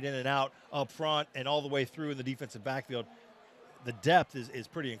rotate in and out up front and all the way through in the defensive backfield, the depth is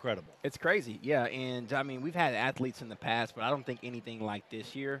pretty incredible. It's crazy, yeah, and I mean, we've had athletes in the past, but I don't think anything like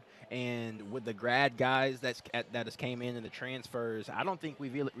this year. And with the grad guys that has came in and the transfers, I don't think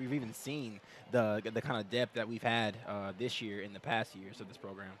we've even seen the kind of depth that we've had this year in the past years of this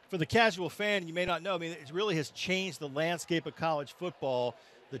program. For the casual fan, you may not know, I mean, it really has changed the landscape of college football,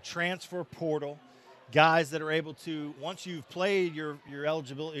 the transfer portal. Guys that are able to, once you've played your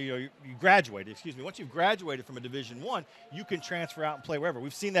eligibility, you graduated, once you've graduated from a Division I, you can transfer out and play wherever.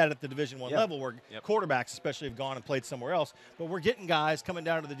 We've seen that at the Division I level where quarterbacks especially have gone and played somewhere else. But we're getting guys coming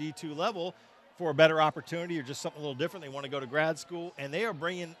down to the D2 level for a better opportunity or just something a little different. They want to go to grad school, and they are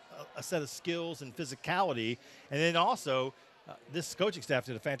bringing a set of skills and physicality. And then also, this coaching staff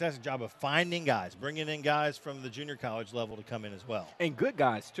did a fantastic job of finding guys, bringing in guys from the junior college level to come in as well. And good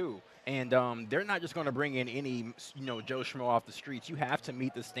guys, too. And they're not just going to bring in any, Joe Schmo off the streets. You have to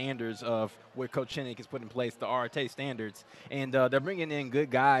meet the standards of what Coach Chinnick has put in place, the RTA standards. And they're bringing in good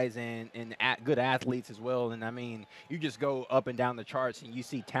guys and good athletes as well. And, I mean, you just go up and down the charts and you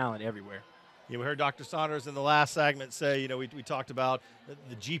see talent everywhere. we heard Dr. Saunders in the last segment say, we talked about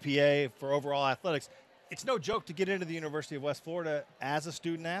the GPA for overall athletics. It's no joke to get into the University of West Florida as a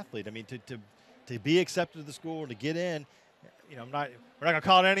student athlete. I mean, to be accepted to the school and to get in, we're not going to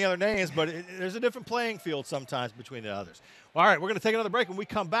call it any other names, but there's a different playing field sometimes between the others. All right, we're going to take another break. When we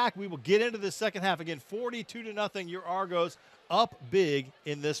come back, we will get into this second half. Again, 42-0, your Argos up big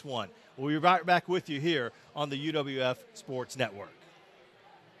in this one. We'll be right back with you here on the UWF Sports Network.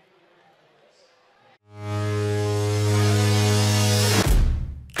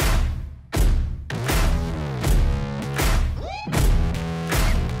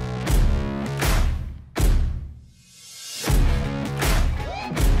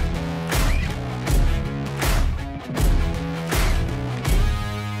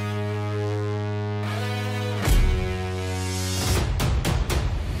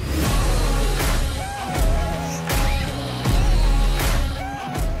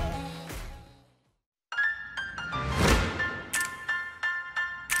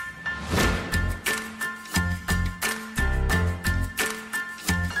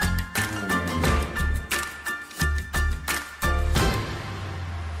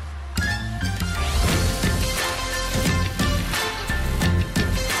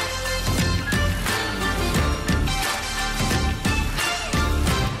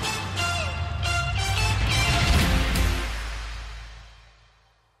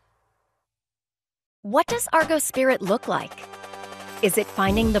 What does Argo Spirit look like? Is it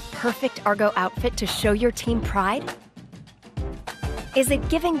finding the perfect Argo outfit to show your team pride? Is it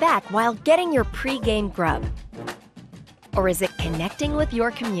giving back while getting your pre-game grub? Or is it connecting with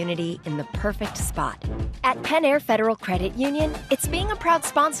your community in the perfect spot? At Penn Air Federal Credit Union, it's being a proud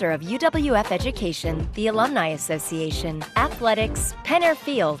sponsor of UWF Education, the Alumni Association, athletics, Penn Air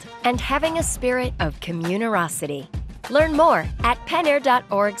Field, and having a spirit of communerosity. Learn more at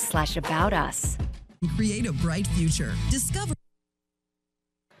pennair.org/aboutus. Create a bright future. Discover.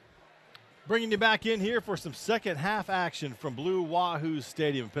 Bringing you back in here for some second half action from Blue Wahoo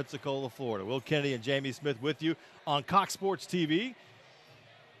Stadium in Pensacola, Florida. Will Kennedy and Jamie Smith with you on Cox Sports TV,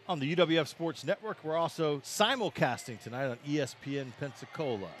 on the UWF Sports Network. We're also simulcasting tonight on ESPN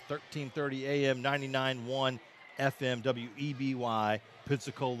Pensacola, 1330 AM, 99.1 FM, WEBY,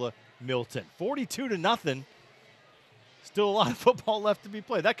 Pensacola, Milton. 42-0. Still a lot of football left to be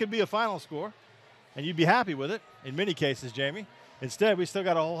played. That could be a final score, and you'd be happy with it in many cases, Jamie. Instead, we still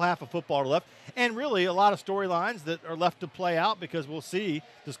got a whole half of football left, and really a lot of storylines that are left to play out, because we'll see,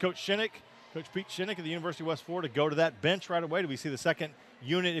 does Coach Pete Shinnick of the University of West Florida go to that bench right away? Do we see the second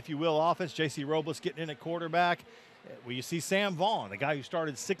unit, if you will, offense? J.C. Robles getting in at quarterback. Will you see Sam Vaughn, the guy who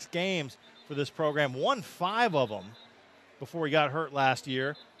started 6 games for this program, won 5 of them before he got hurt last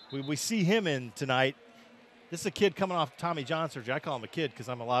year? We see him in tonight. This is a kid coming off Tommy John surgery. I call him a kid because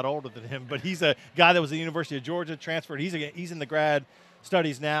I'm a lot older than him, but he's a guy that was at the University of Georgia, transferred. He's in the grad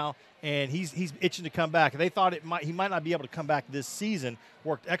studies now, and he's itching to come back. They thought he might not be able to come back this season.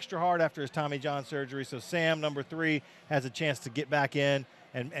 Worked extra hard after his Tommy John surgery, so Sam, number 3, has a chance to get back in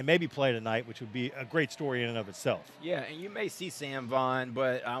and maybe play tonight, which would be a great story in and of itself. Yeah, and you may see Sam Vaughn,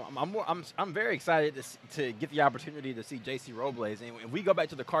 but I'm very excited to get the opportunity to see J.C. Robles. And if we go back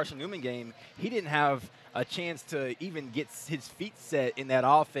to the Carson Newman game, he didn't have a chance to even get his feet set in that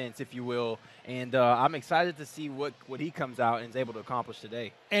offense, if you will. And I'm excited to see what he comes out and is able to accomplish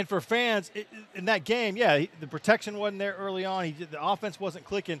today. And for fans, in that game, the protection wasn't there early on. The offense wasn't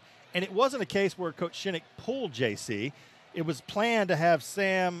clicking. And it wasn't a case where Coach Shinnick pulled J.C. It was planned to have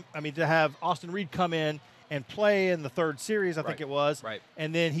to have Austin Reed come in and play in the 3rd series, I think it was. Right.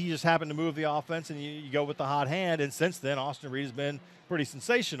 And then he just happened to move the offense, and you go with the hot hand. And since then, Austin Reed has been pretty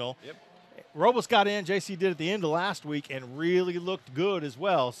sensational. Yep. Robles got in, JC did at the end of last week, and really looked good as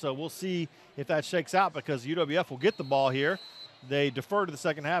well. So we'll see if that shakes out, because UWF will get the ball here. They defer to the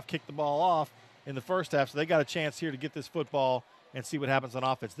second half, kick the ball off in the first half, so they got a chance here to get this football and see what happens on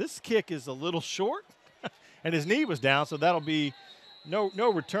offense. This kick is a little short. And his knee was down, so that'll be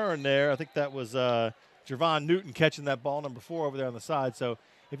no return there. I think that was Javon Newton catching that ball, number 4, over there on the side. So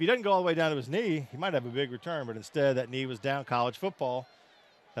if he doesn't go all the way down to his knee, he might have a big return. But instead, that knee was down. College football,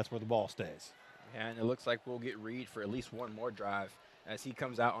 that's where the ball stays. Yeah, and it looks like we'll get Reed for at least one more drive as he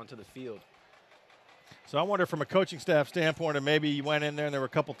comes out onto the field. So I wonder, from a coaching staff standpoint, or maybe you went in there and there were a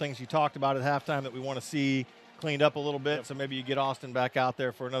couple things you talked about at halftime that we want to see cleaned up a little bit, so maybe you get Austin back out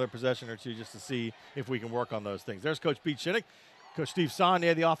there for another possession or 2 just to see if we can work on those things. There's Coach Pete Shinnick. Coach Steve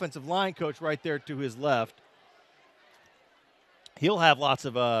Sonnier, the offensive line coach, right there to his left. He'll have lots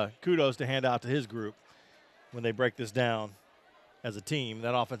of kudos to hand out to his group when they break this down as a team.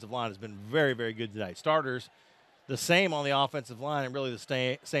 That offensive line has been very, very good tonight. Starters, the same on the offensive line and really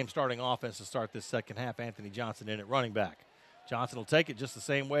the same starting offense to start this second half. Anthony Johnson in at running back. Johnson will take it just the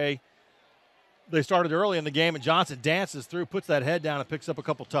same way they started early in the game, and Johnson dances through, puts that head down, and picks up a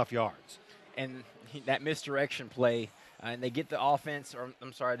couple tough yards. And that misdirection play, and they get the offense, or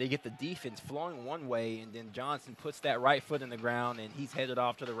I'm sorry, they get the defense flowing one way, and then Johnson puts that right foot in the ground, and he's headed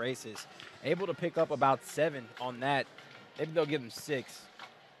off to the races. Able to pick up about 7 on that. Maybe they'll give him 6.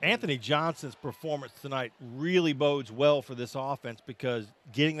 Anthony Johnson's performance tonight really bodes well for this offense because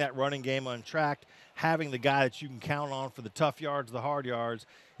getting that running game untracked, having the guy that you can count on for the tough yards, the hard yards,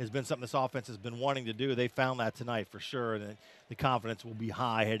 has been something this offense has been wanting to do. They found that tonight for sure, and the confidence will be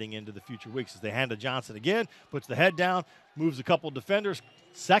high heading into the future weeks as they hand to Johnson again, puts the head down, moves a couple defenders,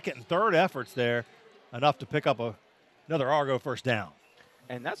 second and third efforts there, enough to pick up another Argo first down.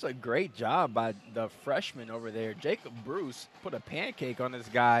 And that's a great job by the freshman over there. Jacob Bruce put a pancake on this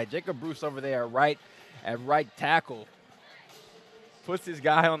guy. Jacob Bruce over there at right tackle puts this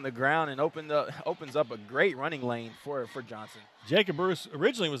guy on the ground and opens up a great running lane for Johnson. Jacob Bruce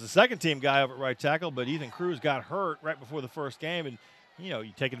originally was the second-team guy over at right tackle, but Ethan Cruz got hurt right before the first game. And,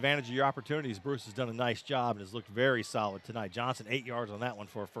 you take advantage of your opportunities. Bruce has done a nice job and has looked very solid tonight. Johnson 8 yards on that one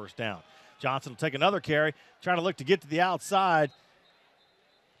for a first down. Johnson will take another carry, trying to look to get to the outside.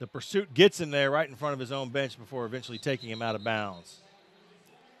 The pursuit gets him there right in front of his own bench before eventually taking him out of bounds.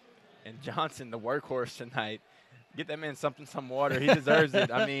 And Johnson, the workhorse tonight, get that man some water. He deserves it.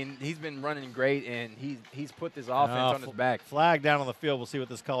 I mean, he's been running great, and he's put this offense on his back. Flag down on the field. We'll see what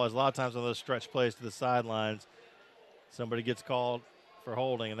this call is. A lot of times on those stretch plays to the sidelines, somebody gets called for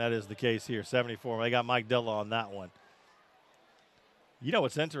holding, and that is the case here. 74. They got Mike Della on that one. You know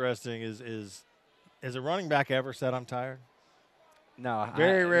what's interesting is a running back ever said, "I'm tired"? No,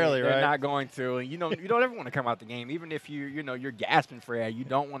 very rarely, they're right? not going to. And you don't ever want to come out the game, even if you're gasping for air. You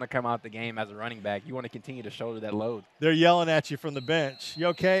don't want to come out the game as a running back. You want to continue to shoulder that load. They're yelling at you from the bench. You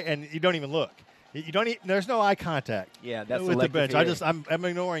okay? And you don't even look. You don't. There's no eye contact. Yeah, that's with the bench. I'm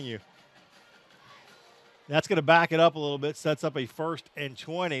ignoring you. That's going to back it up a little bit. Sets up a 1st and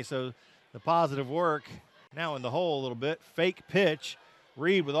 20. So the positive work now in the hole a little bit. Fake pitch.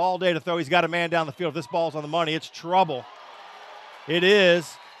 Reed with all day to throw. He's got a man down the field. If this ball's on the money, it's trouble. It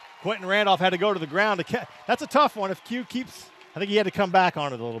is. Quentin Randolph had to go to the ground to catch. That's a tough one. If Q keeps, I think he had to come back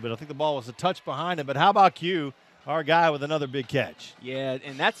on it a little bit. I think the ball was a touch behind him. But how about Q, our guy with another big catch? Yeah,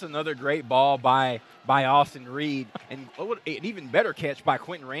 and that's another great ball by Austin Reed. And an even better catch by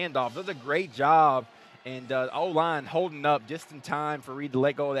Quentin Randolph. Does a great job. And O-line holding up just in time for Reed to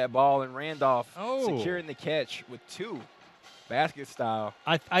let go of that ball. And Randolph securing the catch with 2. Basket style.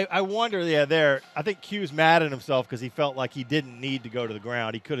 I wonder, there. I think Q's mad at himself because he felt like he didn't need to go to the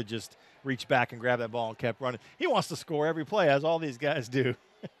ground. He could have just reached back and grabbed that ball and kept running. He wants to score every play, as all these guys do.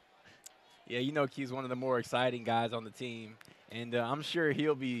 Yeah, Q's one of the more exciting guys on the team, and I'm sure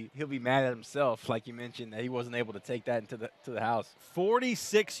he'll be mad at himself, like you mentioned, that he wasn't able to take that to the house.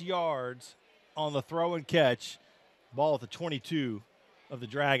 46 yards on the throw and catch. Ball at the 22 of the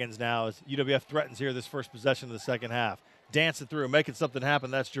Dragons now as UWF threatens here this first possession of the second half. Dancing through, making something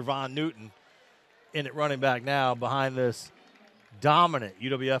happen. That's Javon Newton in at running back now behind this dominant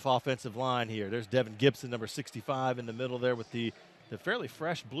UWF offensive line here. There's Devin Gibson, number 65, in the middle there with the fairly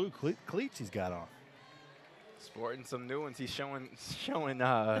fresh blue cleats he's got on. Sporting some new ones. He's showing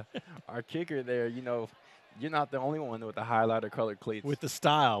our kicker there. You're not the only one with the highlighter colored cleats. With the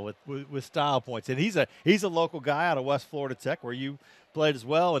style, with style points. And he's a local guy out of West Florida Tech where you played as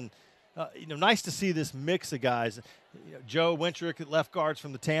well. And nice to see this mix of guys. Joe Wintrick at left guards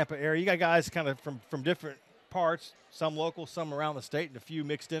from the Tampa area. You got guys kind of from different parts, some local, some around the state, and a few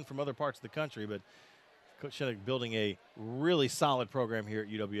mixed in from other parts of the country. But Coach Shinnick building a really solid program here at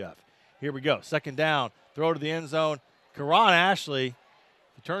UWF. Here we go. Second down. Throw to the end zone. Karan Ashley,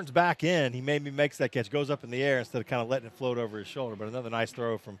 he turns back in. He maybe makes that catch, goes up in the air instead of kind of letting it float over his shoulder. But another nice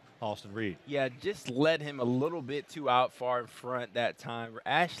throw from Austin Reed. Yeah, just led him a little bit too out far in front that time.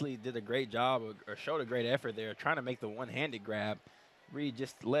 Ashley did a great job or showed a great effort there trying to make the one-handed grab. Reed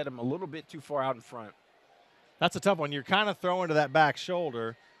just led him a little bit too far out in front. That's a tough one. You're kind of throwing to that back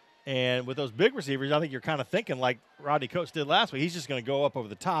shoulder. And with those big receivers, I think you're kind of thinking like Rodney Coates did last week. He's just going to go up over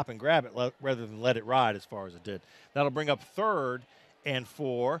the top and grab it rather than let it ride as far as it did. That'll bring up 3rd and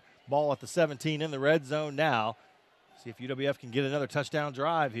 4. Ball at the 17 in the red zone now. See if UWF can get another touchdown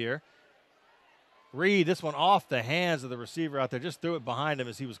drive here. Reed, this one off the hands of the receiver out there. Just threw it behind him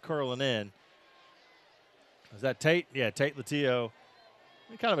as he was curling in. Is that Tate? Yeah, Tate Latillo.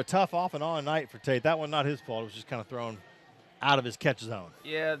 Kind of a tough off and on night for Tate. That one not his fault. It was just kind of thrown out of his catch zone.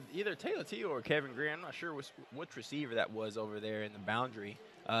 Yeah, either Taylor T or Kevin Green. I'm not sure which receiver that was over there in the boundary.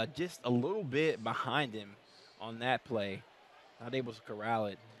 Just a little bit behind him on that play. Not able to corral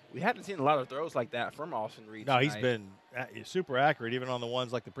it. We haven't seen a lot of throws like that from Austin Reed No, tonight. he's been super accurate, even on the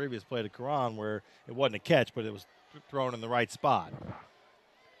ones like the previous play to Karan where it wasn't a catch, but it was thrown in the right spot.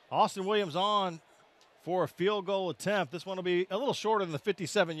 Austin Williams on for a field goal attempt. This one will be a little shorter than the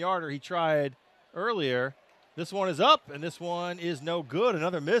 57-yarder he tried earlier. This one is up, and this one is no good.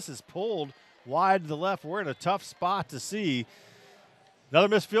 Another miss is pulled wide to the left. We're in a tough spot to see. Another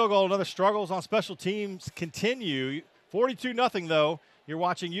missed field goal, another struggles on special teams continue. 42-0, though. You're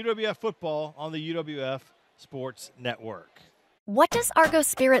watching UWF football on the UWF Sports Network. What does Argo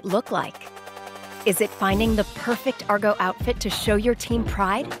Spirit look like? Is it finding the perfect Argo outfit to show your team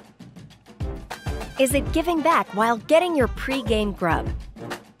pride? Is it giving back while getting your pre-game grub?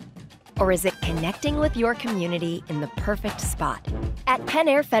 Or is it connecting with your community in the perfect spot? At Penn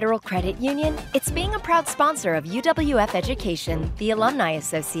Air Federal Credit Union, it's being a proud sponsor of UWF Education, the Alumni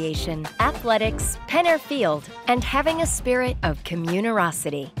Association, athletics, Penn Air Field, and having a spirit of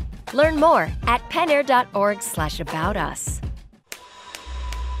communerosity. Learn more at pennair.org/about us.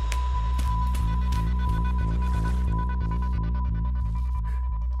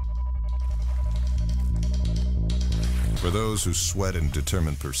 For those who sweat in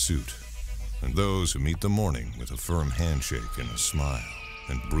determined pursuit, and those who meet the morning with a firm handshake and a smile,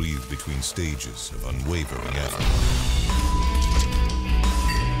 and breathe between stages of unwavering effort.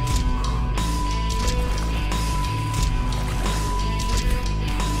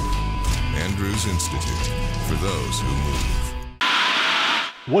 Andrews Institute, for those who move.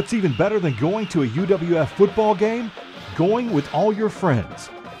 What's even better than going to a UWF football game? Going with all your friends.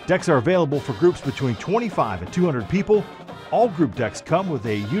 Decks are available for groups between 25 and 200 people. All group decks come with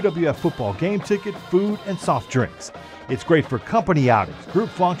a UWF football game ticket, food, and soft drinks. It's great for company outings, group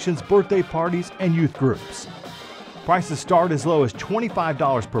functions, birthday parties, and youth groups. Prices start as low as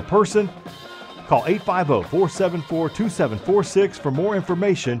 $25 per person. Call 850-474-2746 for more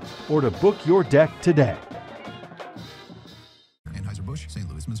information or to book your deck today. Anheuser-Busch, St.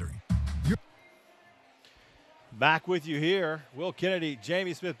 Louis, Missouri. Back with you here. Will Kennedy,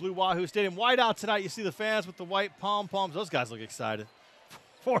 Jamie Smith, Blue Wahoo Stadium. White out tonight. You see the fans with the white pom-poms. Those guys look excited.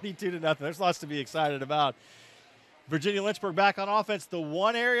 42-0. There's lots to be excited about. Virginia Lynchburg back on offense. The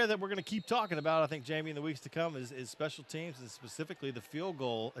one area that we're going to keep talking about, I think, Jamie, in the weeks to come is special teams and specifically the field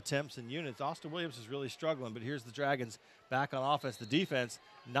goal attempts and units. Austin Williams is really struggling, but here's the Dragons back on offense. The defense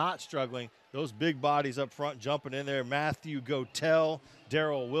not struggling. Those big bodies up front jumping in there. Matthew Gotel,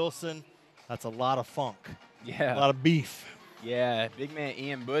 Darrell Wilson. That's a lot of funk. Yeah. A lot of beef. Yeah, big man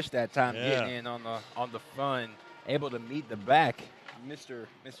Ian Bush that time getting in on the front, able to meet the back. Mr.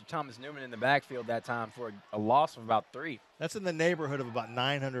 Thomas Newman in the backfield that time for a loss of about 3. That's in the neighborhood of about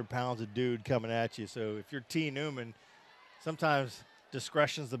 900 pounds of dude coming at you. So if you're T. Newman, sometimes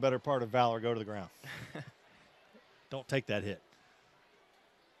discretion's the better part of valor. Go to the ground. Don't take that hit.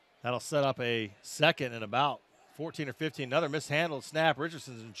 That'll set up a second and about 14 or 15. Another mishandled snap.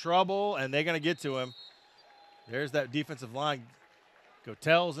 Richardson's in trouble, and they're going to get to him. There's that defensive line.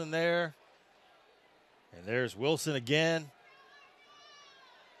 Gotel's in there. And there's Wilson again.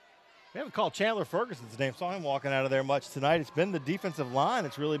 We haven't called Chandler Ferguson's name. Saw him walking out of there much tonight. It's been the defensive line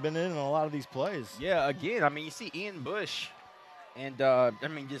that's really been in on a lot of these plays. Yeah, again, I mean, you see Ian Bush and,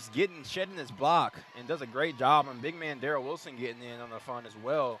 just shedding his block and does a great job. And big man Darrell Wilson getting in on the front as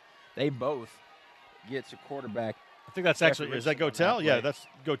well. They both get to quarterback. I think that's actually, is that Gotel? Yeah, that's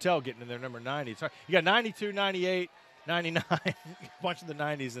Gotel getting in there, number 90. Sorry. You got 92, 98, 99, a bunch of the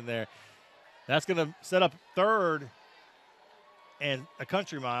 90s in there. That's going to set up third and a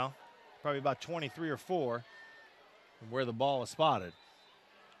country mile, probably about 23 or 4 from where the ball is spotted.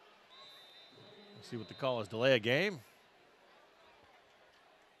 Let's see what the call is. Delay a game.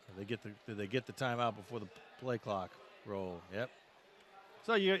 Did they get the timeout before the play clock roll? Yep.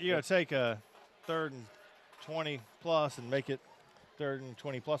 So you got to take a 3rd and 20 plus and make it 3rd and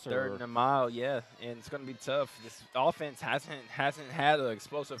 20 plus. Third and a mile, yeah, and it's going to be tough. This offense hasn't had an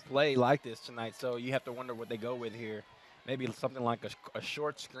explosive play like this tonight, so you have to wonder what they go with here. Maybe something like a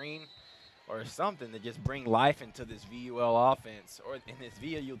short screen or something to just bring life into this VUL offense or in this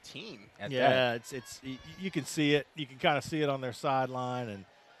VUL team. Yeah, it's you can see it. You can kind of see it on their sideline, and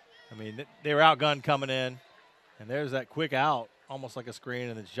I mean they were outgunned coming in, and there's that quick out. Almost like a screen,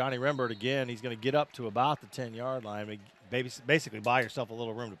 and it's Johnny Rembert again. He's going to get up to about the 10-yard line. Basically buy yourself a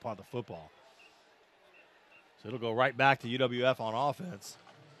little room to punt the football. So it'll go right back to UWF on offense.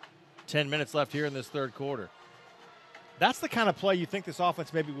 10 minutes left here in this third quarter. that's the kind of play you think this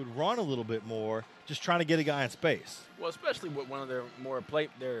offense maybe would run a little bit more, just trying to get a guy in space. Well, especially with one of their more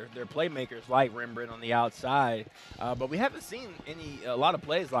their playmakers like Rembrandt on the outside, but we haven't seen a lot of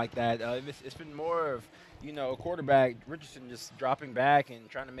plays like that. It's been more of a quarterback, Richardson, just dropping back and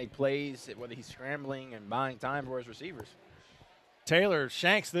trying to make plays, whether he's scrambling and buying time for his receivers. Taylor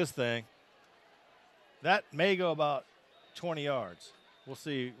shanks this thing. That may go about 20 yards. We'll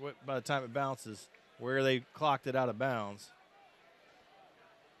see by the time it bounces where they clocked it out of bounds.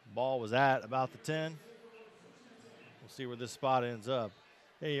 Ball was at about the 10. We'll see where this spot ends up.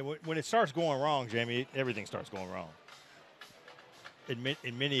 Hey, when it starts going wrong, Jamie, everything starts going wrong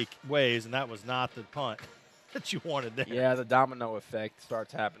in many ways, and that was not the punt that you wanted there. Yeah, the domino effect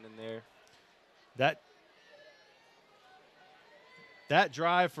starts happening there. That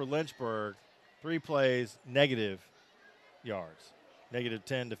drive for Lynchburg, 3 plays, negative yards. Negative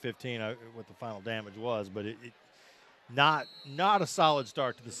 10 to 15, what the final damage was, but it not a solid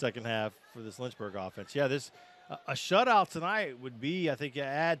start to the second half for this Lynchburg offense. Yeah, a shutout tonight would be, I think,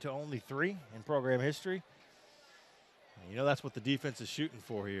 add to only 3 in program history. That's what the defense is shooting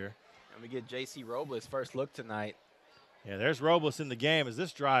for here. And we get J.C. Robles' first look tonight. Yeah, there's Robles in the game as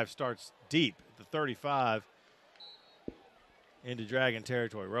this drive starts deep at the 35 into Dragon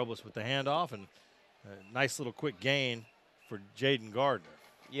territory. Robles with the handoff and a nice little quick gain for Jaden Gardner.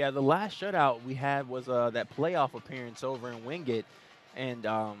 Yeah, the last shutout we had was that playoff appearance over in Wingate, and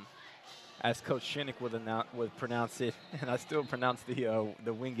as Coach Shinnick would pronounce it, and I still pronounce the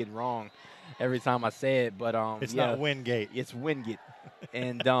Wingate wrong every time I say it, but it's not Wingate. It's Wingate,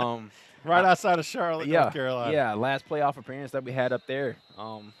 and right outside of Charlotte, North Carolina. Yeah, last playoff appearance that we had up there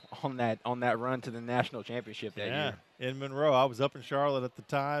on that run to the national championship that year. In Monroe. I was up in Charlotte at the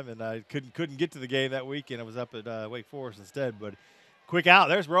time, and I couldn't get to the game that weekend. I was up at Wake Forest instead. But quick out.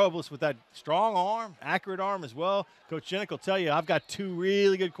 There's Robles with that strong arm, accurate arm as well. Coach Shinnick will tell you, I've got 2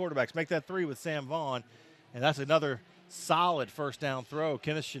 really good quarterbacks. Make that 3 with Sam Vaughn, and that's another solid first down throw.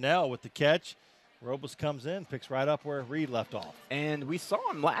 Kenneth Chanel with the catch. Robles comes in, picks right up where Reed left off. And we saw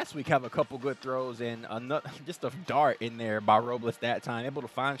him last week have a couple good throws and just a dart in there by Robles that time, able to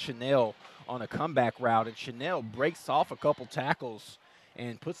find Chanel on a comeback route. And Chanel breaks off a couple tackles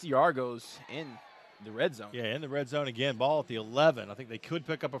and puts the Argos in the red zone. Yeah, in the red zone again. Ball at the 11. I think they could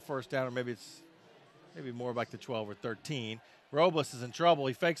pick up a first down, or maybe more like the 12 or 13. Robles is in trouble.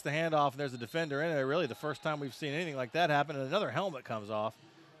 He fakes the handoff, and there's a defender in there. Really the first time we've seen anything like that happen. And another helmet comes off.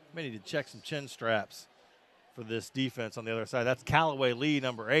 May need to check some chin straps for this defense on the other side. That's Callaway Lee,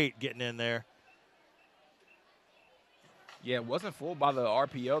 number 8, getting in there. Yeah, wasn't fooled by the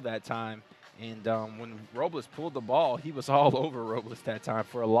RPO that time. And when Robles pulled the ball, he was all over Robles that time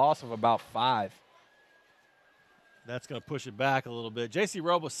for a loss of about 5. That's going to push it back a little bit. J.C.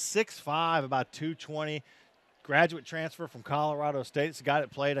 Robles, 6'5", about 220. Graduate transfer from Colorado State. It's a guy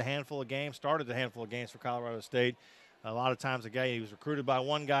that played a handful of games, started a handful of games for Colorado State. A lot of times he was recruited by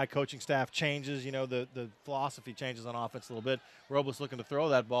one guy, coaching staff changes, the philosophy changes on offense a little bit. Robles looking to throw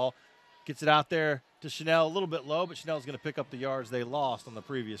that ball. Gets it out there to Chanel, a little bit low, but Chanel's going to pick up the yards they lost on the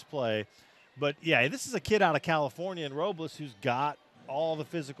previous play. But, yeah, this is a kid out of California in Robles who's got all the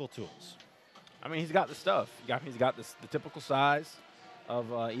physical tools. I mean, he's got the stuff. He's got the typical size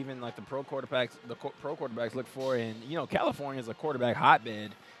of even like the pro quarterbacks look for. And, California is a quarterback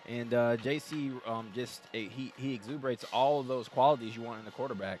hotbed. And JC he exuberates all of those qualities you want in a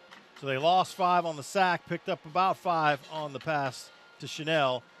quarterback. So they lost 5 on the sack, picked up about 5 on the pass to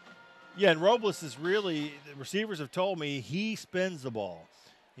Chanel. Yeah, and Robles is really, the receivers have told me, he spins the ball.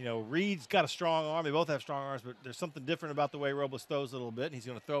 Reed's got a strong arm. They both have strong arms, but there's something different about the way Robles throws a little bit. And he's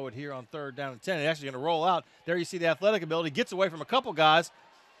going to throw it here on 3rd down and 10. He's actually going to roll out. There you see the athletic ability. Gets away from a couple guys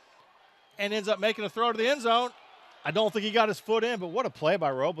and ends up making a throw to the end zone. I don't think he got his foot in, but what a play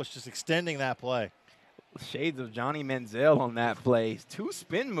by Robles, just extending that play. Shades of Johnny Manziel on that play. 2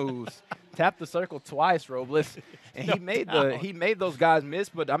 spin moves. Tapped the circle twice, Robles. And he made those guys miss,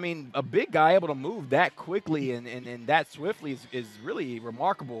 but I mean, a big guy able to move that quickly and that swiftly is really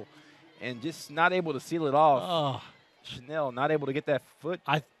remarkable, and just not able to seal it off. Oh. Chanel not able to get that foot.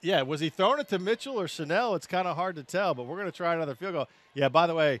 Was he throwing it to Mitchell or Chanel? It's kind of hard to tell, but we're going to try another field goal. Yeah, by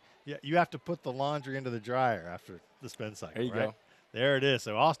the way, you have to put the laundry into the dryer after the spin cycle. There you right? go. There it is.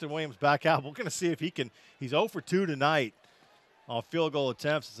 So Austin Williams back out. We're going to see if he can. He's 0 for 2 tonight on field goal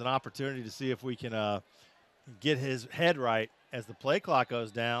attempts. It's an opportunity to see if we can get his head right as the play clock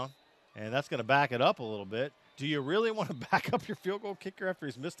goes down, and that's going to back it up a little bit. Do you really want to back up your field goal kicker after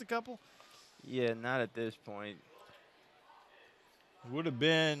he's missed a couple? Yeah, not at this point. It would have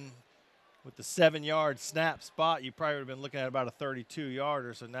been with the 7-yard snap spot. You probably would have been looking at about a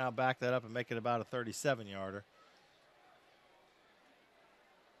 32-yarder. So now back that up and make it about a 37-yarder.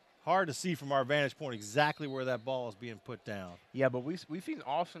 hard to see from our vantage point exactly where that ball is being put down. Yeah, but we've seen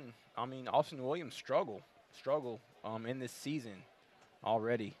Austin Williams struggle in this season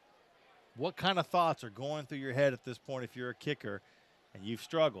already. What kind of thoughts are going through your head at this point if you're a kicker and you've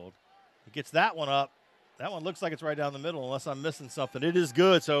struggled? He gets that one up. That one looks like it's right down the middle unless I'm missing something. It is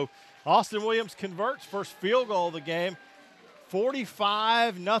good. So Austin Williams converts, first field goal of the game.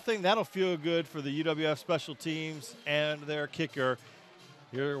 45-0. That'll feel good for the UWF special teams and their kicker.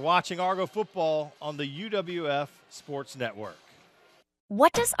 You're watching Argo football on the UWF Sports Network.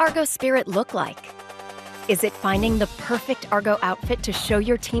 What does Argo spirit look like? Is it finding the perfect Argo outfit to show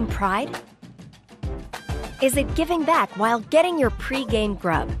your team pride? Is it giving back while getting your pre-game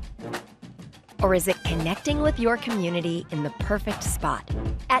grub? Or is it connecting with your community in the perfect spot?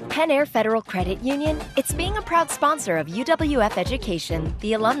 At Penn Air Federal Credit Union, it's being a proud sponsor of UWF Education,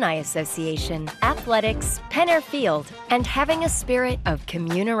 the Alumni Association, athletics, Penn Air Field, and having a spirit of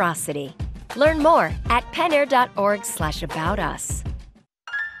communerosity. Learn more at pennair.org/aboutus.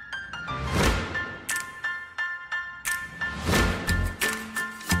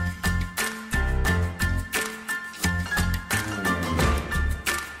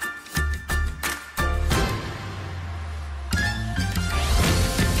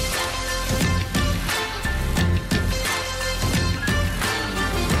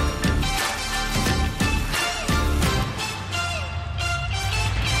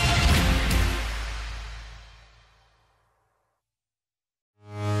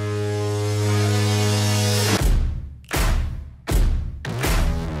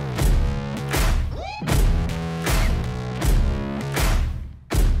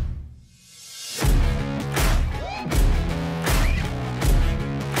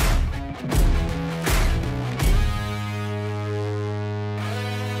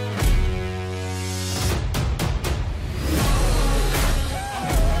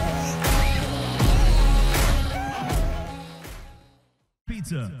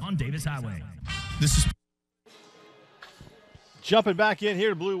 On Davis Highway. This is jumping back in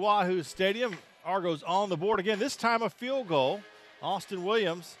here to Blue Wahoo Stadium. Argos on the board again. This time a field goal. Austin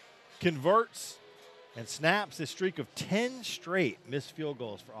Williams converts and snaps his streak of 10 straight missed field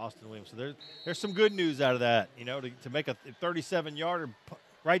goals for Austin Williams. So there's some good news out of that. You know, to make a 37-yarder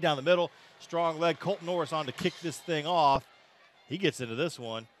right down the middle. Strong leg. Colton Norris on to kick this thing off. He gets into this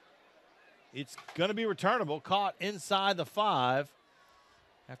one. It's going to be returnable. Caught inside the 5.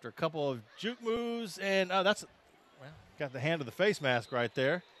 After a couple of juke moves, and got the hand of the face mask right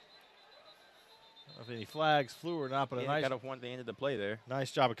there. I don't know if any flags flew or not, but a nice. Got off one the end of the play there. Nice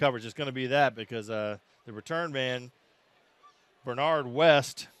job of coverage. It's going to be that because the return man, Bernard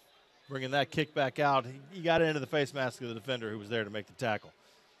West, bringing that kick back out. He got into the face mask of the defender who was there to make the tackle.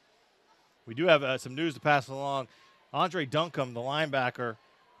 We do have some news to pass along. Andre Duncombe, the linebacker,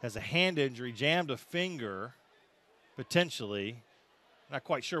 has a hand injury, jammed a finger, potentially. Not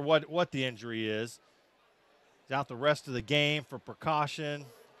quite sure what the injury is. He's out the rest of the game for precaution.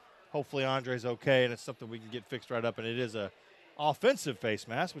 Hopefully Andre's okay, and it's something we can get fixed right up. And it is a offensive face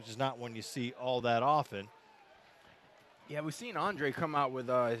mask, which is not one you see all that often. Yeah, we've seen Andre come out with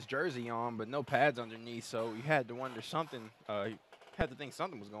his jersey on, but no pads underneath, so you had to wonder something. You had to think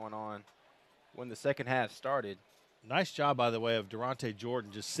something was going on when the second half started. Nice job, by the way, of Durante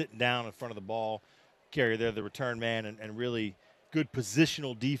Jordan just sitting down in front of the ball carrier there, the return man, and really – good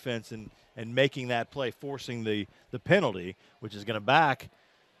positional defense and making that play, forcing the penalty, which is going to back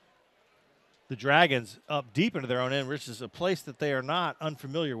the Dragons up deep into their own end, which is a place that they are not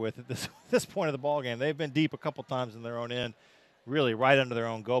unfamiliar with at this point of the ball game. They've been deep a couple times in their own end, really right under their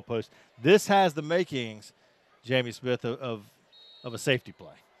own goalpost. This has the makings, Jamie Smith, of a safety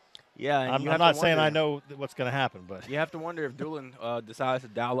play. Yeah, I'm not saying I know what's going to happen, but you have to wonder if Doolin decides to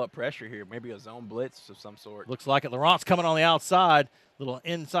dial up pressure here, maybe a zone blitz of some sort. Looks like it. Laurent's coming on the outside, little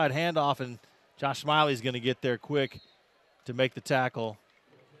inside handoff, and Josh Smiley's going to get there quick to make the tackle,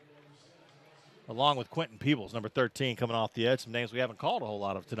 along with Quentin Peebles, number 13, coming off the edge. Some names we haven't called a whole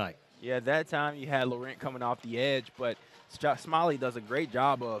lot of tonight. Yeah, that time you had Laurent coming off the edge, but Smiley does a great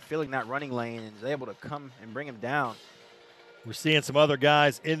job of filling that running lane and is able to come and bring him down. We're seeing some other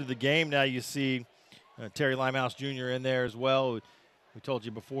guys into the game now. You see Terry Limehouse Jr. in there as well. We told you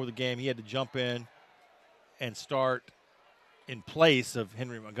before the game he had to jump in and start in place of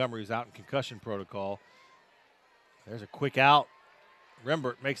Henry Montgomery, who's out in concussion protocol. There's a quick out.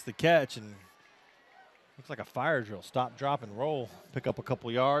 Rembert makes the catch, and looks like a fire drill. Stop, drop, and roll. Pick up a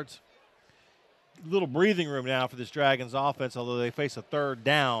couple yards. Little breathing room now for this Dragons offense, although they face a third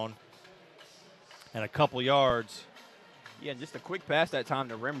down and a couple yards Yeah, and just a quick pass that time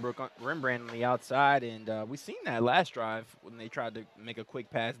to Rembrandt on the outside, and we seen that last drive when they tried to make a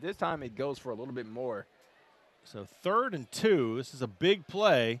quick pass. This time it goes for a little bit more. So 3rd and 2. This is a big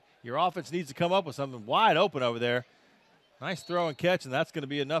play. Your offense needs to come up with something wide open over there. Nice throw and catch, and that's going to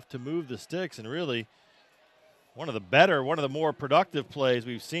be enough to move the sticks. And really, one of the more productive plays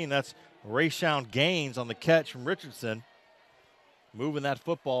we've seen. That's Rayshawn Gaines on the catch from Richardson, moving that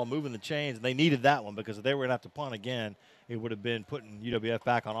football, moving the chains. And they needed that one because if they were going to have to punt again, it would have been putting UWF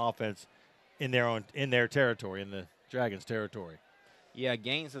back on offense in their territory, in the Dragons' territory. Yeah,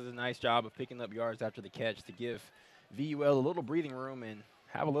 Gaines does a nice job of picking up yards after the catch to give VUL a little breathing room and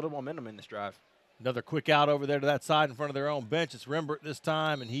have a little momentum in this drive. Another quick out over there to that side in front of their own bench. It's Rembert this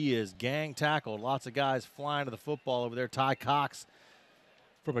time, and he is gang tackled. Lots of guys flying to the football over there. Ty Cox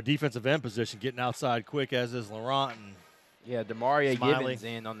from a defensive end position getting outside quick, as is Laurent. And yeah, Demaria Smiley. Gibbons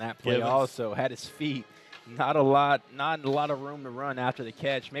in on that play Gibbons. also. Had his feet. Not a lot of room to run after the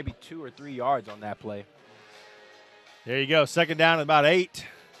catch. Maybe 2 or 3 yards on that play. There you go. 2nd down at about 8.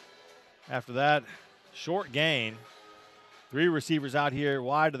 After that, short gain. 3 receivers out here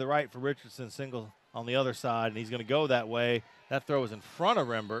wide to the right for Richardson, single on the other side, and he's going to go that way. That throw is in front of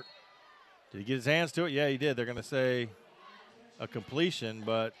Rembert. Did he get his hands to it? Yeah, he did. They're going to say a completion,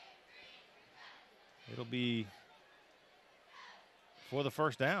 but it'll be for the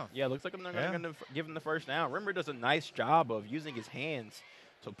first down. Yeah, it looks like they're going to give him the first down. Rembert does a nice job of using his hands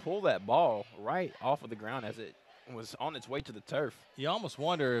to pull that ball right off of the ground as it was on its way to the turf. You almost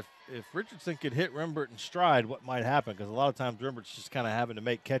wonder if Richardson could hit Rembert in stride, what might happen, because a lot of times Rembert's just kind of having to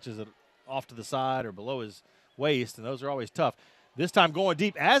make catches off to the side or below his waist, and those are always tough. This time going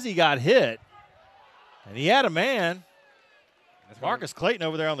deep as he got hit, and he had a man. That's Marcus Clayton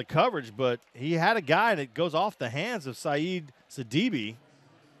over there on the coverage, but he had a guy, and it goes off the hands of Saeed Sidibe.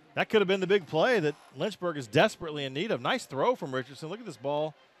 That could have been the big play that Lynchburg is desperately in need of. Nice throw from Richardson. Look at this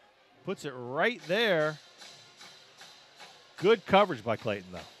ball. Puts it right there. Good coverage by Clayton,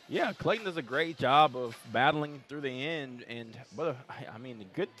 though. Yeah, Clayton does a great job of battling through the end, but a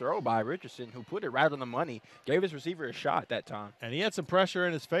good throw by Richardson, who put it right on the money, gave his receiver a shot that time. And he had some pressure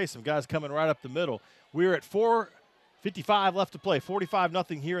in his face, some guys coming right up the middle. We're at 4:55 left to play,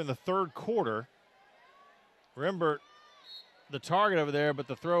 45-0 here in the 3rd quarter. Rembert, the target over there, but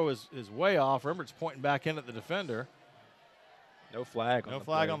the throw is way off. Rembert's pointing back in at the defender. No flag on the play. No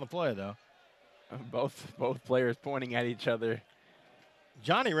flag on the play, though. Both players pointing at each other.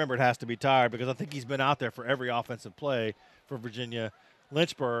 Johnny Rembert has to be tired because I think he's been out there for every offensive play for Virginia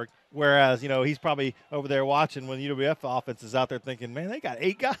Lynchburg, whereas, he's probably over there watching when the UWF offense is out there thinking, man, they got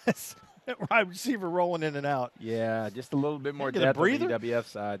 8 guys at wide receiver rolling in and out. Yeah, just a little bit more depth on the UWF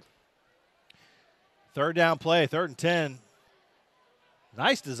side. 3rd down play, 3rd and 10.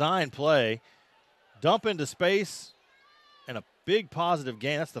 Nice design play. Dump into space and a big positive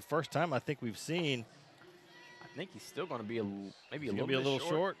gain. That's the first time I think we've seen. I think he's still going to be maybe a little bit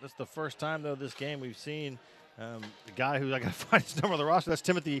short. That's the first time, though, this game we've seen the guy who I got to find his number on the roster. That's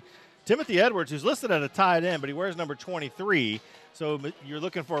Timothy Edwards, who's listed at a tight end, but he wears number 23. So you're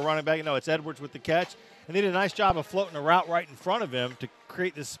looking for a running back. No, it's Edwards with the catch. And they did a nice job of floating a route right in front of him to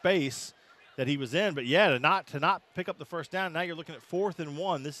create this space that he was in. But, yeah, to not pick up the first down, now you're looking at 4th and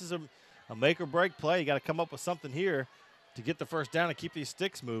 1. This is a make-or-break play. You got to come up with something here to get the first down and keep these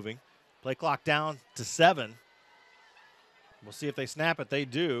sticks moving. Play clock down to 7. We'll see if they snap it. They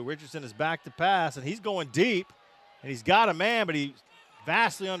do. Richardson is back to pass, and he's going deep. And he's got a man, but he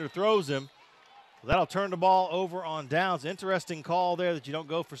vastly underthrows him. So that'll turn the ball over on downs. Interesting call there that you don't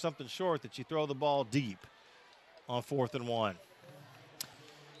go for something short, that you throw the ball deep on 4th and 1.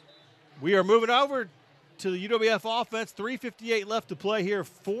 We are moving over to the UWF offense. 3:58 left to play here.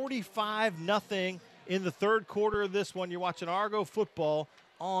 45-0 in the 3rd quarter of this one. You're watching Argo football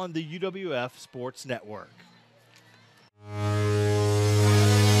on the UWF Sports Network.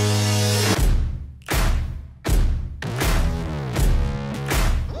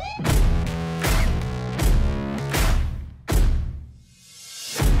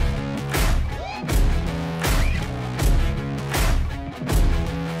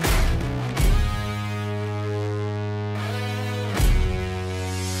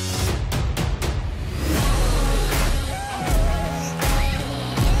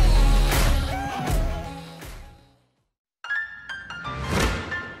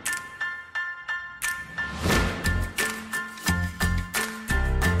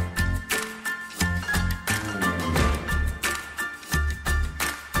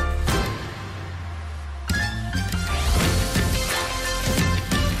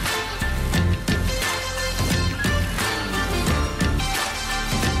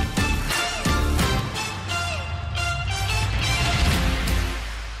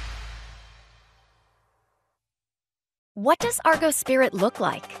 What does Argo Spirit look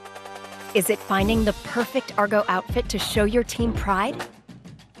like? Is it finding the perfect Argo outfit to show your team pride?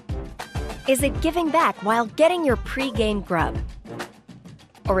 Is it giving back while getting your pre-game grub?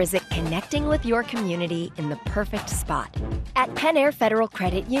 Or is it connecting with your community in the perfect spot? At Penn Air Federal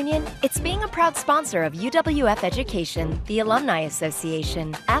Credit Union, it's being a proud sponsor of UWF Education, the Alumni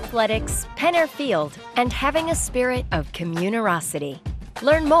Association, athletics, Penn Air Field, and having a spirit of communerosity.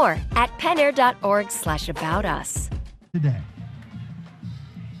 Learn more at pennair.org/aboutus. Today.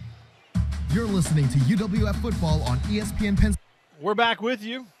 You're listening to UWF Football on ESPN Penn. We're back with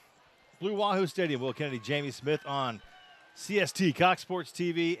you. Blue Wahoo Stadium, Will Kennedy, Jamie Smith on CST, Cox Sports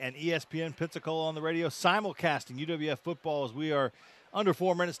TV, and ESPN Pensacola on the radio, simulcasting UWF football as we are under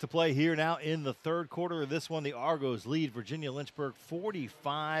 4 minutes to play here now in the third quarter of this one. The Argos lead Virginia Lynchburg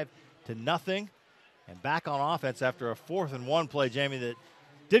 45-0. And back on offense after a 4th-and-1 play, Jamie, that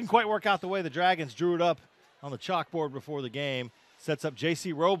didn't quite work out the way the Dragons drew it up on the chalkboard before the game. Sets up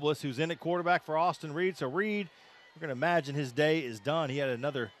J.C. Robles, who's in at quarterback for Austin Reed. So Reed, we're going to imagine his day is done. He had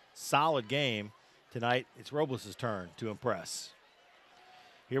another solid game tonight. It's Robles' turn to impress.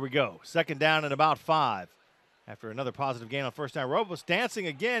 Here we go. 2nd down and about 5. After another positive gain on 1st down, Robles dancing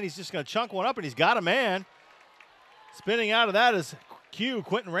again. He's just going to chunk one up, and he's got a man. Spinning out of that is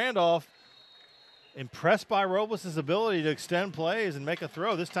Quentin Randolph. Impressed by Robles' ability to extend plays and make a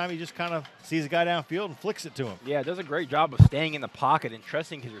throw. This time he just kind of sees a guy downfield and flicks it to him. Yeah, does a great job of staying in the pocket and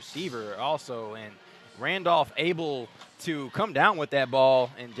trusting his receiver also. And Randolph able to come down with that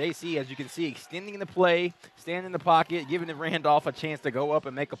ball. And JC, as you can see, extending the play, standing in the pocket, giving Randolph a chance to go up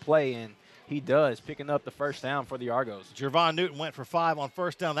and make a play. And he does, picking up the 1st down for the Argos. Jervon Newton went for 5 on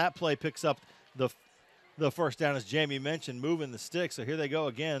 1st down. That play picks up the 1st down, as Jamie mentioned, moving the stick. So here they go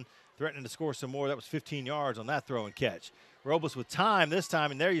again, threatening to score some more. That was 15 yards on that throw and catch. Robles with time this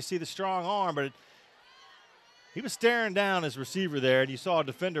time, and there you see the strong arm, but he was staring down his receiver there, and you saw a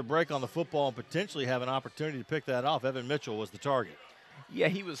defender break on the football and potentially have an opportunity to pick that off. Evan Mitchell was the target. Yeah,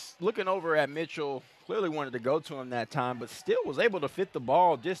 he was looking over at Mitchell, clearly wanted to go to him that time, but still was able to fit the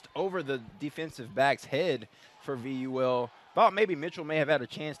ball just over the defensive back's head for VUL. Thought maybe Mitchell may have had a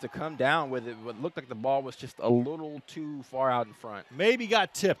chance to come down with it, but looked like the ball was just a little too far out in front. Maybe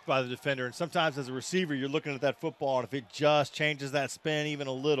got tipped by the defender, and sometimes as a receiver you're looking at that football, and if it just changes that spin even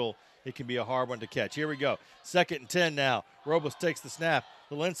a little, it can be a hard one to catch. Here we go. 2nd and 10 now. Robles takes the snap.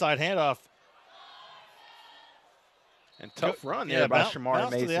 Little inside handoff. And tough run there by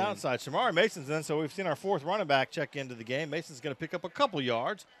Shamari Mason. To the outside. Shamari Mason's in, so we've seen our 4th running back check into the game. Mason's going to pick up a couple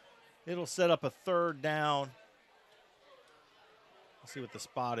yards. It'll set up a 3rd down. Let's see what the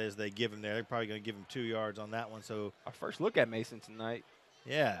spot is they give him there. They're probably going to give him 2 yards on that one. So our first look at Mason tonight.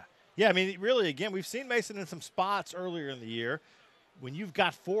 Yeah. Yeah, I mean, really, again, we've seen Mason in some spots earlier in the year. When you've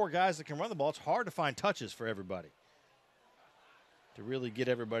got 4 guys that can run the ball, it's hard to find touches for everybody, to really get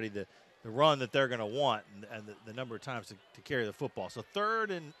everybody the run that they're going to want and the number of times to carry the football. So 3rd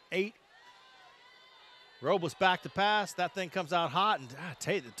and 8. Robles back to pass. That thing comes out hot. And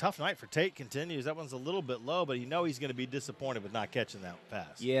Tate, the tough night for Tate continues. That one's a little bit low, but you know he's going to be disappointed with not catching that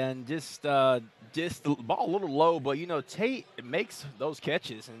pass. Yeah, and just the ball a little low, but, you know, Tate makes those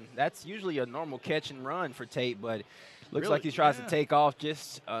catches, and that's usually a normal catch and run for Tate, but looks like he tries to take off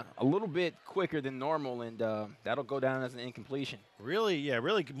just a little bit quicker than normal, and that'll go down as an incompletion. Really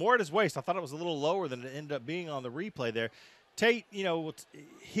more at his waist. I thought it was a little lower than it ended up being on the replay there. Tate, you know,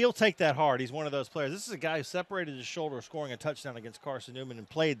 he'll take that hard. He's one of those players. This is a guy who separated his shoulder scoring a touchdown against Carson Newman and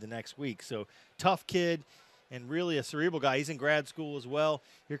played the next week. So tough kid and really a cerebral guy. He's in grad school as well.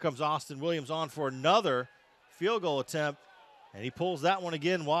 Here comes Austin Williams on for another field goal attempt, and he pulls that one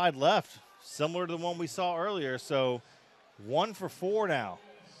again wide left, similar to the one we saw earlier. So 1 for 4 now,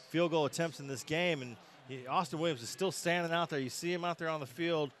 field goal attempts in this game. And Austin Williams is still standing out there. You see him out there on the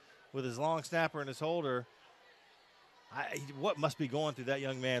field with his long snapper and his holder. What must be going through that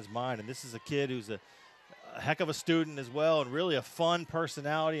young man's mind? And this is a kid who's a heck of a student as well, and really a fun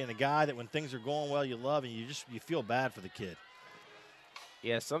personality, and a guy that when things are going well you love, and you feel bad for the kid.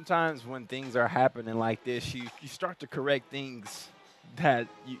 Yeah, sometimes when things are happening like this, you start to correct things that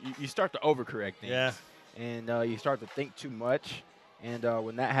you start to overcorrect things. Yeah. And you start to think too much, and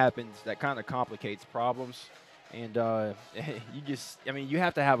when that happens, that kind of complicates problems. And you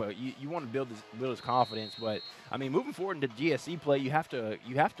have to have you want to build his confidence, but I mean, moving forward into GSC play, you have to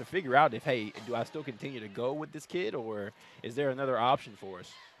figure out if, hey, do I still continue to go with this kid, or is there another option for us?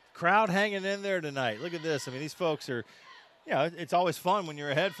 Crowd hanging in there tonight. Look at this. I mean, these folks are, it's always fun when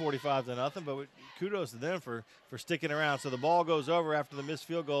you're ahead 45-0, but kudos to them for sticking around. So the ball goes over after the missed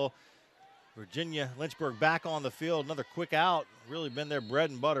field goal. Virginia, Lynchburg back on the field. Another quick out. Really been their bread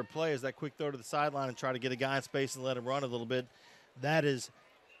and butter play is that quick throw to the sideline and try to get a guy in space and let him run a little bit. That is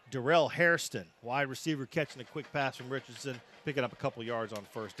Darrell Hairston, wide receiver, catching a quick pass from Richardson, picking up a couple yards on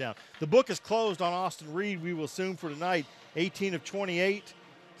first down. The book is closed on Austin Reed, we will assume, for tonight. 18 of 28,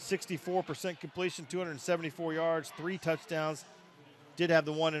 64% completion, 274 yards, 3 touchdowns. Did have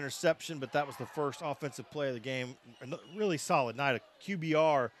the 1 interception, but that was the first offensive play of the game. A really solid night, a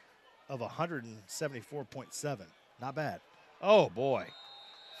QBR of 174.7. Not bad. Oh, boy.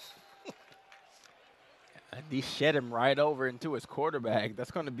 And he shed him right over into his quarterback. That's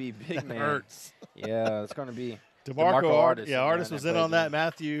going to be big, That man. hurts. Yeah, it's going to be DeMarco Artis. Yeah, Artis was in on that.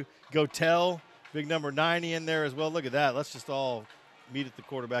 Matthew Gotel, big number 90 in there as well. Look at that. Let's just all meet at the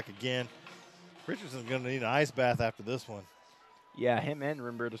quarterback again. Richardson's going to need an ice bath after this one. Yeah, him and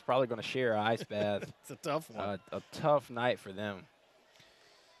Rimbert is probably going to share an ice bath. It's a tough one. A tough night for them.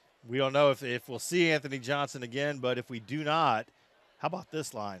 We don't know if we'll see Anthony Johnson again, but if we do not, how about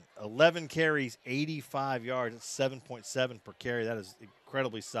this line? 11 carries, 85 yards. It's 7.7 per carry. That is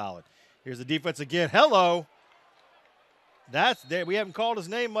incredibly solid. Here's the defense again. Hello. That's there. We haven't called his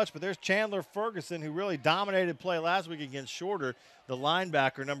name much, but there's Chandler Ferguson, who really dominated play last week against Shorter. The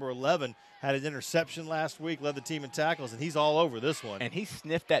linebacker, number 11, had an interception last week, led the team in tackles, and he's all over this one. And he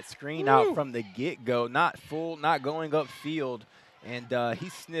sniffed that screen out from the get-go, not going upfield, and he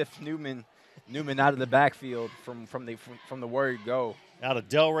sniffed Newman out of the backfield from the word go. Out of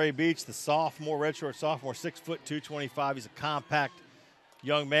Delray Beach, the redshirt sophomore, 6 foot 225. He's a compact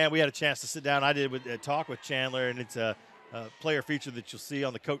young man. We had a chance to sit down. I did talk with Chandler, and it's a player feature that you'll see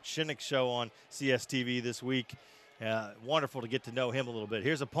on the Coach Shinnick show on CSTV this week. Wonderful to get to know him a little bit.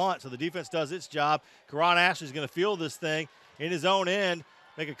 Here's a punt, so the defense does its job. Karan Ashley's going to field this thing in his own end,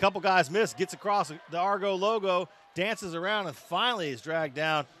 make a couple guys miss, gets across the Argo logo, dances around, and finally is dragged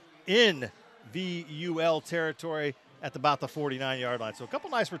down in VUL territory at about the 49-yard line. So a couple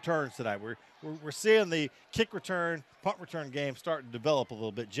nice returns tonight. We're seeing the kick return, punt return game start to develop a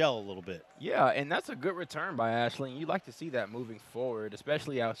little bit, gel a little bit. Yeah, and that's a good return by Ashley, and you'd like to see that moving forward,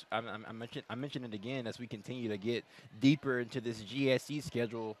 especially I mentioned it again as we continue to get deeper into this GSE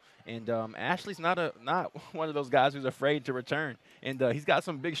schedule. And Ashley's not one of those guys who's afraid to return, and he's got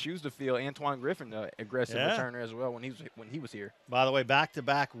some big shoes to fill. Antoine Griffin, the aggressive returner as well when he was here. By the way,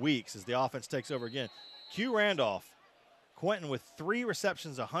 back-to-back weeks as the offense takes over again. Q Randolph, Quentin with 3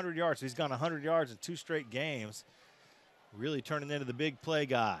 receptions, 100 yards. So he's gone 100 yards in 2 straight games. Really turning into the big play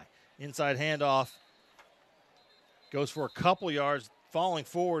guy. Inside handoff. Goes for a couple yards. Falling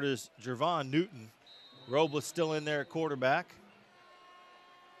forward is Jervon Newton. Robles still in there at quarterback.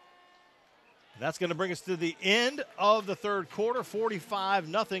 And that's going to bring us to the end of the third quarter.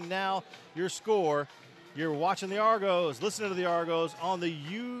 45-0 now. Your score. You're watching the Argos, listening to the Argos on the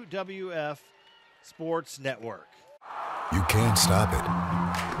UWF Sports Network. You can't stop it.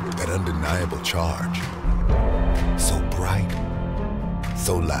 That undeniable charge. So bright,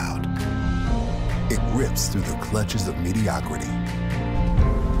 so loud. It rips through the clutches of mediocrity.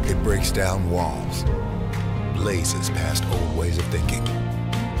 It breaks down walls, blazes past old ways of thinking.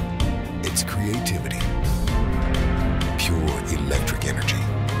 It's creativity, pure electric energy.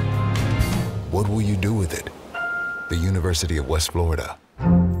 What will you do with it? The University of West Florida.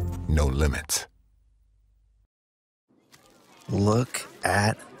 No limits. Look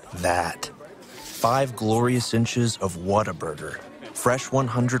at that. 5 glorious inches of Whataburger. Fresh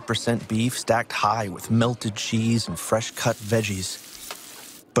 100% beef stacked high with melted cheese and fresh cut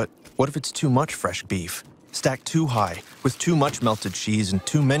veggies. But what if it's too much fresh beef? Stacked too high with too much melted cheese and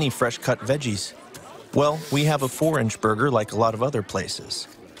too many fresh cut veggies? Well, we have a 4-inch burger like a lot of other places.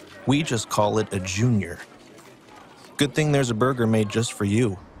 We just call it a junior. Good thing there's a burger made just for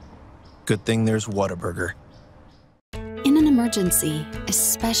you. Good thing there's Whataburger. In an emergency,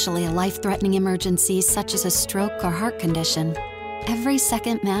 especially a life-threatening emergency such as a stroke or heart condition, every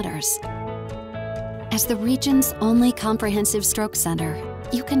second matters. As the region's only comprehensive stroke center,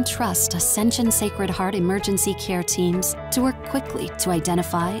 you can trust Ascension Sacred Heart emergency care teams to work quickly to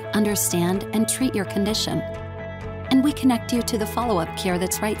identify, understand, and treat your condition. And we connect you to the follow-up care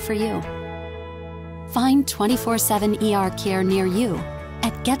that's right for you. Find 24/7 ER care near you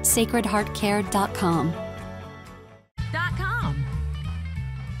at GetSacredHeartCare.com.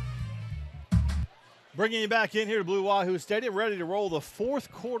 Bringing you back in here to Blue Wahoo Stadium, ready to roll the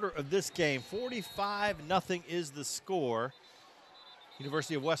fourth quarter of this game. 45-0 is the score.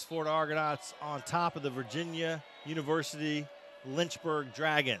 University of West Florida Argonauts on top of the Virginia University Lynchburg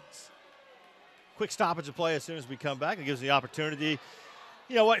Dragons. Quick stoppage of play as soon as we come back. It gives the opportunity.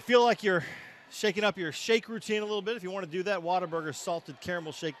 You know what? Feel like you're shaking up your shake routine a little bit. If you want to do that, Whataburger's salted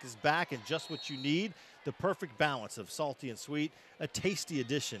caramel shake is back and just what you need. The perfect balance of salty and sweet, a tasty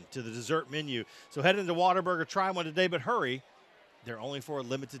addition to the dessert menu. So head into Whataburger, try one today, but hurry. They're only for a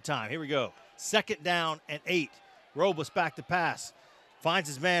limited time. Here we go. 2nd down and 8. Robles back to pass. Finds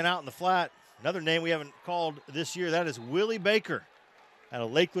his man out in the flat. Another name we haven't called this year, that is Willie Baker out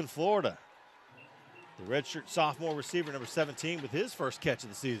of Lakeland, Florida. The redshirt sophomore receiver, number 17, with his first catch of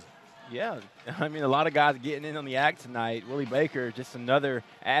the season. Yeah, I mean, a lot of guys getting in on the act tonight. Willie Baker, just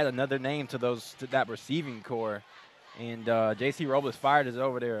add another name to that receiving core. And J.C. Robles fired us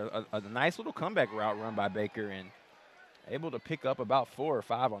over there. A nice little comeback route run by Baker and able to pick up about 4 or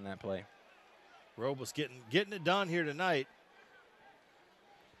 5 on that play. Robles getting it done here tonight.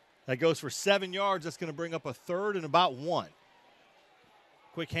 That goes for 7 yards. That's going to bring up a 3rd and about 1.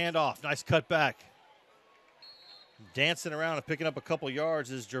 Quick handoff, nice cut back. Dancing around and picking up a couple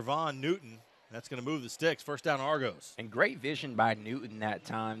yards is Jervon Newton. That's going to move the sticks. 1st down Argos. And great vision by Newton that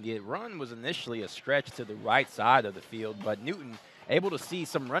time. The run was initially a stretch to the right side of the field, but Newton able to see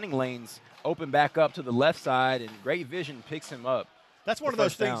some running lanes open back up to the left side, and great vision picks him up. That's one of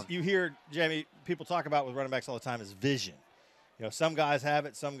those things you hear, Jamie, people talk about with running backs all the time is vision. You know, some guys have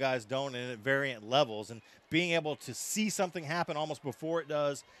it, some guys don't, and at variant levels. And being able to see something happen almost before it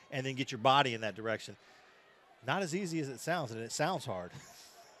does and then get your body in that direction. Not as easy as it sounds, and it sounds hard.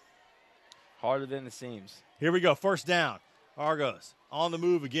 Harder than it seems. Here we go, 1st down. Argos on the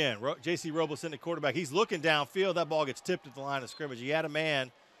move again. J.C. Robles in the quarterback. He's looking downfield. That ball gets tipped at the line of scrimmage. He had a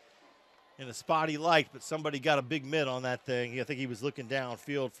man in a spot he liked, but somebody got a big mid on that thing. I think he was looking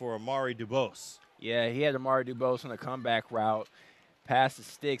downfield for Amari Dubose. Yeah, he had Amari Dubose on the comeback route. Past the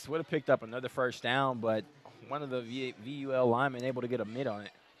sticks. Would have picked up another 1st down, but one of the VUL linemen able to get a mid on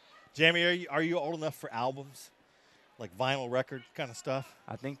it. Jamie, are you old enough for albums, like vinyl record kind of stuff?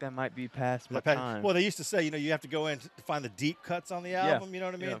 I think that might be past my time. Well, they used to say, you have to go in to find the deep cuts on the album, you know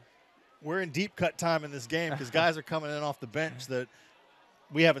what I mean? Yeah. We're in deep cut time in this game because guys are coming in off the bench that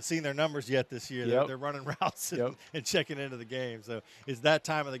we haven't seen their numbers yet this year. Yep. They're running routes and checking into the game. So it's that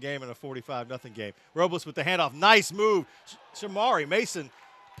time of the game in a 45-0 game. Robles with the handoff. Nice move. Shamari Mason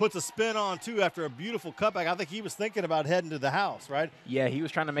puts a spin on, too, after a beautiful cutback. I think he was thinking about heading to the house, right? Yeah, he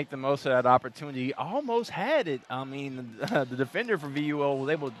was trying to make the most of that opportunity. Almost had it. I mean, the defender for VUL was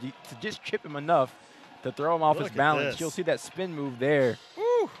able to just chip him enough to throw him off his balance. You'll see that spin move there.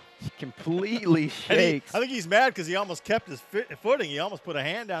 Woo. Completely shakes. I think he's mad because he almost kept his footing. He almost put a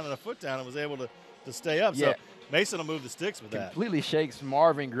hand down and a foot down and was able to stay up. Yeah. So Mason will move the sticks with that. Completely shakes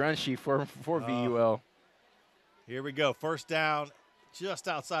Marvin Grunshey for VUL. Here we go. 1st down. Just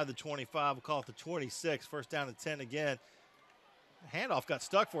outside the 25. We'll call it the 26. 1st down and 10 again. Handoff got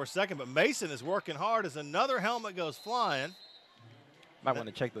stuck for a second, but Mason is working hard as another helmet goes flying. Might want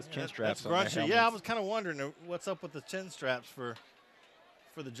to check those chin straps. That's Grunchy. Yeah, I was kind of wondering what's up with the chin straps for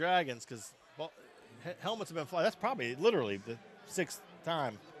the Dragons because helmets have been flying. That's probably literally the 6th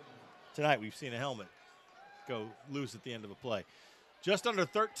time tonight we've seen a helmet go loose at the end of a play. Just under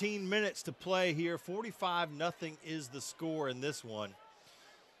 13 minutes to play here. 45-0 is the score in this one.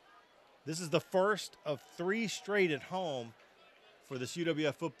 This is the first of 3 straight at home for this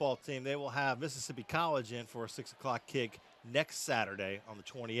UWF football team. They will have Mississippi College in for a 6 o'clock kick next Saturday on the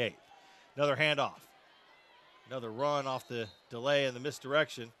 28th. Another handoff. Another run off the delay and the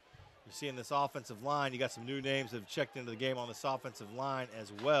misdirection. You're seeing this offensive line. You got some new names that have checked into the game on this offensive line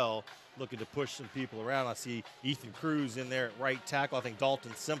as well, looking to push some people around. I see Ethan Cruz in there at right tackle. I think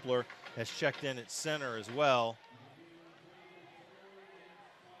Dalton Simpler has checked in at center as well.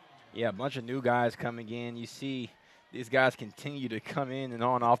 Yeah, a bunch of new guys coming in. You see these guys continue to come in and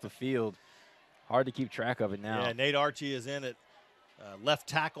on off the field. Hard to keep track of it now. Yeah, Nate Archie is in at left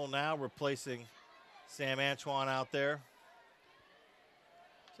tackle now, replacing Sam Antoine out there.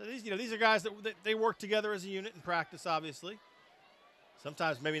 So these are guys that they work together as a unit in practice, obviously.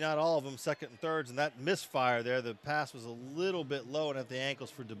 Sometimes maybe not all of them, 2nd and 3rds, and that misfire there, the pass was a little bit low and at the ankles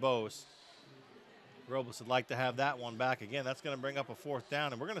for Dubose. Robles would like to have that one back again. That's going to bring up a 4th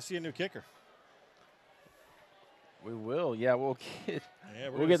down, and we're going to see a new kicker. We will, yeah. We'll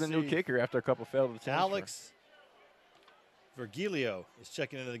get the new kicker after a couple failed attempts. Alex Virgilio is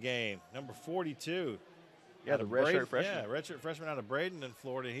checking into the game, number 42. Yeah, the redshirt freshman. Yeah, redshirt freshman out of Braden in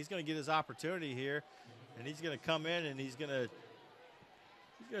Florida. He's going to get his opportunity here, and he's going to come in and he's going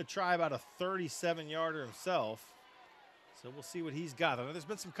to try about a 37-yarder himself. So we'll see what he's got. I know there's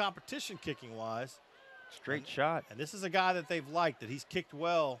been some competition kicking-wise. Straight shot. And this is a guy that they've liked, that he's kicked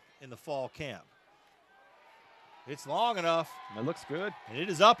well in the fall camp. It's long enough. It looks good. And it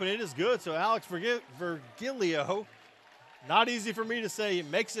is up and it is good. So Alex Virgilio Not easy for me to say. He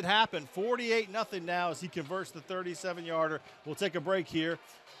makes it happen. 48-0 now as he converts the 37-yarder. We'll take a break here.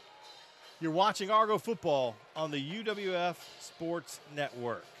 You're watching Argo football on the UWF Sports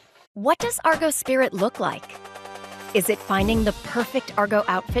Network. What does Argo Spirit look like? Is it finding the perfect Argo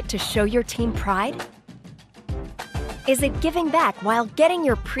outfit to show your team pride? Is it giving back while getting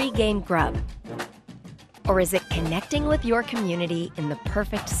your pre-game grub? Or is it connecting with your community in the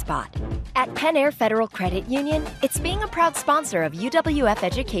perfect spot? At Penn Air Federal Credit Union, it's being a proud sponsor of UWF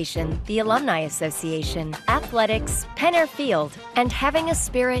Education, the Alumni Association, athletics, Penn Air Field, and having a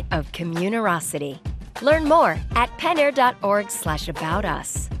spirit of communerosity. Learn more at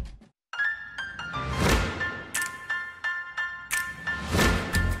pennair.org/aboutus.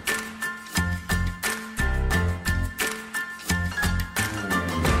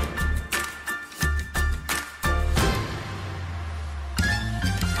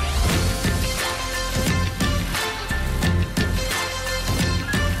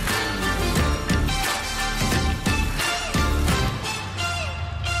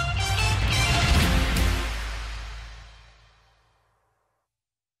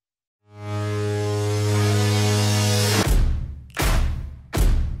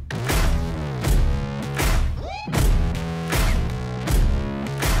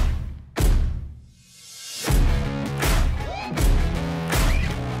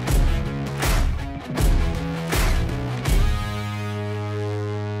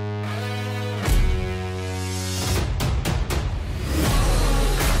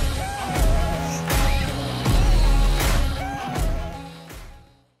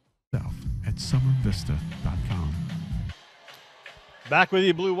 SummerVista.com. Back with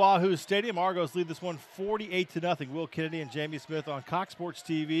you, Blue Wahoo Stadium. Argos lead this one 48-0. Will Kennedy and Jamie Smith on Cox Sports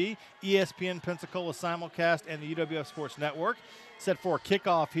TV, ESPN Pensacola simulcast, and the UWF Sports Network. Set for a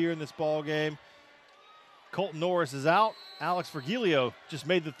kickoff here in this ball game. Colton Norris is out. Alex Virgilio just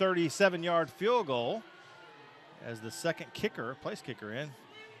made the 37-yard field goal as the second kicker, place kicker in.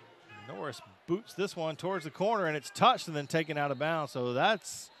 Norris boots this one towards the corner, and it's touched and then taken out of bounds. So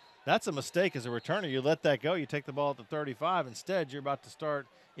that's a mistake as a returner. You let that go. You take the ball at the 35. Instead, you're about to start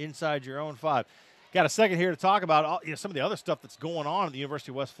inside your own 5. Got a second here to talk about some of the other stuff that's going on at the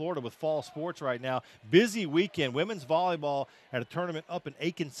University of West Florida with fall sports right now. Busy weekend. Women's volleyball at a tournament up in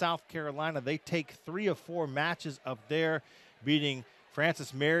Aiken, South Carolina. They take 3 of 4 matches up there, beating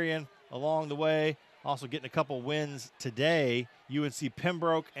Francis Marion along the way. Also getting a couple wins today. UNC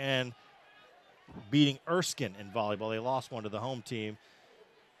Pembroke and beating Erskine in volleyball. They lost one to the home team.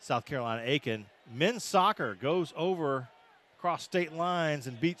 South Carolina Aiken. Men's soccer goes over across state lines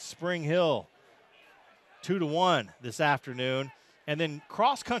and beats Spring Hill 2-1 this afternoon. And then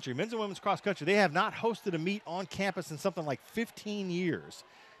cross country, men's and women's cross country, they have not hosted a meet on campus in something like 15 years.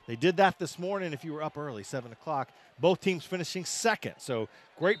 They did that this morning if you were up early, 7 o'clock. Both teams finishing second. So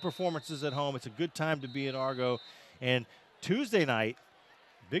great performances at home. It's a good time to be at Argo. And Tuesday night,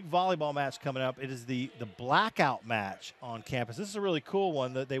 big volleyball match coming up. It is the blackout match on campus. This is a really cool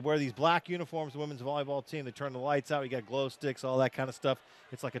one. That they wear these black uniforms, the women's volleyball team. They turn the lights out. You got glow sticks, all that kind of stuff.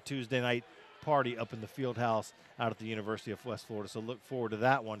 It's like a Tuesday night party up in the field house out at the University of West Florida. So look forward to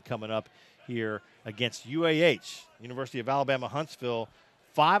that one coming up here against UAH, University of Alabama Huntsville.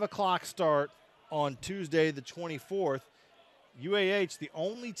 5 o'clock start on Tuesday the 24th. UAH, the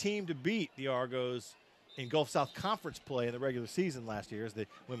only team to beat the Argos in Gulf South Conference play in the regular season last year. As the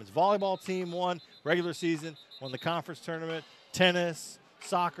women's volleyball team won regular season, won the conference tournament, tennis,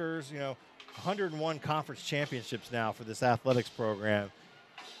 soccer's, 101 conference championships now for this athletics program.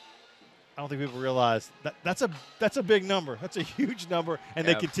 I don't think people realize that's a big number. That's a huge number, and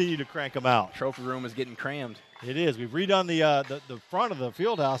they continue to crank them out. Trophy room is getting crammed. It is. We've redone the front of the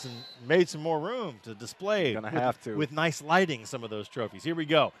field house and made some more room to display with nice lighting some of those trophies. Here we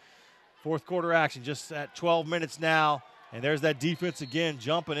go. Fourth quarter action just at 12 minutes now, and there's that defense again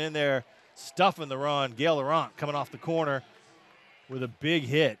jumping in there, stuffing the run. Gail Laurent coming off the corner with a big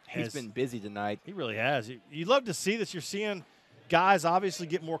hit. He's been busy tonight. He really has. You love to see this. You're seeing guys obviously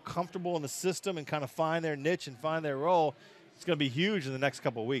get more comfortable in the system and kind of find their niche and find their role. It's going to be huge in the next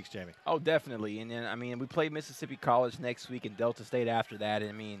couple of weeks, Jamie. Oh, definitely. And then, we play Mississippi College next week and Delta State after that.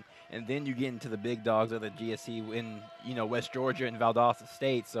 And then you get into the big dogs of the GSC in, West Georgia and Valdosta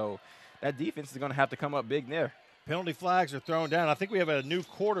State. So that defense is going to have to come up big there. Penalty flags are thrown down. I think we have a new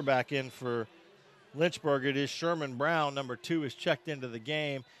quarterback in for Lynchburg. It is Sherman Brown. Number 2 is checked into the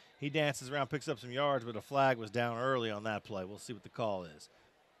game. He dances around, picks up some yards, but a flag was down early on that play. We'll see what the call is.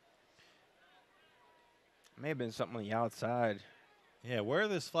 May have been something on the outside. Yeah, where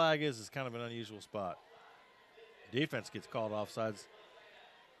this flag is kind of an unusual spot. Defense gets called offsides.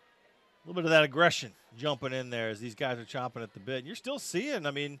 little bit of that aggression jumping in there as these guys are chomping at the bit. And you're still seeing,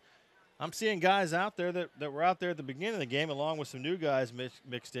 I mean, I'm seeing guys out there that were out there at the beginning of the game along with some new guys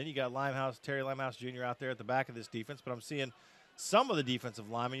mixed in. You got Terry Limehouse Jr. out there at the back of this defense, but I'm seeing some of the defensive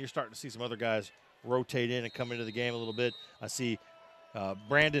linemen. You're starting to see some other guys rotate in and come into the game a little bit. I see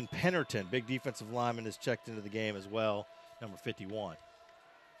Brandon Pennerton, big defensive lineman, is checked into the game as well, number 51.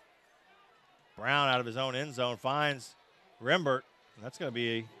 Brown out of his own end zone finds Rembert, and that's going to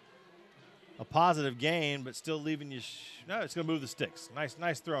be a positive gain, but still leaving you. No, it's going to move the sticks.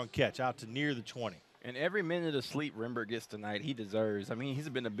 Nice throw and catch out to near the 20. And every minute of sleep Rembert gets tonight, he deserves. I mean, he's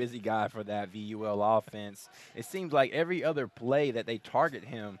been a busy guy for that VUL offense. It seems like every other play that they target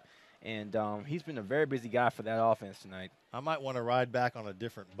him, and he's been a very busy guy for that offense tonight. I might want to ride back on a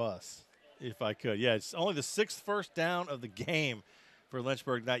different bus if I could. Yeah, it's only the 6th first down of the game for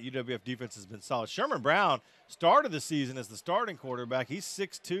Lynchburg tonight. UWF defense has been solid. Sherman Brown started the season as the starting quarterback. He's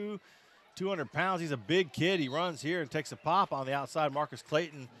 6'2", 200 pounds. He's a big kid. He runs here and takes a pop on the outside. Marcus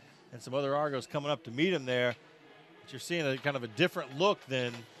Clayton and some other Argos coming up to meet him there. But you're seeing a kind of a different look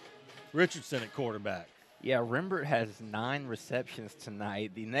than Richardson at quarterback. Yeah, Rembert has 9 receptions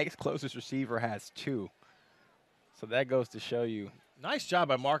tonight. The next closest receiver has 2. So that goes to show you. Nice job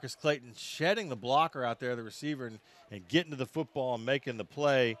by Marcus Clayton shedding the blocker out there, the receiver, and getting to the football and making the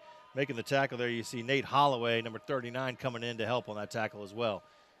play, making the tackle there. You see Nate Holloway, number 39, coming in to help on that tackle as well.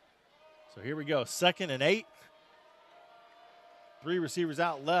 So here we go, 2nd and 8. 3 receivers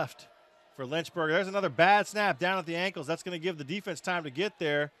out left for Lynchburg. There's another bad snap down at the ankles. That's going to give the defense time to get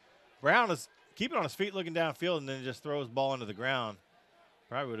there. Brown is keeping on his feet looking downfield and then just throws the ball into the ground.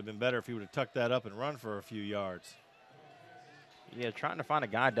 Probably would have been better if he would have tucked that up and run for a few yards. Yeah, trying to find a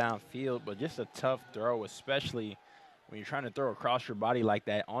guy downfield, but just a tough throw, especially when you're trying to throw across your body like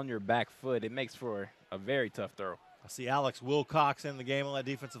that on your back foot. It makes for a very tough throw. I see Alex Wilcox in the game on that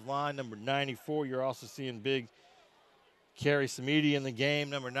defensive line, number 94. You're also seeing big Kerry Samedi in the game,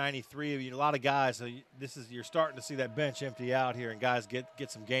 number 93. A lot of guys. So you're starting to see that bench empty out here, and guys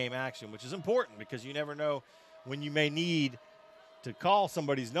get some game action, which is important because you never know when you may need to call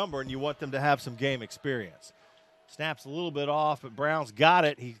somebody's number and you want them to have some game experience. Snaps a little bit off, but Brown's got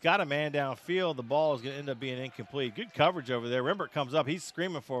it. He's got a man downfield. The ball is going to end up being incomplete. Good coverage over there. Rembert comes up. He's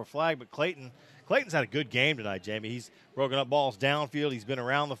screaming for a flag, but Clayton's had a good game tonight, Jamie. He's broken up balls downfield. He's been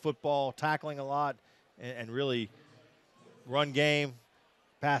around the football, tackling a lot, and really run game,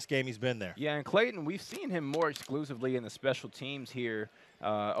 pass game, he's been there. Yeah, and Clayton, we've seen him more exclusively in the special teams here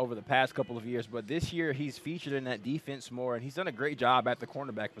over the past couple of years, but this year he's featured in that defense more, and he's done a great job at the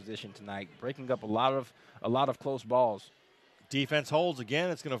cornerback position tonight, breaking up a lot of close balls. Defense holds again.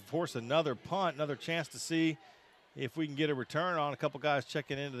 It's going to force another punt, another chance to see if we can get a return on. A couple guys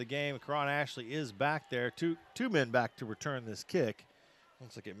checking into the game. Karan Ashley is back there. Two men back to return this kick.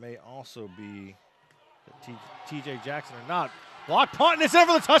 Looks like it may also be T.J. Jackson or not. Block punt, and it's in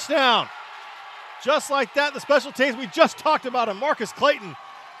for the touchdown. Just like that, the special teams, we just talked about him. Marcus Clayton,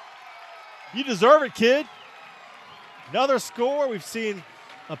 you deserve it, kid. Another score. We've seen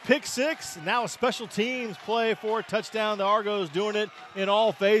a pick six, and now a special teams play for a touchdown. The Argos doing it in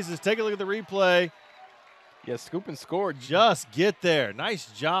all phases. Take a look at the replay. Yeah, scoop and score. Just get there.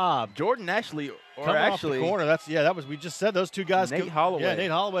 Nice job. Jordan Ashley, or coming actually off the corner. That was we just said those two guys. Nate Holloway. Yeah,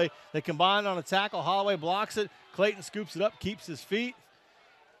 Nate Holloway. They combined on a tackle. Holloway blocks it. Clayton scoops it up, keeps his feet,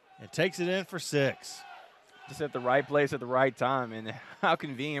 and takes it in for 6. Just at the right place at the right time, and how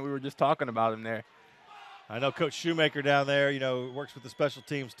convenient. We were just talking about him there. I know Coach Shoemaker down there, works with the special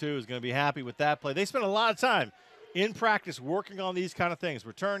teams too, is going to be happy with that play. They spent a lot of time in practice working on these kind of things,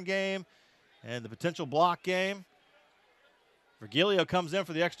 return game and the potential block game. Virgilio comes in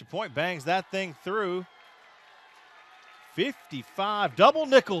for the extra point, bangs that thing through. 55, double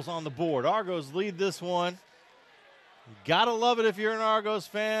nickels on the board. Argos lead this one. You gotta love it if you're an Argos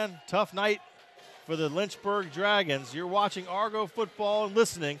fan. Tough night for the Lynchburg Dragons. You're watching Argo football and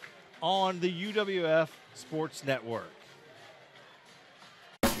listening on the UWF Sports Network.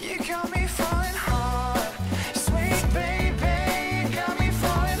 You got me falling hard, sweet baby, got me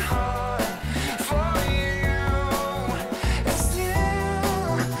falling hard for you. And still,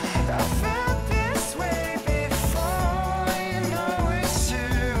 I felt this way before, you know it's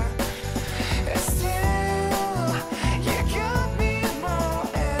true. And still, you got me more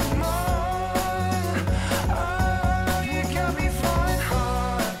and more. Oh, you got me falling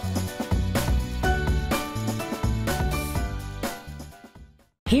hard.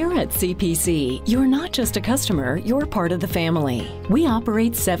 Here at CPC, you're not just a customer, you're part of the family. We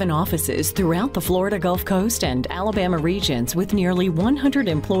operate 7 offices throughout the Florida Gulf Coast and Alabama regions with nearly 100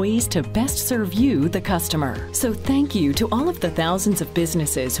 employees to best serve you, the customer. So thank you to all of the thousands of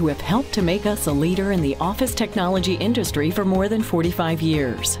businesses who have helped to make us a leader in the office technology industry for more than 45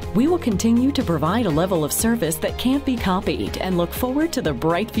 years. We will continue to provide a level of service that can't be copied and look forward to the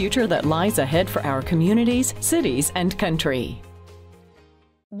bright future that lies ahead for our communities, cities, and country.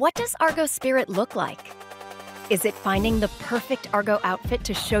 What does Argo spirit look like? Is it finding the perfect Argo outfit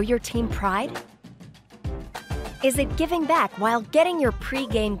to show your team pride? Is it giving back while getting your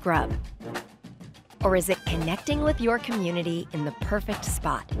pre-game grub? Or is it connecting with your community in the perfect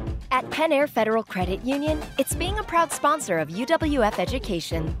spot? At Penn Air Federal Credit Union, it's being a proud sponsor of UWF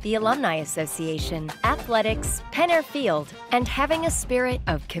Education, the Alumni Association, athletics, Penn Air Field, and having a spirit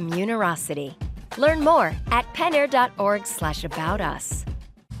of communerosity. Learn more at pennair.org/aboutus.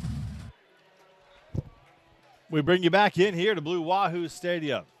 We bring you back in here to Blue Wahoo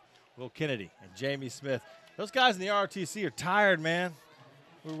Stadium. Will Kennedy and Jamie Smith. Those guys in the ROTC are tired, man.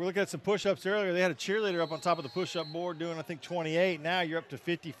 We were looking at some push-ups earlier. They had a cheerleader up on top of the push-up board doing, I think, 28. Now you're up to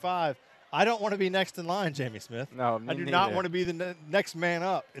 55. I don't want to be next in line, Jamie Smith. No, I do not want to be the next man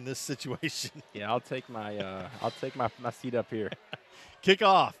up in this situation. Yeah, I'll take my seat up here.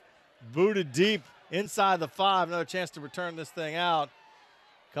 Kickoff, booted deep inside the 5. Another chance to return this thing out.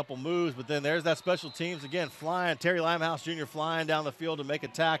 Couple moves, but then there's that special teams again flying. Terry Limehouse Jr. flying down the field to make a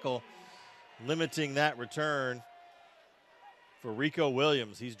tackle, limiting that return for Rico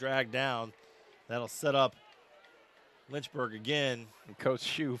Williams. He's dragged down. That'll set up Lynchburg again. And Coach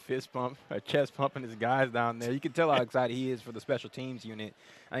Shue fist pump, chest pumping his guys down there. You can tell how excited he is for the special teams unit.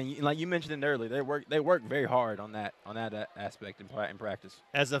 And like you mentioned it earlier, they work very hard on that aspect in practice.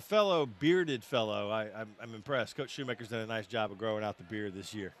 As a fellow bearded fellow, I'm impressed. Coach Shoemaker's done a nice job of growing out the beard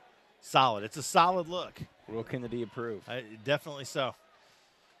this year. Solid. It's a solid look. Will Kennedy approve? Definitely so.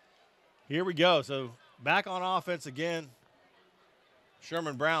 Here we go. So back on offense again.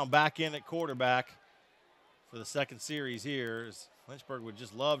 Sherman Brown back in at quarterback for the second series here. Lynchburg would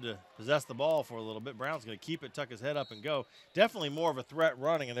just love to possess the ball for a little bit. Brown's going to keep it, tuck his head up, and go. Definitely more of a threat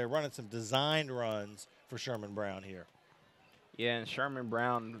running, and they're running some designed runs for Sherman Brown here. Yeah, and Sherman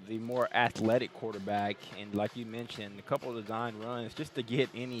Brown, the more athletic quarterback, and like you mentioned, a couple of design runs just to get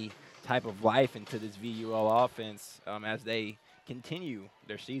any type of life into this VUL offense as they continue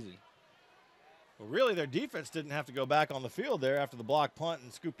their season. Well, really, their defense didn't have to go back on the field there after the block punt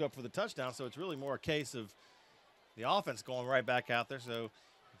and scooped up for the touchdown, so it's really more a case of the offense going right back out there. So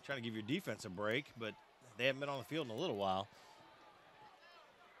trying to give your defense a break, but they haven't been on the field in a little while.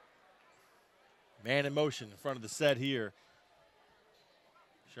 Man in motion in front of the set here.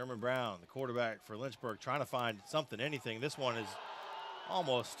 Sherman Brown, the quarterback for Lynchburg, trying to find something, anything. This one is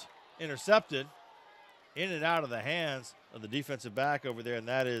almost intercepted, in and out of the hands of the defensive back over there, and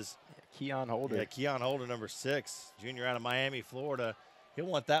that is Keon Holder. Yeah, Keon Holder, number 6, junior out of Miami, Florida. He'll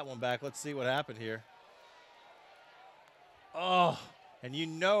want that one back. Let's see what happened here. Oh, and you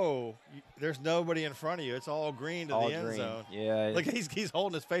know there's nobody in front of you. It's all green to the end zone. Yeah. Look, he's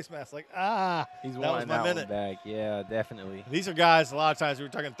holding his face mask like, He's that was my minute. One back. Yeah, definitely. These are guys, a lot of times we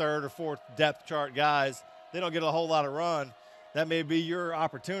were talking 3rd or 4th depth chart guys. They don't get a whole lot of run. That may be your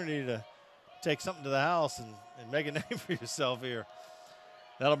opportunity to take something to the house and make a name for yourself here.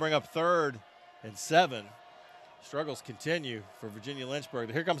 That'll bring up 3rd and 7. Struggles continue for Virginia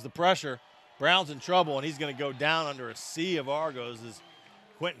Lynchburg. Here comes the pressure. Brown's in trouble, and he's going to go down under a sea of Argos as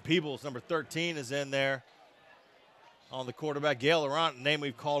Quentin Peebles, number 13, is in there on the quarterback. Gail Laurent, name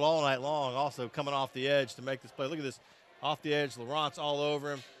we've called all night long, also coming off the edge to make this play. Look at this, off the edge. Laurent's all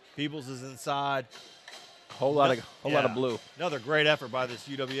over him. Peebles is inside. Whole lot of blue. Another great effort by this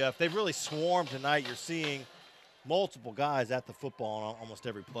UWF. They've really swarmed tonight. You're seeing multiple guys at the football on almost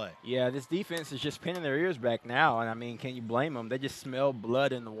every play. Yeah, this defense is just pinning their ears back now, and I mean, can you blame them? They just smell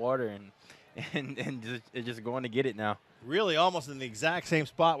blood in the water and just going to get it now. Really almost in the exact same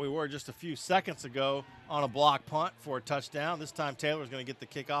spot we were just a few seconds ago on a block punt for a touchdown. This time Taylor's going to get the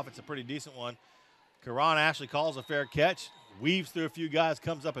kickoff. It's a pretty decent one. Karan Ashley calls a fair catch, weaves through a few guys,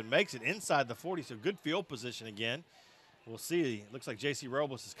 comes up and makes it inside the 40, so good field position again. We'll see. It looks like J.C.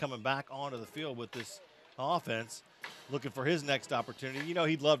 Robles is coming back onto the field with this offense, looking for his next opportunity. You know,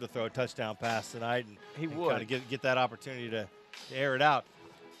 he'd love to throw a touchdown pass tonight and would kind of get that opportunity to air it out.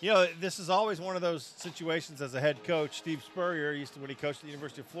 You know, this is always one of those situations as a head coach. Steve Spurrier used to, when he coached at the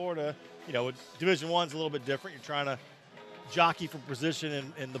University of Florida, you know, Division I's a little bit different. You're trying to jockey for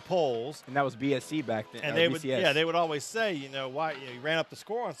position in the polls. And that was BSC back then. And they would always say, you know, why you ran up the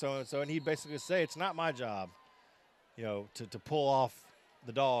score on so and so, and he'd basically say, it's not my job, you know, to pull off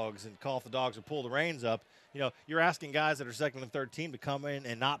the dogs and call off the dogs or pull the reins up. You're asking guys that are second and third team to come in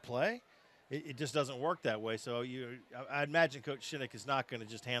and not play. It just doesn't work that way. So I imagine Coach Shinnick is not going to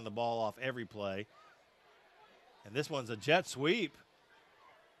just hand the ball off every play. And this one's a jet sweep.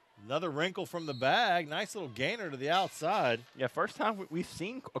 Another wrinkle from the bag. Nice little gainer to the outside. Yeah, first time we've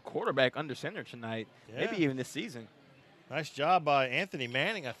seen a quarterback under center tonight, maybe even this season. Nice job by Anthony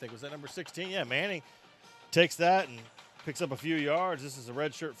Manning, I think. Was that number 16? Yeah, Manning takes that and picks up a few yards. This is a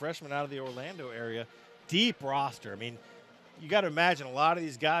redshirt freshman out of the Orlando area. Deep roster. I mean, you got to imagine a lot of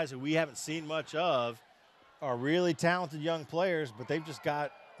these guys who we haven't seen much of are really talented young players, but they've just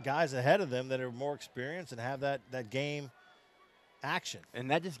got guys ahead of them that are more experienced and have that game action.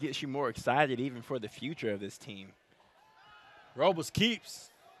 And that just gets you more excited even for the future of this team. Robles keeps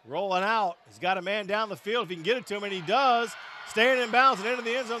rolling out. He's got a man down the field if he can get it to him, and he does. Staying in bounds and into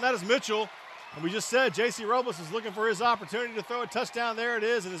the end zone, that is Mitchell. And we just said J.C. Robles is looking for his opportunity to throw a touchdown. There it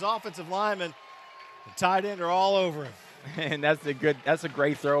is, and his offensive linemen and tight end are all over him. And that's a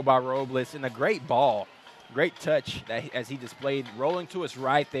great throw by Robles and a great ball. Great touch as he displayed, rolling to us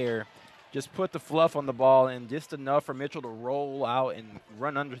right there. Just put the fluff on the ball and just enough for Mitchell to roll out and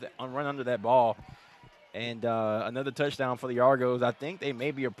run under that ball. And another touchdown for the Argos. I think they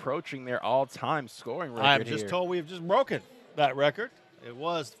may be approaching their all-time scoring record. I'm just told we've just broken that record. It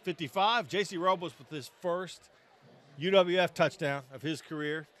was 55. J.C. Robles with his first UWF touchdown of his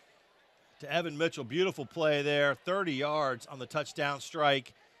career to Evan Mitchell. Beautiful play there. 30 yards on the touchdown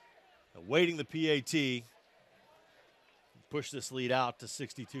strike. Awaiting the PAT. Push this lead out to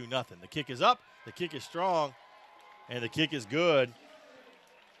 62-0. The kick is up, the kick is strong, and the kick is good.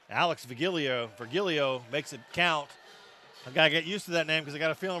 Alex Virgilio makes it count. I've got to get used to that name because I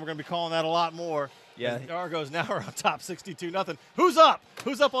got a feeling we're going to be calling that a lot more. Yeah. The Argos now are on top 62-0. Who's up?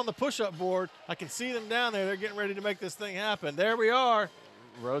 Who's up on the push-up board? I can see them down there. They're getting ready to make this thing happen. There we are.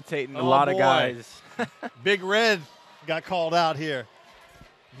 Rotating a lot of guys. Big Red got called out here.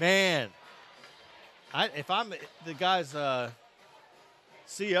 Man. If I'm the guy's CO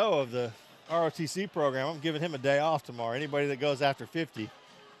of the ROTC program, I'm giving him a day off tomorrow. Anybody that goes after 50, you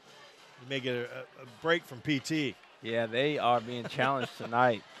may get a break from PT. Yeah, they are being challenged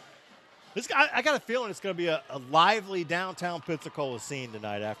tonight. This guy, I got a feeling it's going to be a lively downtown Pensacola scene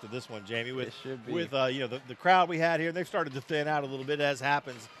tonight after this one, Jamie. With the crowd we had here, they've started to thin out a little bit, as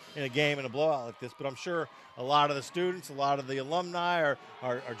happens in a game and a blowout like this. But I'm sure a lot of the students, a lot of the alumni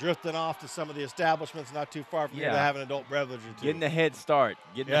are drifting off to some of the establishments not too far from here to have an adult beverage or two. Getting a head start.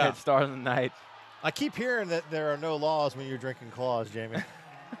 Getting a head start on the night. I keep hearing that there are no laws when you're drinking claws, Jamie.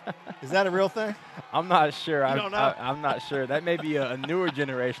 Is that a real thing? I'm not sure. You don't know? I'm not sure. That may be a newer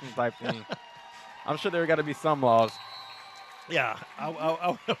generation type thing. I'm sure there got to be some laws. Yeah,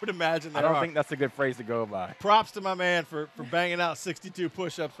 I would imagine there I don't are. think that's a good phrase to go by. Props to my man for banging out 62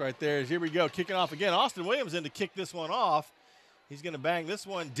 push-ups right there. Here we go, kicking off again. Austin Williams in to kick this one off. He's going to bang this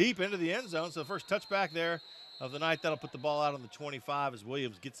one deep into the end zone. So the first touchback there of the night, that'll put the ball out on the 25 as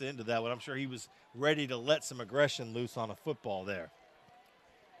Williams gets into that one. I'm sure he was ready to let some aggression loose on a football there.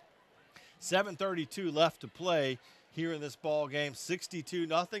 7:32 left to play here in this ball game.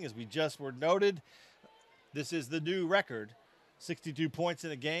 62-0, as we just were noted. This is the new record. 62 points in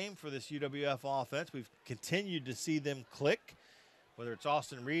a game for this UWF offense. We've continued to see them click, whether it's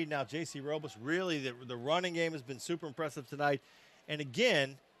Austin Reed, now J.C. Robles. Really, the running game has been super impressive tonight. And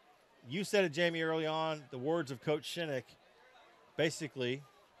again, you said it, Jamie, early on, the words of Coach Shinnick, basically,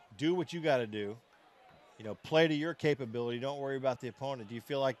 do what you got to do. Play to your capability. Don't worry about the opponent. Do you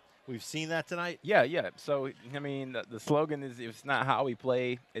feel like we've seen that tonight? Yeah. So, I mean, the slogan is, it's not how we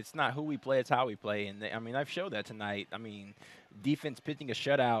play, it's not who we play, it's how we play. And, I've showed that tonight. I mean, defense pitching a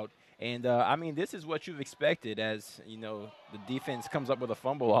shutout. And, this is what you've expected as, the defense comes up with a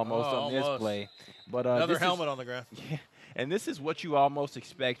fumble almost on this play. But another helmet on the ground. Yeah. And this is what you almost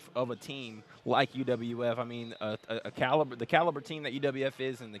expect of a team like UWF. I mean, the caliber team that UWF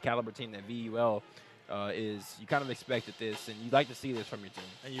is and the caliber team that VUL is, you kind of expected this, and you'd like to see this from your team.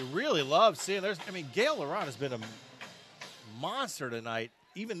 And you really love seeing Gail Laurent has been a monster tonight,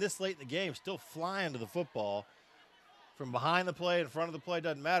 even this late in the game, still flying to the football. From behind the play, in front of the play,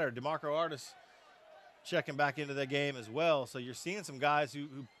 doesn't matter. DeMarco Artis checking back into the game as well. So you're seeing some guys who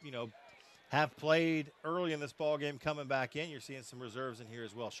have played early in this ball game coming back in. You're seeing some reserves in here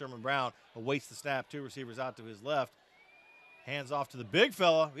as well. Sherman Brown awaits the snap, two receivers out to his left. Hands off to the big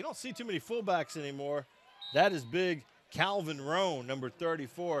fella. We don't see too many fullbacks anymore. That is big Calvin Roan, number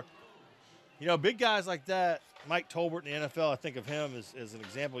 34. Big guys like that, Mike Tolbert in the NFL, I think of him as an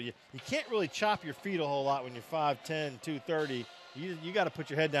example. You can't really chop your feet a whole lot when you're 5'10", 230. You got to put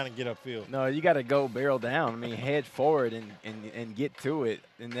your head down and get upfield. No, you got to go barrel down. I mean, head forward and get to it.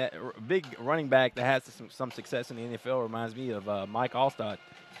 And that big running back that has some success in the NFL reminds me of Mike Allstott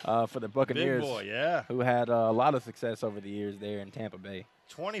for the Buccaneers. Big boy, yeah. Who had a lot of success over the years there in Tampa Bay.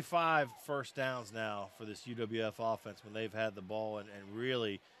 25 first downs now for this UWF offense when they've had the ball, and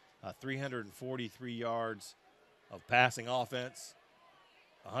really 343 yards of passing offense,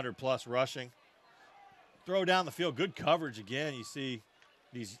 100-plus rushing. Throw down the field, good coverage again. You see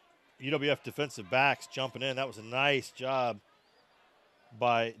these UWF defensive backs jumping in. That was a nice job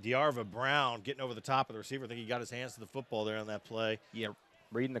by D'Arva Brown getting over the top of the receiver. I think he got his hands to the football there on that play. Yeah,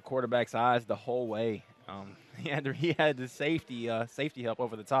 reading the quarterback's eyes the whole way. He had the safety help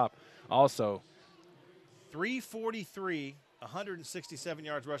over the top also. 343, 167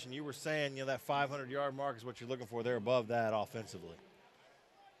 yards rushing. You were saying, that 500-yard mark is what you're looking for. They're above that offensively.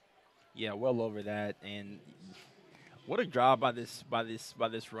 Yeah, well over that, and what a job by this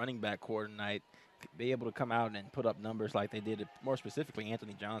running back core tonight. Be able to come out and put up numbers like they did. More specifically,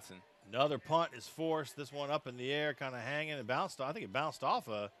 Anthony Johnson. Another punt is forced. This one up in the air, kind of hanging and bounced. I think it bounced off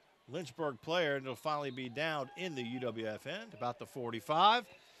a Lynchburg player, and it'll finally be down in the UWF end, about the 45.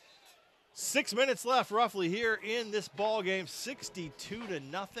 6 minutes left, roughly, here in this ball game.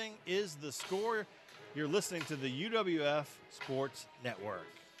 62-0 is the score. You're listening to the UWF Sports Network.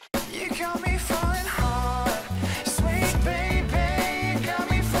 You got me falling hard, sweet baby, got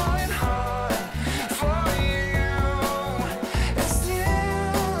me falling hard for you. And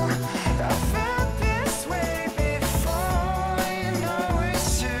still, I felt this way before, you know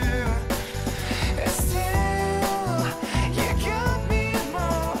it's true. And still, you got me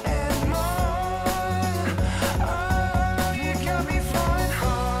more and more. Oh, you got me falling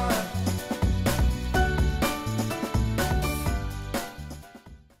hard.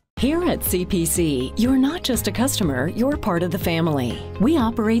 Here at CPC, you're not just a customer, you're part of the family. We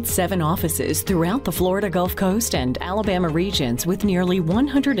operate 7 offices throughout the Florida Gulf Coast and Alabama regions with nearly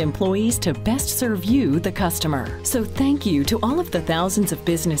 100 employees to best serve you, the customer. So thank you to all of the thousands of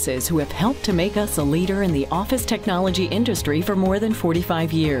businesses who have helped to make us a leader in the office technology industry for more than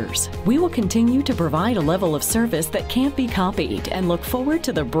 45 years. We will continue to provide a level of service that can't be copied and look forward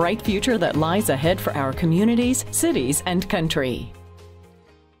to the bright future that lies ahead for our communities, cities, and country.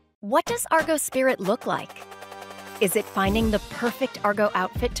 What does Argo Spirit look like? Is it finding the perfect Argo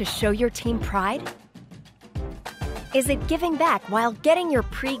outfit to show your team pride? Is it giving back while getting your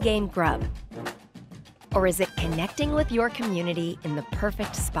pre-game grub? Or is it connecting with your community in the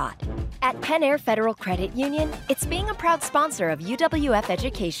perfect spot? At Penn Air Federal Credit Union, it's being a proud sponsor of UWF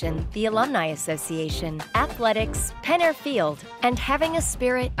Education, the Alumni Association, athletics, Penn Air Field, and having a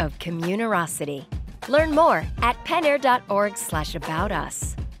spirit of communerosity. Learn more at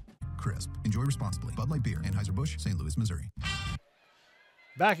pennair.org/aboutus. Crisp. Enjoy responsibly. Bud Light Beer, Anheuser-Busch, St. Louis, Missouri.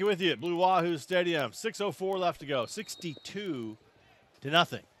 Back with you at Blue Wahoo Stadium. 6:04 left to go. 62-0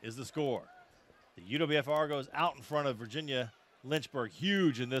 is the score. The UWF Argos out in front of Virginia Lynchburg.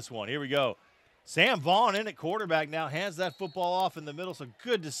 Huge in this one. Here we go. Sam Vaughn in at quarterback now. Hands that football off in the middle. So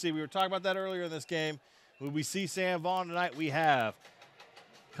good to see. We were talking about that earlier in this game. Will we see Sam Vaughn tonight? We have.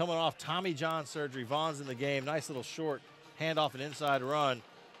 Coming off Tommy John surgery. Vaughn's in the game. Nice little short handoff and inside run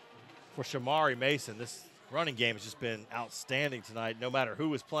for Shamari Mason. This running game has just been outstanding tonight. No matter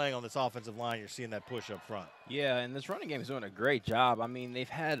who is playing on this offensive line, you're seeing that push up front. Yeah, and this running game is doing a great job. I mean, they've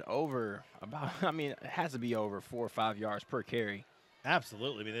had it has to be over 4 or 5 yards per carry.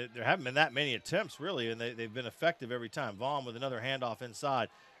 Absolutely. I mean, there haven't been that many attempts, really, and they've been effective every time. Vaughn with another handoff inside.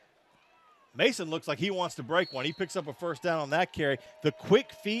 Mason looks like he wants to break one. He picks up a first down on that carry. The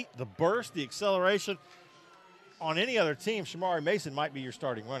quick feet, the burst, the acceleration. On any other team, Shamari Mason might be your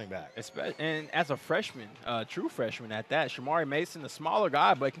starting running back. And as a freshman, true freshman at that, Shamari Mason, the smaller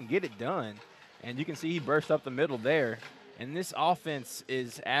guy, but can get it done. And you can see he burst up the middle there. And this offense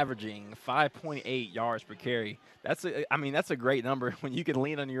is averaging 5.8 yards per carry. That's a great number when you can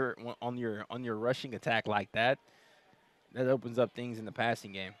lean on your rushing attack like that. That opens up things in the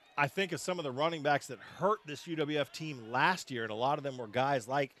passing game. I think of some of the running backs that hurt this UWF team last year, and a lot of them were guys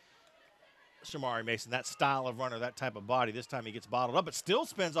like Shamari Mason, that style of runner, that type of body. This time he gets bottled up, but still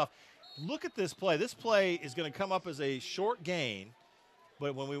spins off. Look at this play. This play is going to come up as a short gain,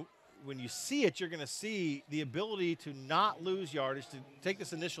 but when you see it, you're going to see the ability to not lose yardage, to take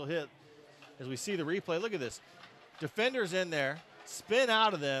this initial hit. As we see the replay, look at this. Defenders in there, spin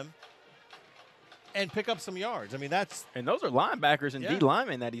out of them, and pick up some yards. I mean, and those are linebackers and D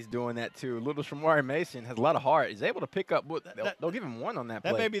linemen that he's doing that to. Little Shamari Mason has a lot of heart. He's able to pick up. They'll give him one on that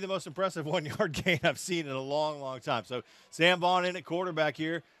play. That may be the most impressive 1-yard gain I've seen in a long, long time. So Sam Vaughn in at quarterback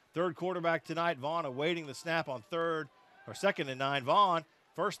here. Third quarterback tonight. Vaughn awaiting the snap on third or 2nd and 9. Vaughn,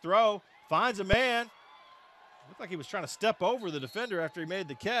 first throw, finds a man. Looked like he was trying to step over the defender after he made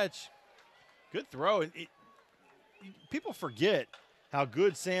the catch. Good throw. And people forget how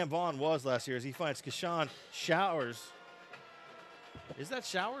good Sam Vaughn was last year as he finds Keshawn Showers. Is that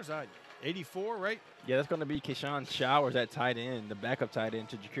Showers? 84, right? Yeah, that's going to be Keshawn Showers at tight end, the backup tight end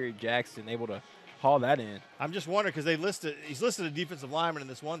to Ja'Kerry Jackson, able to haul that in. I'm just wondering because he's listed a defensive lineman in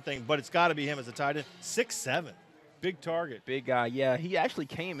this one thing, but it's got to be him as a tight end. 6'7", big target. Big guy, yeah. He actually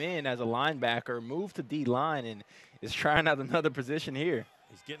came in as a linebacker, moved to D-line, and is trying out another position here.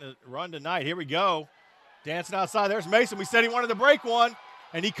 He's getting a run tonight. Here we go. Dancing outside. There's Mason. We said he wanted to break one,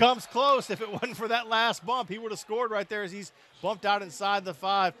 and he comes close. If it wasn't for that last bump, he would have scored right there as he's bumped out inside the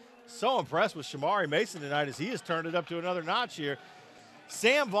 5. So impressed with Shamari Mason tonight as he has turned it up to another notch here.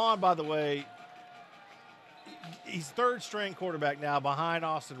 Sam Vaughn, by the way, he's third-string quarterback now behind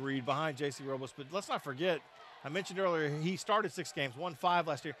Austin Reed, behind J.C. Robles. But let's not forget, I mentioned earlier, he started 6 games, won 5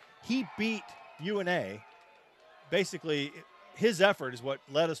 last year. He beat UNA. Basically, his effort is what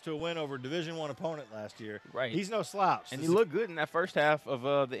led us to a win over a Division I opponent last year. Right. He's no slouch. And he looked good in that first half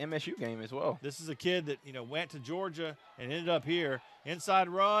of the MSU game as well. This is a kid that, went to Georgia and ended up here. Inside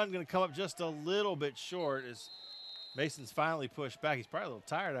run, going to come up just a little bit short as Mason's finally pushed back. He's probably a little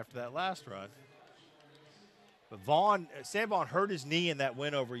tired after that last run. But Sam Vaughn hurt his knee in that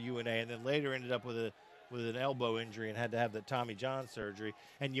win over UNA and then later ended up with an elbow injury and had to have that Tommy John surgery.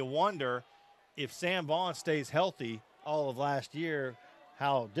 And you wonder if Sam Vaughn stays healthy all of last year,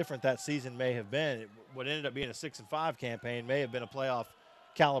 how different that season may have been. What ended up being a 6-5 campaign may have been a playoff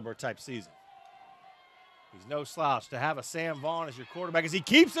caliber type season. He's no slouch to have a Sam Vaughn as your quarterback as he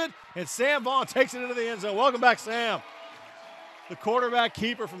keeps it, and Sam Vaughn takes it into the end zone. Welcome back, Sam. The quarterback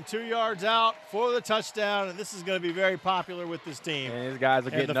keeper from 2 yards out for the touchdown, and this is going to be very popular with this team. And his guys are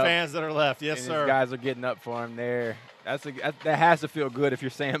getting up. And the fans that are left. Yes, sir. His guys are getting up for him there. That has to feel good if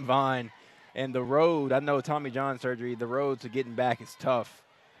you're Sam Vaughn. And the road, I know Tommy John surgery, the road to getting back is tough.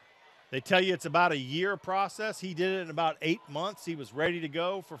 They tell you it's about a year process. He did it in about 8 months. He was ready to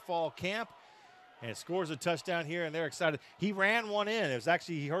go for fall camp and scores a touchdown here, and they're excited. He ran one in. It was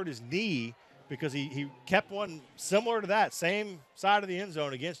actually, he hurt his knee because he kept one similar to that, same side of the end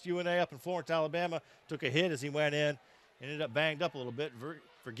zone against UNA up in Florence, Alabama. Took a hit as he went in, ended up banged up a little bit.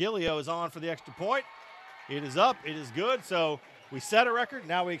 Virgilio is on for the extra point. It is up. It is good. So we set a record.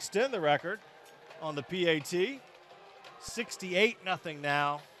 Now we extend the record on the PAT. 68-0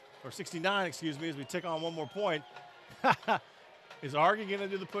 now, or 69, excuse me, as we tick on one more point. Is Argy going to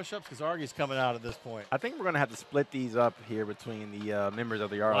do the push-ups? Because Argy's coming out at this point. I think we're going to have to split these up here between the members of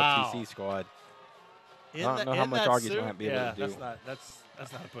the ROTC squad. I don't know how much Argy's going to be able to do.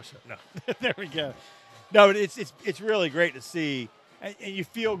 That's not a push-up. No. There we go. No, but it's really great to see. And you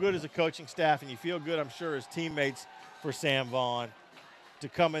feel good as a coaching staff, and you feel good, I'm sure, as teammates for Sam Vaughn to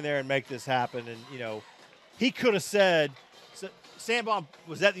come in there and make this happen. And, he could have said, Sam Vaughn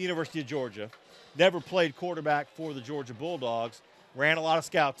was at the University of Georgia, never played quarterback for the Georgia Bulldogs, ran a lot of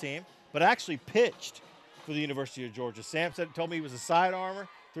scout team, but actually pitched for the University of Georgia. Sam told me he was a side armor,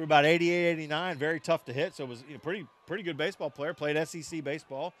 threw about 88, 89, very tough to hit, so was a pretty good baseball player, played SEC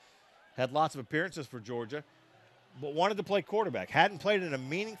baseball, had lots of appearances for Georgia, but wanted to play quarterback. Hadn't played in a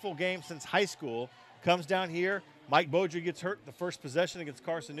meaningful game since high school. Comes down here. Mike Boger gets hurt in the first possession against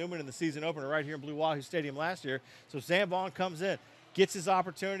Carson Newman in the season opener right here in Blue Wahoo Stadium last year. So Sam Vaughn comes in, gets his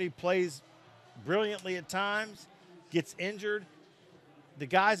opportunity, plays brilliantly at times, gets injured. The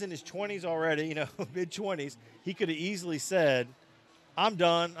guy's in his 20s already, mid-20s. He could have easily said, I'm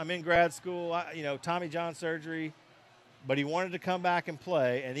done. I'm in grad school, Tommy John surgery. But he wanted to come back and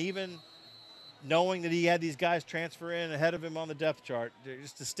play, and even knowing that he had these guys transfer in ahead of him on the depth chart,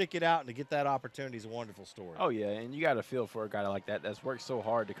 just to stick it out and to get that opportunity is a wonderful story. Oh, yeah, and you got to feel for a guy like that that's worked so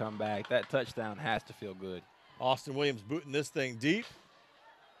hard to come back. That touchdown has to feel good. Austin Williams booting this thing deep.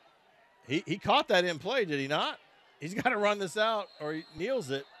 He caught that in play, did he not? He's got to run this out or he kneels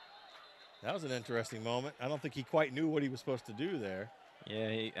it. That was an interesting moment. I don't think he quite knew what he was supposed to do there.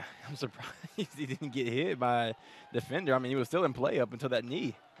 Yeah, I'm surprised he didn't get hit by a defender. I mean, he was still in play up until that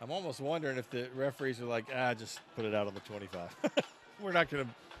knee. I'm almost wondering if the referees are like, just put it out on the 25.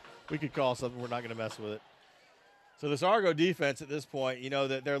 We could call something. We're not going to mess with it. So this Argo defense at this point,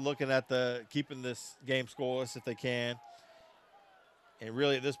 that they're looking at keeping this game scoreless if they can. And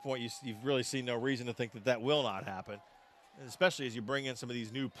really at this point, you've really seen no reason to think that will not happen. And especially as you bring in some of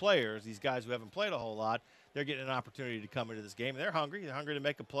these new players, these guys who haven't played a whole lot, they're getting an opportunity to come into this game. And they're hungry. They're hungry to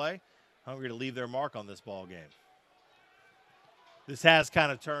make a play, hungry to leave their mark on this ball game. This has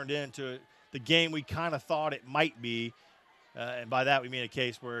kind of turned into the game we kind of thought it might be. And by that we mean a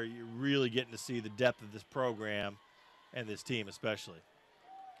case where you're really getting to see the depth of this program and this team especially.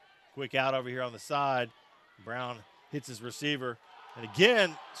 Quick out over here on the side. Brown hits his receiver. And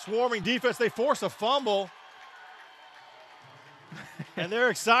again, swarming defense. They force a fumble. And they're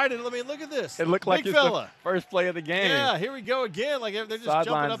excited. I mean, look at this. It looked like Big it's fella. the first play of the game. Yeah, here we go again. Like they're just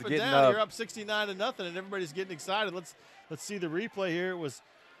jumping up and down. You're up 69-0, and everybody's getting excited. Let's see the replay here. It was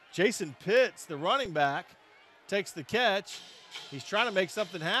Jason Pitts, the running back, takes the catch. He's trying to make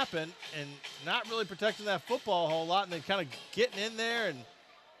something happen and not really protecting that football a whole lot, and then kind of getting in there. And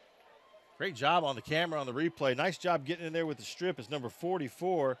great job on the camera on the replay. Nice job getting in there with the strip. It's number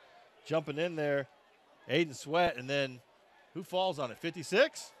 44 jumping in there, Aiden Sweat, and then who falls on it?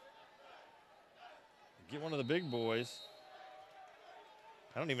 56? Get one of the big boys.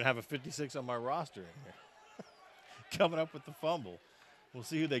 I don't even have a 56 on my roster in here. Coming up with the fumble. We'll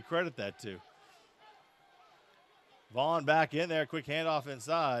see who they credit that to. Vaughn back in there. Quick handoff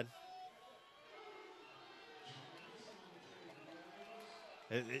inside.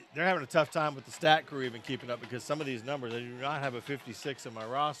 They're having a tough time with the stat crew even keeping up because some of these numbers, I do not have a 56 on my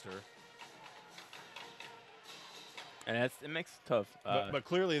roster. And it makes it tough. But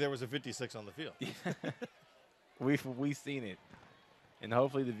clearly there was a 56 on the field. We've seen it. And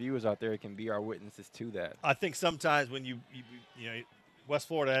hopefully the viewers out there can be our witnesses to that. I think sometimes when you know, West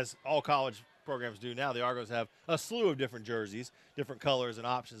Florida, has all college programs do now, the Argos have a slew of different jerseys, different colors and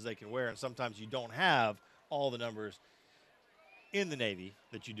options they can wear, and sometimes you don't have all the numbers in the Navy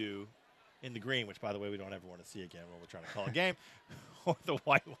that you do in the green, which, by the way, we don't ever want to see again when we're trying to call a game, or the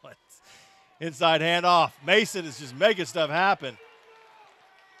white ones. Inside handoff. Mason is just making stuff happen.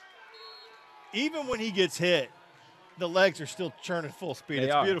 Even when he gets hit, the legs are still churning full speed.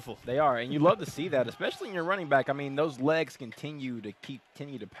 It's beautiful. They are, and you love to see that, especially in your running back. I mean, those legs continue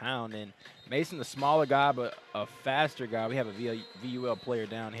to pound. And Mason, the smaller guy, but a faster guy. We have a VUL player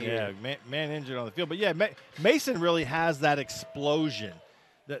down here. Yeah, man injured on the field. But, yeah, Mason really has that explosion.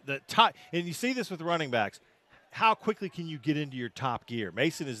 And you see this with running backs. How quickly can you get into your top gear?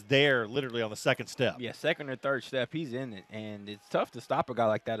 Mason is there literally on the second step. Yeah, second or third step, he's in it. And it's tough to stop a guy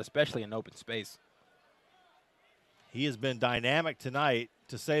like that, especially in open space. He has been dynamic tonight,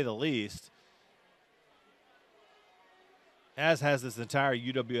 to say the least, as has this entire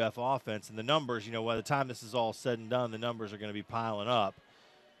UWF offense. And the numbers, you know, by the time this is all said and done, the numbers are going to be piling up.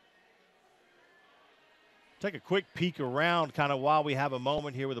 Take a quick peek around kind of while we have a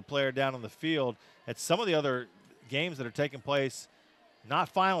moment here with a player down on the field at some of the other games that are taking place. Not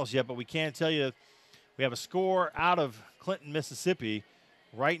finals yet, but we can tell you we have a score out of Clinton, Mississippi.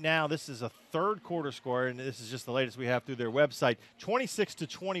 Right now, this is a third quarter score, and this is just the latest we have through their website.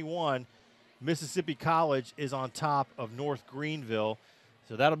 26-21, Mississippi College is on top of North Greenville.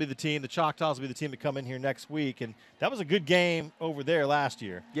 So that'll be the team. The Choctaws will be the team to come in here next week, and that was a good game over there last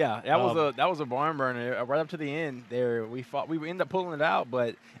year. Yeah, that was a barn burner right up to the end. There, we ended up pulling it out,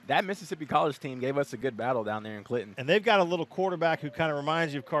 but that Mississippi College team gave us a good battle down there in Clinton. And they've got a little quarterback who kind of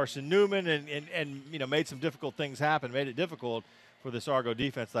reminds you of Carson Newman, and you know, made some difficult things happen, made it difficult for this Argo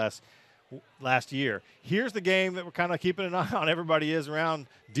defense last year. Here's the game that we're kind of keeping an eye on. Everybody is around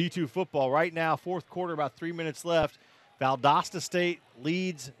D2 football right now. Fourth quarter, about 3 minutes left. Valdosta State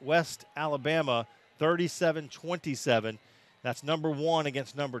leads West Alabama 37-27. That's number 1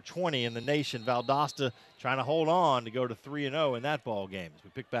 against number 20 in the nation. Valdosta trying to hold on to go to 3-0 in that ball game as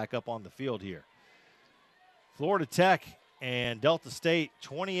we pick back up on the field here. Florida Tech and Delta State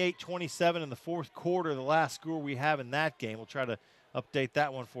 28-27 in the fourth quarter, the last score we have in that game. We'll try to update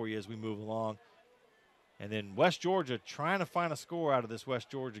that one for you as we move along. And then West Georgia trying to find a score out of this West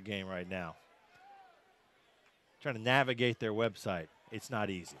Georgia game right now. Trying to navigate their website. It's not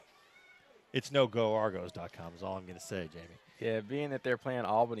easy. It's nogoargos.com is all I'm going to say, Jamie. Yeah, being that they're playing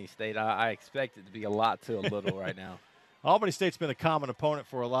Albany State, I expect it to be a lot to a little right now. Albany State's been a common opponent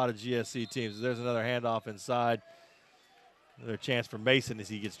for a lot of GSC teams. There's another handoff inside. Another chance for Mason as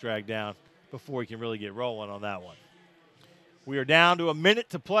he gets dragged down before he can really get rolling on that one. We are down to a minute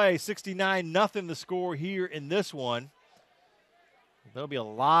to play. 69-0 the score here in this one. There'll be a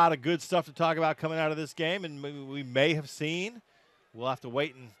lot of good stuff to talk about coming out of this game, and we may have seen. We'll have to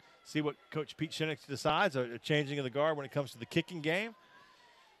wait and see what Coach Pete Shinnick decides, a changing of the guard when it comes to the kicking game.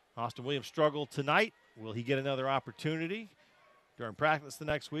 Austin Williams struggled tonight. Will he get another opportunity during practice the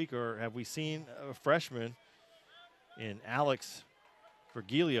next week, or have we seen a freshman in Alex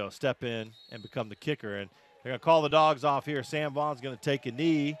Virgilio step in and become the kicker? And they're going to call the dogs off here. Sam Vaughn's going to take a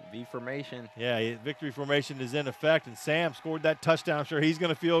knee. V formation. Yeah, victory formation is in effect, and Sam scored that touchdown. I'm sure he's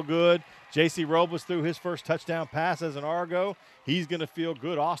going to feel good. J.C. Robles threw his first touchdown pass as an Argo. He's going to feel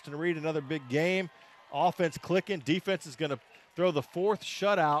good. Austin Reed, another big game. Offense clicking. Defense is going to throw the fourth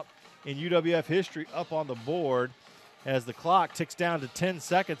shutout in UWF history up on the board. as the clock ticks down to 10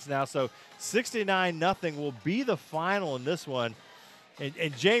 seconds now. So 69-0 will be the final in this one.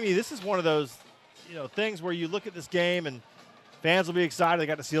 And Jamie, this is one of those things where you look at this game and fans will be excited. They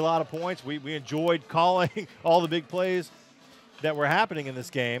got to see a lot of points. We enjoyed calling all the big plays that were happening in this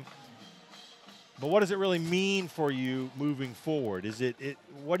game. But what does it really mean for you moving forward?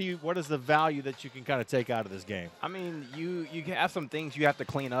 What is the value that you can kind of take out of this game? I mean, you have some things you have to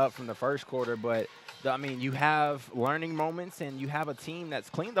clean up from the first quarter, but you have learning moments, and you have a team that's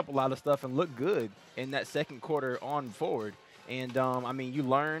cleaned up a lot of stuff and looked good in that second quarter on forward. And, you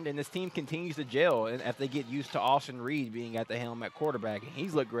learned, and this team continues to gel and if they get used to Austin Reed being at the helm at quarterback. And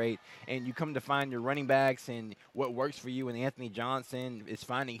he's looked great, and you come to find your running backs and what works for you, and Anthony Johnson is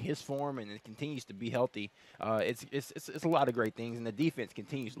finding his form, and it continues to be healthy. It's a lot of great things, and the defense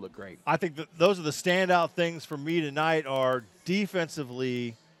continues to look great. I think that those are the standout things for me tonight are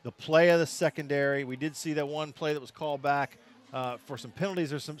defensively the play of the secondary. We did see that one play that was called back for some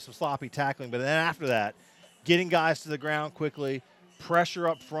penalties or some sloppy tackling, but then after that, getting guys to the ground quickly, pressure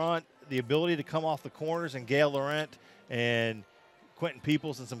up front, the ability to come off the corners, and Gail Laurent and Quentin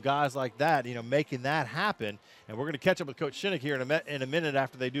Peoples and some guys like that, making that happen. And we're going to catch up with Coach Shinnick here in a minute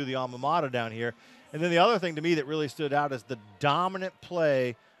after they do the alma mater down here. And then the other thing to me that really stood out is the dominant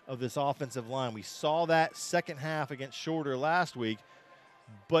play of this offensive line. We saw that second half against Shorter last week,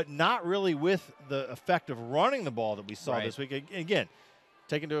 but not really with the effect of running the ball that we saw this week. Again,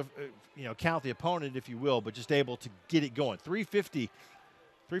 take into account the opponent, if you will, but just able to get it going.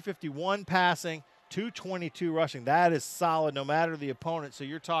 351 passing, 222 rushing. That is solid no matter the opponent. So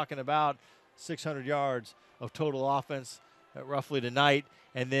you're talking about 600 yards of total offense roughly tonight.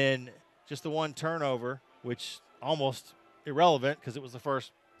 And then just the one turnover, which almost irrelevant because it was the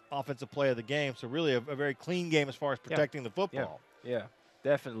first offensive play of the game. So really a very clean game as far as protecting the football. Yeah.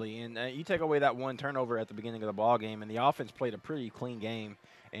 Definitely, and you take away that one turnover at the beginning of the ball game, and the offense played a pretty clean game.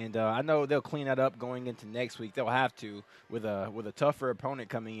 And I know they'll clean that up going into next week. They'll have to with a tougher opponent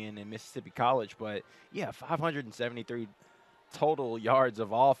coming in Mississippi College. But yeah, 573 total yards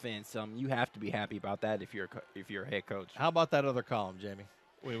of offense. You have to be happy about that if you're a head coach. How about that other column, Jamie?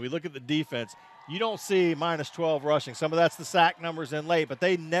 When we look at the defense, you don't see minus 12 rushing. Some of that's the sack numbers in late, but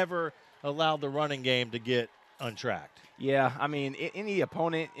they never allowed the running game to get untracked. Yeah, any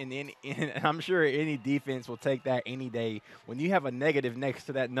opponent and I'm sure any defense will take that any day. When you have a negative next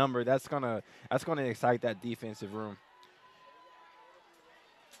to that number, that's gonna excite that defensive room.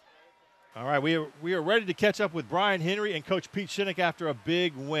 All right, we are ready to catch up with Brian Henry and Coach Pete Shinnick after a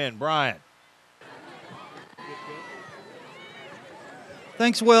big win. Brian.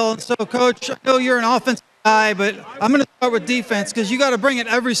 Thanks, Will. So, Coach, I know you're an offensive guy, but I'm going to start with defense because you got to bring it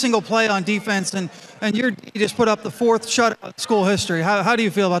every single play on defense, and you just put up the 4th shutout in school history. How do you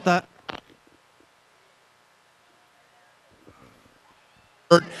feel about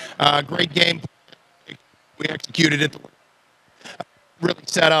that? Great game. We executed it. Really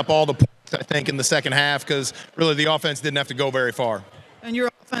set up all the points, I think, in the second half because really the offense didn't have to go very far. And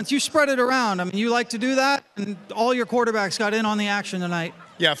your offense, you spread it around. You like to do that, and all your quarterbacks got in on the action tonight.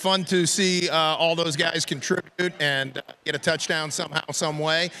 Yeah, fun to see all those guys contribute and get a touchdown somehow, some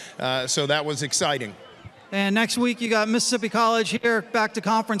way. So that was exciting. And next week you got Mississippi College here, back to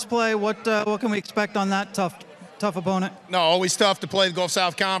conference play. What can we expect on that tough opponent? No, always tough to play the Gulf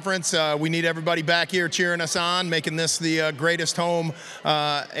South Conference. We need everybody back here cheering us on, making this the greatest home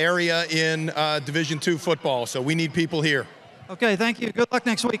area in Division II football. So we need people here. Okay, thank you. Good luck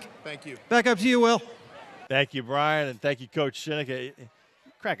next week. Thank you. Back up to you, Will. Thank you, Brian, and thank you, Coach Shinnick.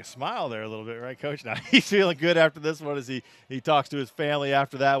 Crack a smile there a little bit, right, Coach? Now he's feeling good after this one as he talks to his family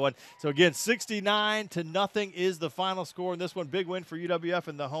after that one. So again, 69-0 is the final score in this one. Big win for UWF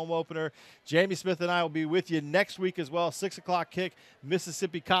in the home opener. Jamie Smith and I will be with you next week as well. 6 o'clock kick.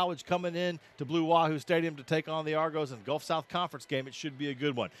 Mississippi College coming in to Blue Wahoo Stadium to take on the Argos and Gulf South Conference game. It should be a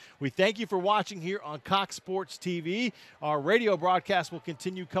good one. We thank you for watching here on Cox Sports TV. Our radio broadcast will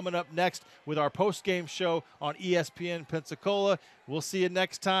continue coming up next with our post-game show on ESPN Pensacola. We'll see you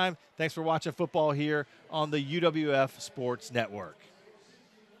next time. Thanks for watching football here on the UWF Sports Network.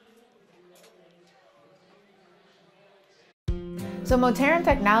 So Moteran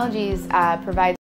Technologies provides